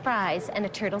cheese, fries, and a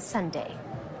turtle sundae.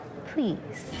 Please.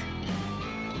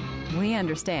 We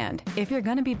understand. If you're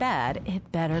gonna be bad,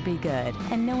 it better be good.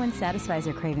 And no one satisfies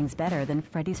your cravings better than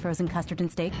Freddy's Frozen Custard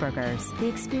and Steak Burgers. The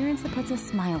experience that puts a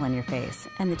smile on your face,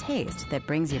 and the taste that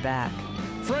brings you back.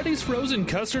 Freddy's Frozen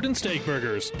Custard and Steak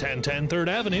Burgers, 1010 3rd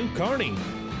Avenue, Kearney.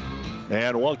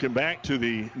 And welcome back to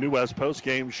the New West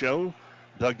postgame show.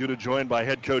 Doug Duda joined by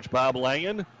head coach Bob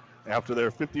Langen. after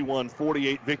their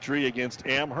 51-48 victory against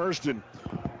Amherst. And,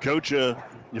 Coach, you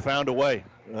found a way.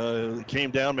 It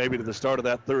came down maybe to the start of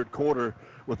that third quarter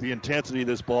with the intensity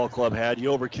this ball club had.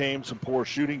 You overcame some poor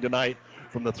shooting tonight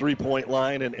from the three-point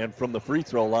line and from the free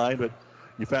throw line, but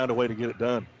you found a way to get it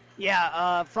done.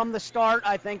 Yeah, from the start,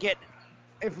 I think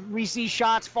if we see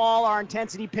shots fall, our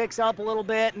intensity picks up a little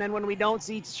bit, and then when we don't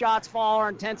see shots fall, our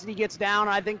intensity gets down.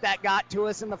 I think that got to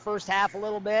us in the first half a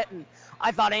little bit, and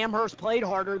I thought Amherst played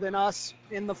harder than us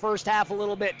in the first half a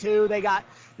little bit too. They got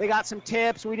some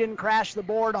tips. We didn't crash the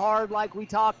board hard like we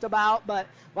talked about, but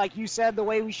like you said, the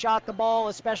way we shot the ball,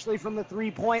 especially from the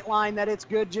three-point line, that it's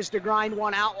good just to grind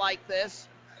one out like this.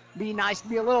 Be nice to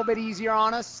be a little bit easier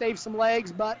on us, save some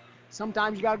legs, but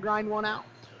sometimes you got to grind one out.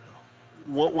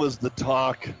 What was the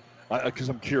talk, because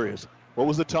I'm curious, what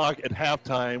was the talk at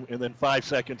halftime, and then 5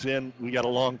 seconds in, we got a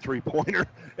long three-pointer,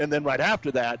 and then right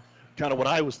after that, kind of what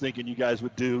I was thinking you guys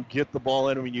would do, get the ball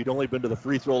in. I mean, you'd only been to the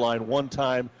free throw line one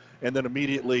time, and then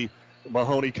immediately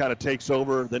Mahoney kind of takes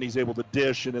over, then he's able to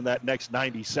dish, and in that next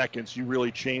 90 seconds, you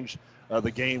really changed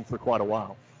the game for quite a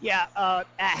while. Yeah,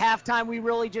 at halftime we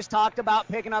really just talked about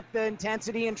picking up the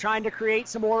intensity and trying to create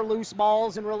some more loose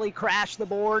balls and really crash the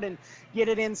board and get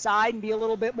it inside and be a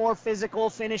little bit more physical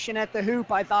finishing at the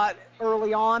hoop. I thought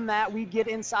early on that we'd get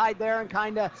inside there and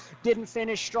kind of didn't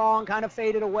finish strong, kind of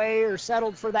faded away or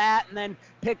settled for that, and then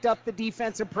picked up the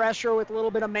defensive pressure with a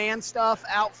little bit of man stuff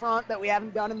out front that we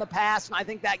haven't done in the past, and I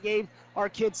think that gave our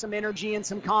kids some energy and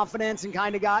some confidence and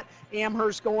kind of got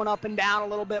Amherst going up and down a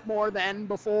little bit more than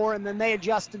before, and then they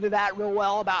adjusted to that real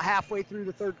well about halfway through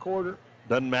the third quarter.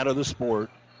 Doesn't matter the sport.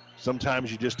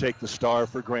 Sometimes you just take the star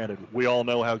for granted. We all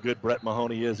know how good Brett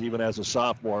Mahoney is, even as a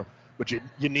sophomore, but you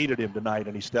needed him tonight,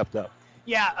 and he stepped up.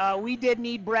 Yeah, we did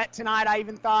need Brett tonight. I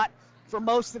even thought for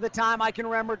most of the time I can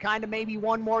remember kind of maybe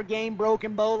one more game,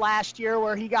 Broken Bow last year,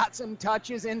 where he got some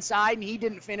touches inside, and he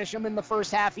didn't finish them in the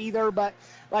first half either. But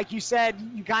like you said,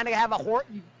 you kind of have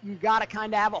you got to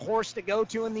kind of have a horse to go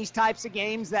to in these types of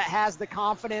games that has the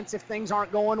confidence if things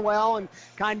aren't going well and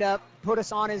kind of put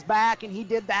us on his back, and he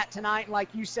did that tonight. And like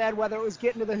you said, whether it was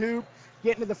getting to the hoop,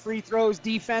 getting to the free throws,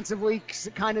 defensively,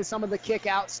 kind of some of the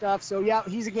kick-out stuff. So, yeah,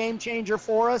 he's a game changer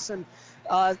for us, and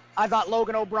I thought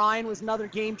Logan O'Brien was another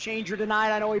game changer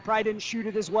tonight. I know he probably didn't shoot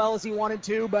it as well as he wanted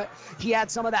to, but he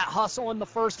had some of that hustle in the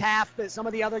first half that some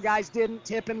of the other guys didn't,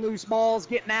 tipping loose balls,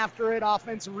 getting after it,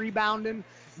 offensive rebounding,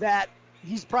 that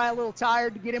he's probably a little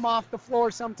tired to get him off the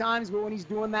floor sometimes, but when he's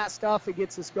doing that stuff, it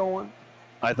gets us going.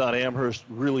 I thought Amherst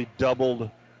really doubled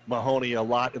Mahoney a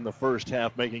lot in the first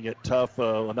half, making it tough.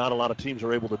 Not a lot of teams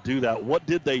are able to do that. What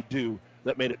did they do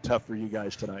that made it tough for you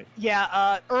guys tonight?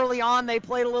 Yeah, early on they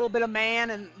played a little bit of man,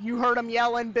 and you heard them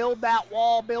yelling, build that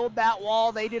wall, build that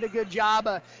wall. They did a good job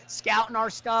of scouting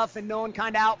our stuff and knowing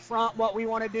kind of out front what we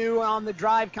want to do on the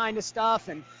drive kind of stuff,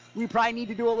 and we probably need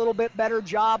to do a little bit better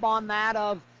job on that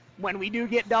of when we do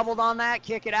get doubled on that,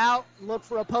 kick it out, look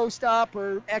for a post up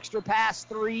or extra pass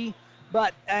three.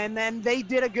 And then they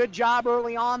did a good job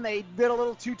early on. They did a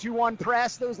little 2-2-1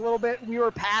 press. That was a little bit we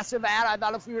were passive at. I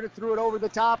thought if we would have threw it over the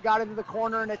top, got into the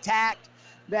corner and attacked,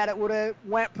 that it would have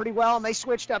went pretty well. And they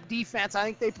switched up defense. I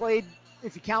think they played,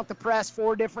 if you count the press,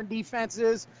 4 different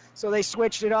defenses. So they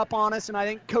switched it up on us. And I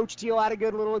think Coach Teal had a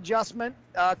good little adjustment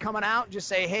coming out. Just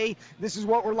say, hey, this is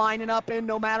what we're lining up in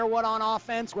no matter what on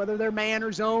offense, whether they're man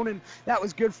or zone. And that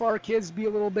was good for our kids to be a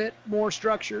little bit more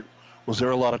structured. Was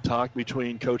there a lot of talk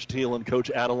between Coach Teal and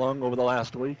Coach Adelung over the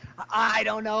last week? I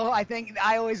don't know. I think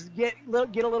I always get a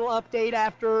little update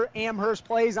after Amherst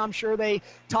plays. I'm sure they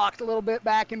talked a little bit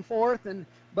back and forth,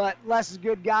 but Les is a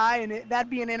good guy, and that'd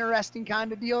be an interesting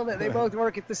kind of deal that they both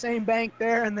work at the same bank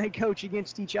there and they coach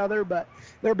against each other, but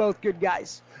they're both good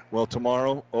guys. Well,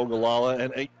 tomorrow, Ogallala,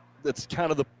 and that's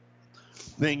kind of the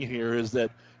thing here is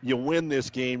that you win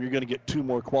this game, you're going to get 2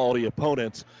 more quality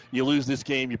opponents. You lose this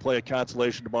game, you play a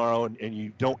consolation tomorrow, and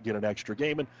you don't get an extra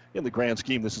game. And in the grand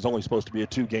scheme, this is only supposed to be a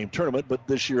 2-game tournament, but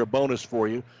this year a bonus for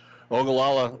you.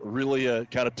 Ogallala really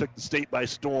kind of took the state by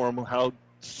storm. How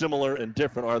similar and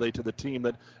different are they to the team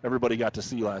that everybody got to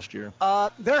see last year?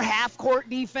 Their half-court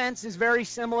defense is very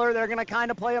similar. They're going to kind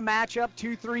of play a matchup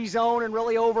 2-3 zone and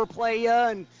really overplay you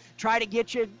and try to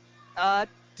get you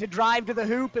to drive to the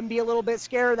hoop and be a little bit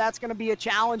scared. That's going to be a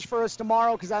challenge for us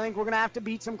tomorrow because I think we're going to have to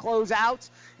beat some closeouts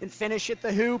and finish at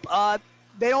the hoop.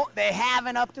 they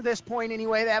haven't up to this point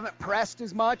anyway. They haven't pressed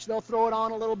as much. They'll throw it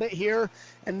on a little bit here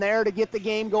and there to get the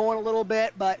game going a little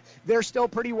bit, but they're still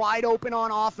pretty wide open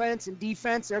on offense and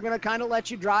defense. They're going to kind of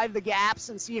let you drive the gaps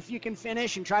and see if you can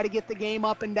finish and try to get the game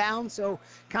up and down. So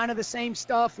kind of the same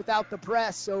stuff without the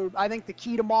press. So I think the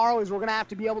key tomorrow is we're going to have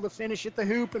to be able to finish at the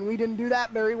hoop, and we didn't do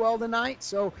that very well tonight.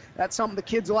 So that's something the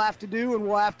kids will have to do, and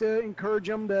we'll have to encourage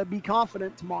them to be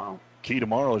confident tomorrow. Key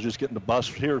tomorrow is just getting the bus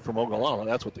here from Ogallala.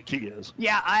 That's what the key is.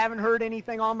 Yeah, I haven't heard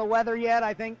anything on the weather yet.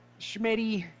 I think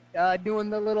Schmitty, doing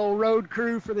the little road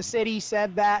crew for the city,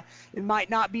 said that it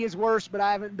might not be as worse, but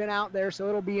I haven't been out there, so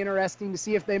it'll be interesting to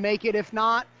see if they make it. If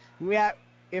not,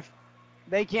 if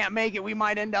they can't make it, we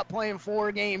might end up playing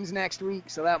 4 games next week,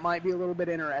 so that might be a little bit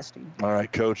interesting. All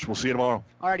right, Coach. We'll see you tomorrow.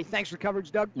 All righty. Thanks for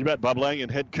coverage, Doug. You bet. Bob Langen,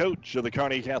 head coach of the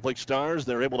Kearney Catholic Stars.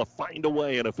 They're able to find a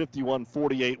way in a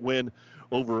 51-48 win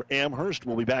over Amherst.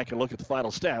 We'll be back and look at the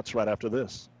final stats right after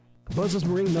this. Buzz's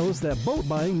Marine knows that boat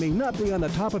buying may not be on the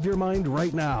top of your mind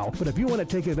right now, but if you want to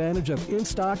take advantage of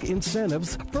in-stock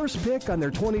incentives, first pick on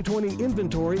their 2020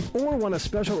 inventory, or want to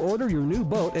special order your new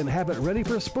boat and have it ready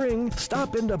for spring,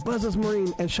 stop into Buzz's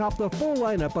Marine and shop the full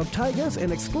lineup of Tigers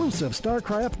and exclusive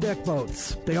StarCraft deck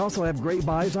boats. They also have great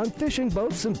buys on fishing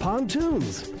boats and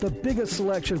pontoons. The biggest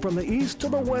selection from the east to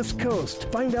the west coast.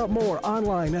 Find out more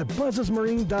online at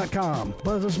buzzesmarine.com.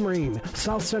 Buzz's Marine,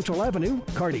 South Central Avenue,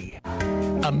 Kearney.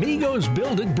 Amigos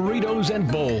Build-It burritos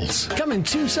and bowls come in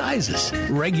 2 sizes,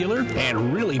 regular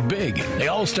and really big. They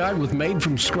all start with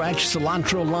made-from-scratch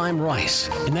cilantro lime rice,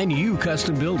 and then you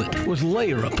custom build it with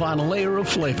layer upon layer of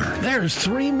flavor. There's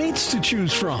 3 meats to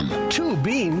choose from, 2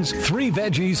 beans, 3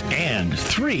 veggies, and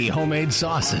 3 homemade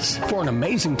sauces. For an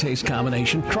amazing taste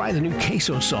combination, try the new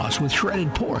queso sauce with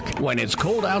shredded pork. When it's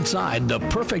cold outside, the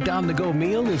perfect on-the-go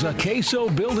meal is a queso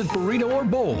Build-It burrito or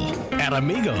bowl at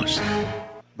Amigos.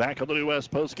 Back on the New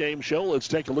West postgame show, let's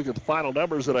take a look at the final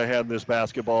numbers that I had in this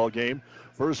basketball game.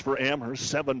 First for Amherst,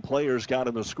 7 players got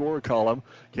in the score column.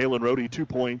 Kalen Rohde, 2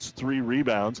 points, 3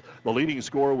 rebounds. The leading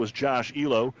scorer was Josh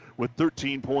Elo with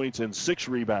 13 points and 6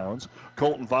 rebounds.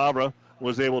 Colton Favre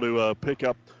was able to pick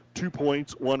up 2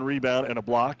 points, 1 rebound, and a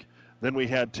block. Then we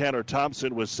had Tanner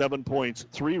Thompson with 7 points,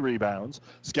 3 rebounds.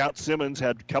 Scout Simmons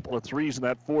had a couple of threes in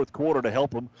that fourth quarter to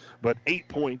help him, but 8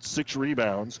 points, 6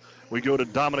 rebounds. We go to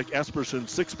Dominic Esperson,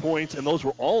 6 points, and those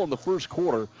were all in the first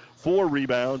quarter, 4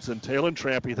 rebounds. And Talon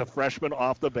Trampy, the freshman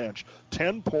off the bench,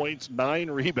 10 points, 9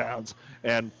 rebounds,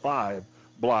 and 5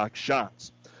 block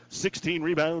shots. 16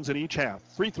 rebounds in each half.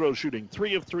 Free throw shooting,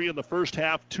 3 of 3 in the first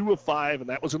half, 2 of 5, and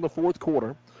that was in the fourth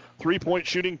quarter. 3-point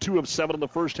shooting, 2 of 7 in the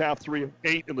first half, 3 of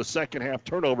 8 in the second half.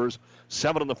 Turnovers,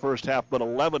 7 in the first half, but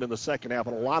 11 in the second half.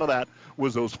 And a lot of that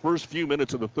was those first few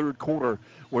minutes of the third quarter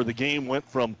where the game went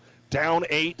from down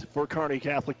 8 for Kearney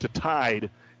Catholic to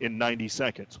tied in 90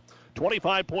 seconds.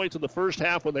 25 points in the first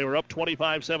half when they were up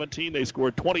 25-17. They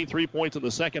scored 23 points in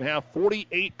the second half,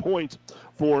 48 points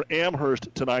for Amherst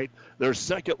tonight. Their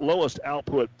second lowest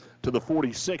output to the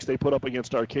 46 they put up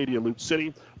against Arcadia Loop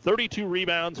City. 32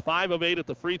 rebounds, 5 of 8 at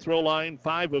the free throw line,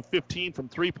 5 of 15 from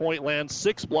three-point land,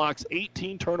 6 blocks,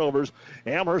 18 turnovers.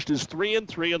 Amherst is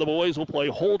 3-3, and the boys will play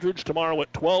Holdridge tomorrow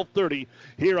at 12:30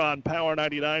 here on Power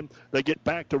 99. They get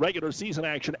back to regular season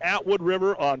action at Wood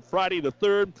River on Friday the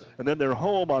 3rd, and then they're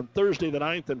home on Thursday the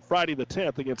 9th and Friday the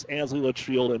 10th against Ansley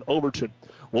Litchfield and Overton.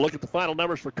 We'll look at the final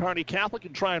numbers for Kearney Catholic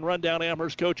and try and run down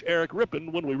Amherst coach Eric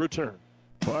Rippon when we return.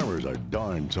 Farmers are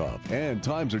darn tough, and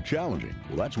times are challenging.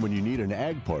 Well, that's when you need an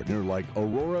ag partner like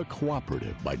Aurora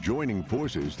Cooperative. By joining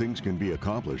forces, things can be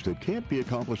accomplished that can't be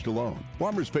accomplished alone.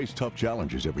 Farmers face tough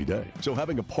challenges every day, so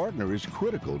having a partner is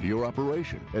critical to your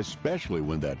operation, especially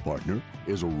when that partner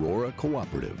is Aurora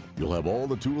Cooperative. You'll have all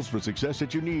the tools for success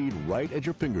that you need right at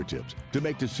your fingertips to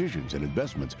make decisions and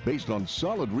investments based on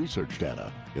solid research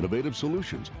data, innovative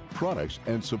solutions, products,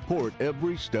 and support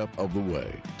every step of the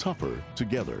way. Tougher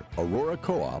together.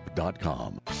 AuroraCoop.com.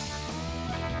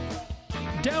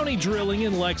 Downey Drilling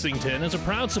in Lexington is a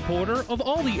proud supporter of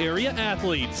all the area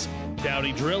athletes.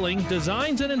 Downey Drilling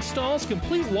designs and installs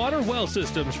complete water well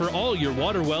systems for all your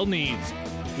water well needs.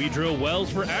 We drill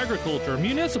wells for agriculture,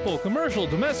 municipal, commercial,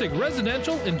 domestic,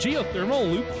 residential, and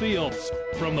geothermal loop fields.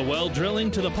 From the well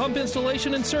drilling to the pump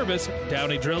installation and service,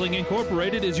 Downey Drilling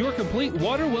Incorporated is your complete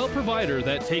water well provider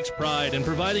that takes pride in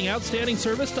providing outstanding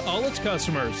service to all its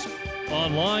customers.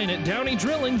 Online at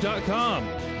downeydrilling.com.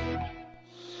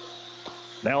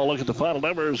 Now a look at the final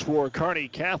numbers for Kearney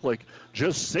Catholic.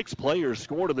 Just 6 players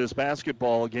scored in this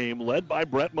basketball game, led by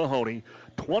Brett Mahoney.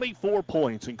 24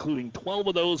 points, including 12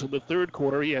 of those in the third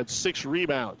quarter. He had 6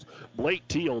 rebounds. Blake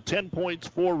Teal, 10 points,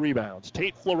 4 rebounds.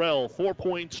 Tate Florell, 4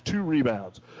 points, 2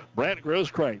 rebounds. Brant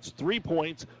Grosskreutz, 3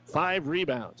 points, 5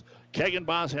 rebounds. Kegan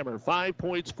Bosshammer, 5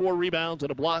 points, 4 rebounds,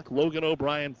 and a block. Logan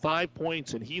O'Brien, 5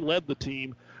 points, and he led the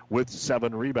team with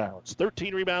 7 rebounds.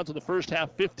 13 rebounds in the first half,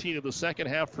 15 in the second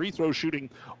half. Free throw shooting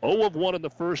 0 of 1 in the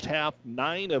first half,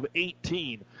 9 of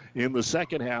 18 in the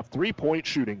second half. 3-point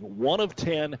shooting 1 of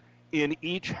 10 in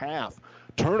each half.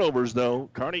 Turnovers, though,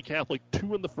 Kearney Catholic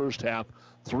 2 in the first half,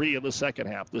 3 in the second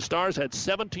half. The Stars had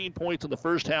 17 points in the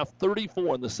first half,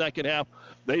 34 in the second half.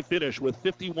 They finished with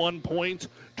 51 points,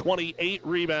 28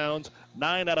 rebounds,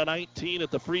 9 out of 19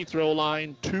 at the free throw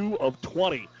line, 2 of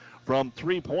 20 from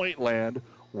three-point land.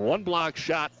 1 block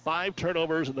shot, 5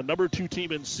 turnovers, and the number 2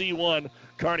 team in C1,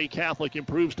 Kearney Catholic,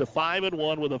 improves to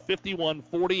 5-1 with a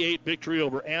 51-48 victory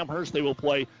over Amherst. They will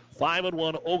play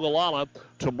 5-1 Ogallala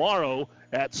tomorrow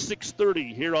at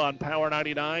 6:30 here on Power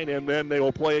 99, and then they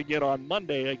will play again on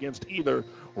Monday against either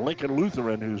Lincoln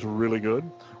Lutheran, who's really good,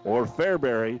 or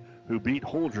Fairbury, who beat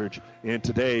Holdridge in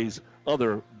today's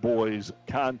other boys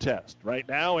contest. Right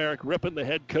now, Eric Rippon, the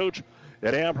head coach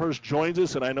at Amherst, joins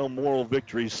us, and I know moral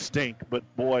victories stink, but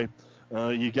boy,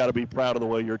 you got to be proud of the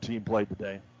way your team played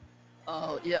today.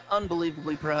 Oh yeah,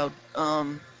 unbelievably proud.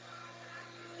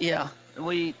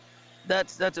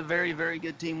 That's a very, very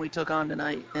good team we took on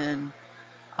tonight, and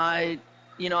I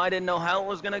didn't know how it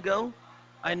was going to go.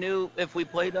 I knew if we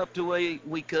played up to the way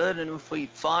we could, and if we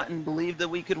fought and believed that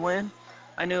we could win,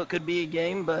 I knew it could be a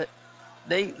game. But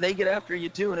they get after you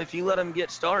too, and if you let them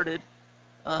get started,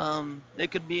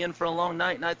 it could be in for a long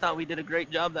night. And I thought we did a great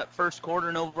job that first quarter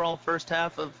and overall first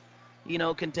half of,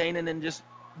 containing and just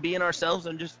being ourselves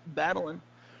and just battling.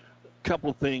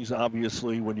 Couple things,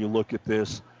 obviously, when you look at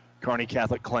this. Kearney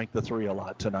Catholic clanked the 3 a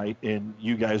lot tonight, and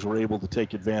you guys were able to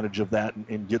take advantage of that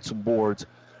and get some boards.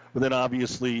 But then,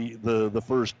 obviously, the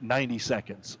first 90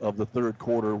 seconds of the third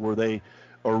quarter where they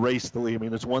erased the lead. I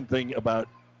mean, there's one thing about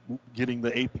getting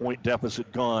the 8-point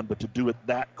deficit gone, but to do it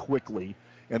that quickly,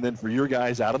 and then for your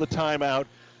guys out of the timeout,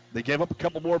 they gave up a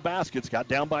couple more baskets, got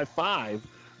down by 5,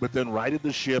 but then righted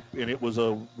the ship, and it was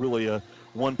really a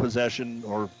one-possession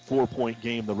or 4-point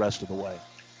game the rest of the way.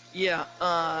 Yeah,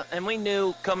 and we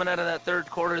knew coming out of that third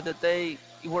quarter that they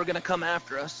were going to come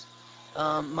after us.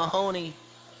 Mahoney,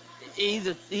 he's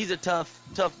a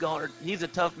tough guard. He's a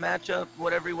tough matchup,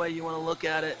 whatever way you want to look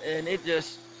at it. And it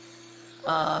just,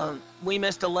 we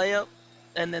missed a layup,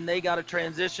 and then they got a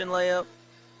transition layup,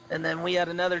 and then we had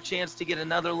another chance to get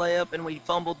another layup, and we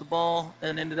fumbled the ball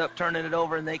and ended up turning it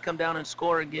over, and they come down and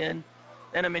score again.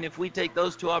 And, I mean, if we take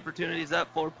those 2 opportunities, that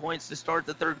 4 points to start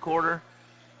the third quarter,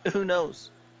 who knows?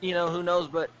 Who knows,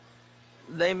 but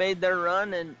they made their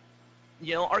run, and,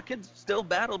 our kids still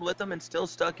battled with them and still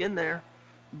stuck in there,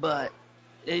 but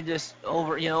it just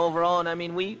overall, and I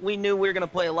mean, we knew we were going to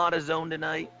play a lot of zone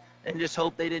tonight and just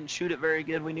hope they didn't shoot it very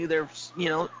good. We knew they're,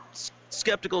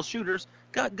 skeptical shooters,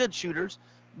 got good shooters,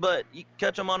 but you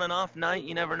catch them on an off night,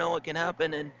 you never know what can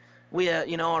happen, and we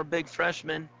had, our big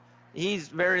freshman, he's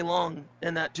very long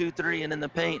in that 2-3 and in the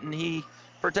paint, and he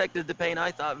protected the paint, I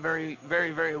thought, very,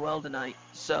 very, very well tonight.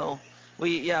 So,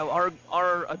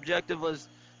 our objective was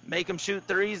make them shoot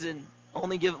threes and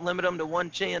only limit them to 1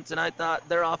 chance, and I thought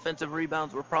their offensive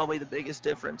rebounds were probably the biggest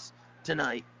difference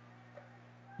tonight.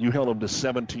 You held them to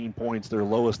 17 points, their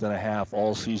lowest and a half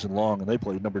all season long, and they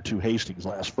played number 2 Hastings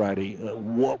last Friday.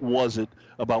 What was it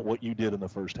about what you did in the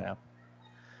first half?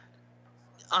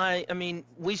 I mean,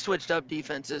 we switched up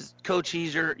defenses. Coach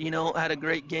Heiser, had a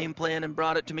great game plan and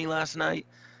brought it to me last night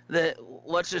that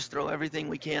let's just throw everything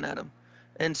we can at them.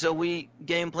 And so we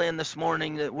game planned this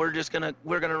morning that we're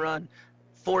gonna run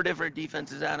 4 different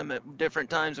defenses at them at different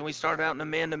times. And we started out in a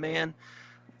man-to-man,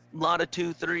 a lot of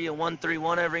 2-3, a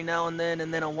 1-3-1 every now and then a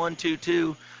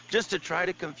 1-2-2, just to try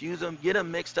to confuse them, get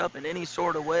them mixed up in any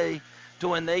sort of way to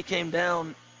when they came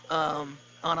down on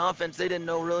offense, they didn't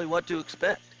know really what to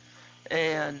expect.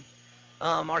 And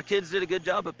our kids did a good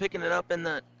job of picking it up in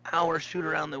the hour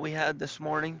shoot-around that we had this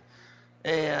morning.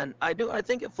 And I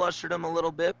think it flustered them a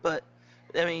little bit, but,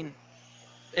 I mean,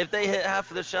 if they hit half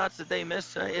of the shots that they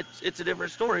missed, it's a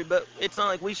different story. But it's not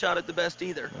like we shot it the best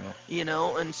either,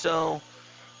 And so,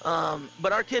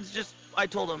 but our kids I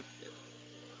told them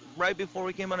right before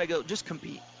we came on, I go, just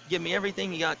compete. Give me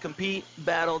everything you got. Compete,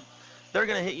 battle. They're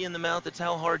going to hit you in the mouth. It's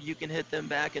how hard you can hit them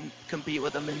back and compete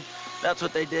with them. And that's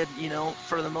what they did,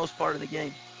 for the most part of the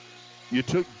game. You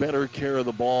took better care of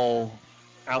the ball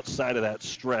outside of that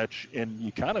stretch, and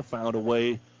you kind of found a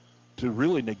way to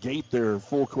really negate their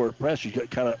full court press. You got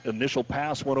kind of initial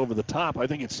pass went over the top. I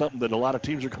think it's something that a lot of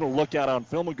teams are going to look at on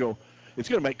film and go, it's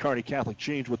going to make Kearney Catholic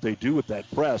change what they do with that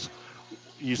press.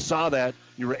 You saw that.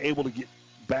 You were able to get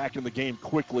back in the game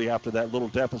quickly after that little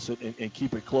deficit and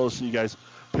keep it close. So you guys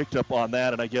picked up on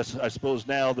that. And I suppose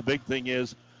now the big thing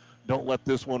is don't let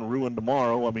this one ruin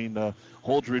tomorrow. I mean,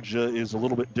 Holdridge is a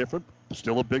little bit different.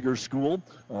 Still a bigger school,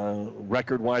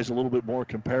 record-wise a little bit more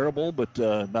comparable, but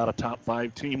not a top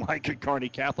 5 team like Kearney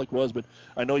Catholic was. But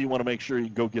I know you want to make sure you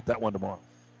go get that one tomorrow.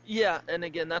 Yeah, and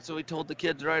again, that's what we told the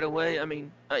kids right away. I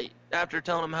mean, after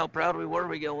telling them how proud we were,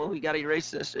 we go, well, we got to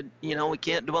erase this. And, we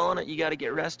can't dwell on it. You got to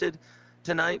get rested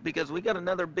tonight because we got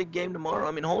another big game tomorrow.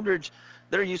 I mean, Holdridge,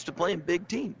 they're used to playing big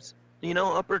teams,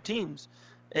 upper teams.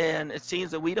 And it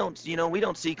seems that we don't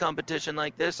see competition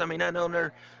like this. I mean, I know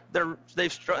they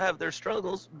have their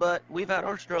struggles, but we've had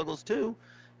our struggles too.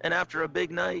 And after a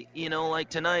big night, like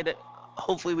tonight,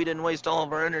 hopefully we didn't waste all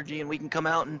of our energy and we can come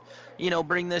out and,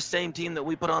 bring this same team that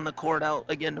we put on the court out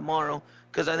again tomorrow,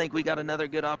 because I think we got another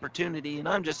good opportunity. And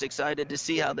I'm just excited to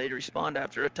see how they respond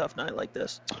after a tough night like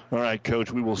this. All right,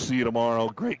 Coach, we will see you tomorrow.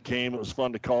 Great game. It was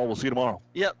fun to call. We'll see you tomorrow.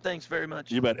 Yep, thanks very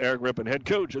much. You bet. Eric Rippon, head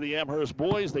coach of the Amherst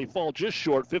boys. They fall just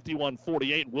short,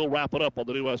 51-48. We'll wrap it up on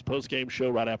the New West postgame show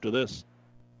right after this.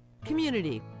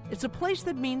 Community. It's a place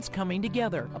that means coming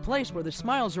together, a place where the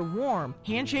smiles are warm,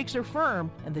 handshakes are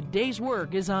firm, and the day's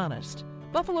work is honest.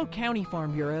 Buffalo County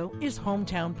Farm Bureau is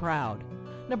hometown proud.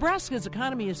 Nebraska's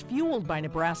economy is fueled by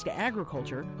Nebraska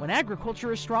agriculture. When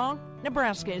agriculture is strong,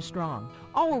 Nebraska is strong.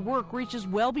 Our work reaches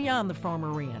well beyond the farm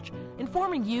or ranch,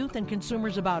 informing youth and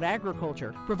consumers about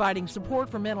agriculture, providing support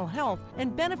for mental health,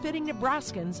 and benefiting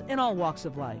Nebraskans in all walks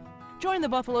of life. Join the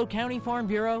Buffalo County Farm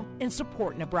Bureau and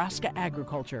support Nebraska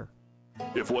agriculture.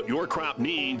 If what your crop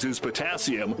needs is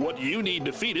potassium, what you need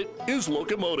to feed it is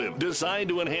Locomotive. Designed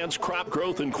to enhance crop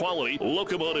growth and quality,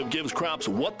 Locomotive gives crops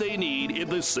what they need in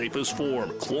the safest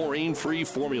form. Chlorine-free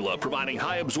formula, providing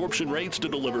high absorption rates to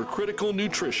deliver critical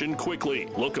nutrition quickly.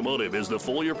 Locomotive is the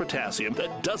foliar potassium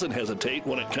that doesn't hesitate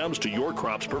when it comes to your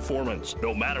crop's performance.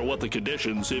 No matter what the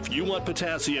conditions, if you want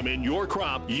potassium in your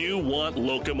crop, you want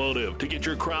Locomotive. To get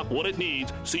your crop what it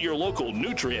needs, see your local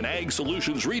Nutrient Ag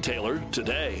Solutions retailer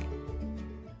today.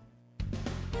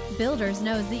 Builders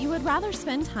knows that you would rather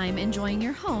spend time enjoying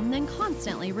your home than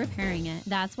constantly repairing it.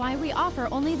 That's why we offer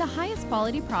only the highest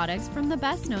quality products from the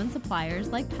best known suppliers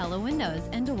like Pella Windows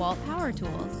and DeWalt Power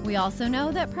Tools. We also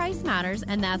know that price matters,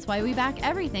 and that's why we back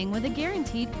everything with a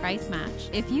guaranteed price match.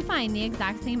 If you find the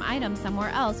exact same item somewhere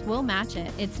else, we'll match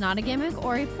it. It's not a gimmick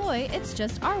or a ploy, it's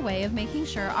just our way of making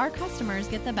sure our customers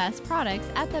get the best products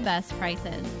at the best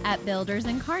prices. At Builders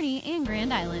in Kearney and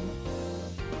Grand Island.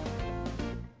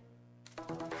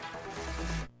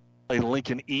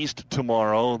 Lincoln East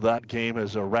tomorrow. That game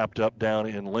is wrapped up down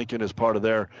in Lincoln as part of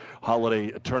their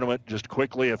holiday tournament. Just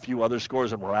quickly, a few other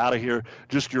scores, and we're out of here.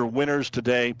 Just your winners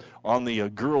today on the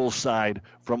girls' side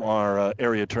from our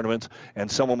area tournaments. And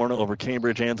Selma Myrna over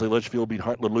Cambridge. Ansley Litchfield beat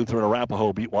Heartland Lutheran.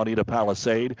 Arapahoe beat Juanita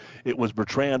Palisade. It was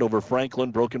Bertrand over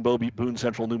Franklin. Broken Bow beat Boone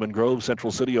Central Newman Grove.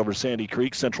 Central City over Sandy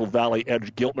Creek. Central Valley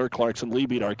edged Giltner. Clarkson Lee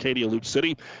beat Arcadia Loop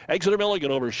City. Exeter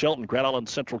Milligan over Shelton. Grand Island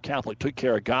Central Catholic took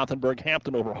care of Gothenburg.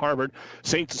 Hampton over Harvard.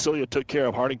 St. Cecilia took care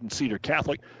of Hartington Cedar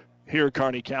Catholic. Here,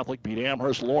 Kearney Catholic beat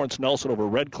Amherst. Lawrence Nelson over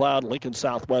Red Cloud. Lincoln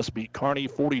Southwest beat Kearney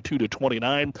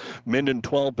 42-29. Minden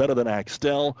 12 better than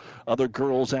Axtell. Other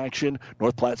girls action.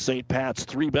 North Platte St. Pat's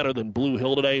 3 better than Blue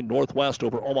Hill today. Northwest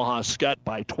over Omaha Skutt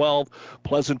by 12.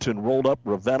 Pleasanton rolled up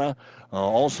Ravenna.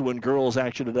 Also in girls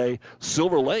action today,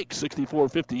 Silver Lake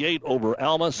 64-58 over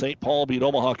Alma. St. Paul beat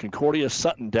Omaha Concordia.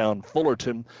 Sutton down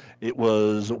Fullerton. It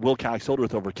was Wilcox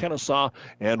Hildreth over Kennesaw,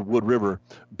 and Wood River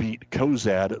beat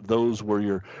Cozad. Those were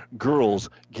your girls'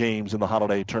 games in the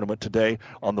holiday tournament today.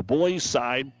 On the boys'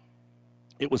 side,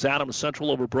 it was Adams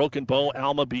Central over Broken Bow.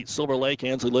 Alma beat Silver Lake.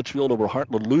 Ansley Litchfield over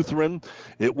Heartland Lutheran.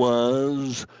 It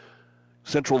was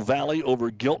Central Valley over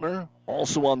Giltner.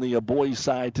 Also on the boys'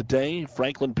 side today,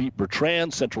 Franklin beat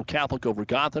Bertrand. Central Catholic over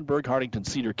Gothenburg. Hartington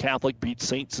Cedar Catholic beat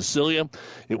St. Cecilia.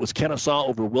 It was Kennesaw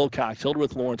over Wilcox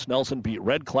Hildreth. Lawrence Nelson beat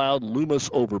Red Cloud. Loomis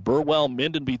over Burwell.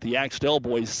 Minden beat the Axtell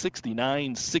boys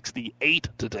 69-68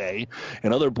 today.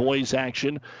 And other boys'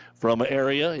 action from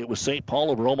area, it was St.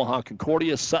 Paul over Omaha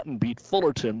Concordia. Sutton beat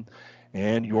Fullerton.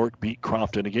 and York beat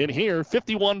Crofton again here,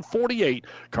 51-48.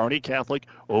 Kearney Catholic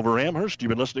over Amherst. You've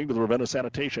been listening to the Ravenna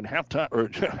Sanitation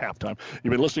halftime.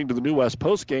 You've been listening to the New West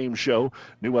post-game show,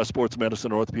 New West Sports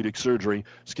Medicine Orthopedic Surgery.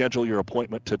 Schedule your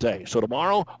appointment today. So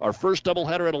tomorrow, our first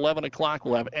doubleheader at 11 o'clock,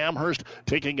 we'll have Amherst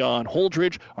taking on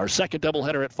Holdridge. Our second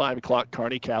doubleheader at 5 o'clock,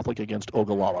 Kearney Catholic against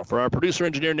Ogallala. For our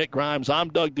producer-engineer, Nick Grimes, I'm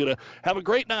Doug Duda. Have a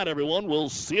great night, everyone. We'll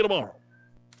see you tomorrow.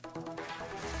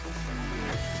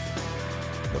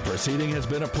 The proceeding has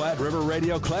been a Platte River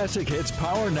Radio Classic Hits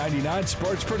Power 99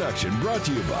 sports production brought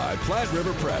to you by Platte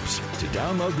River Preps. To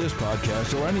download this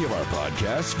podcast or any of our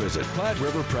podcasts, visit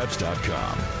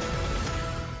PlatteRiverPreps.com.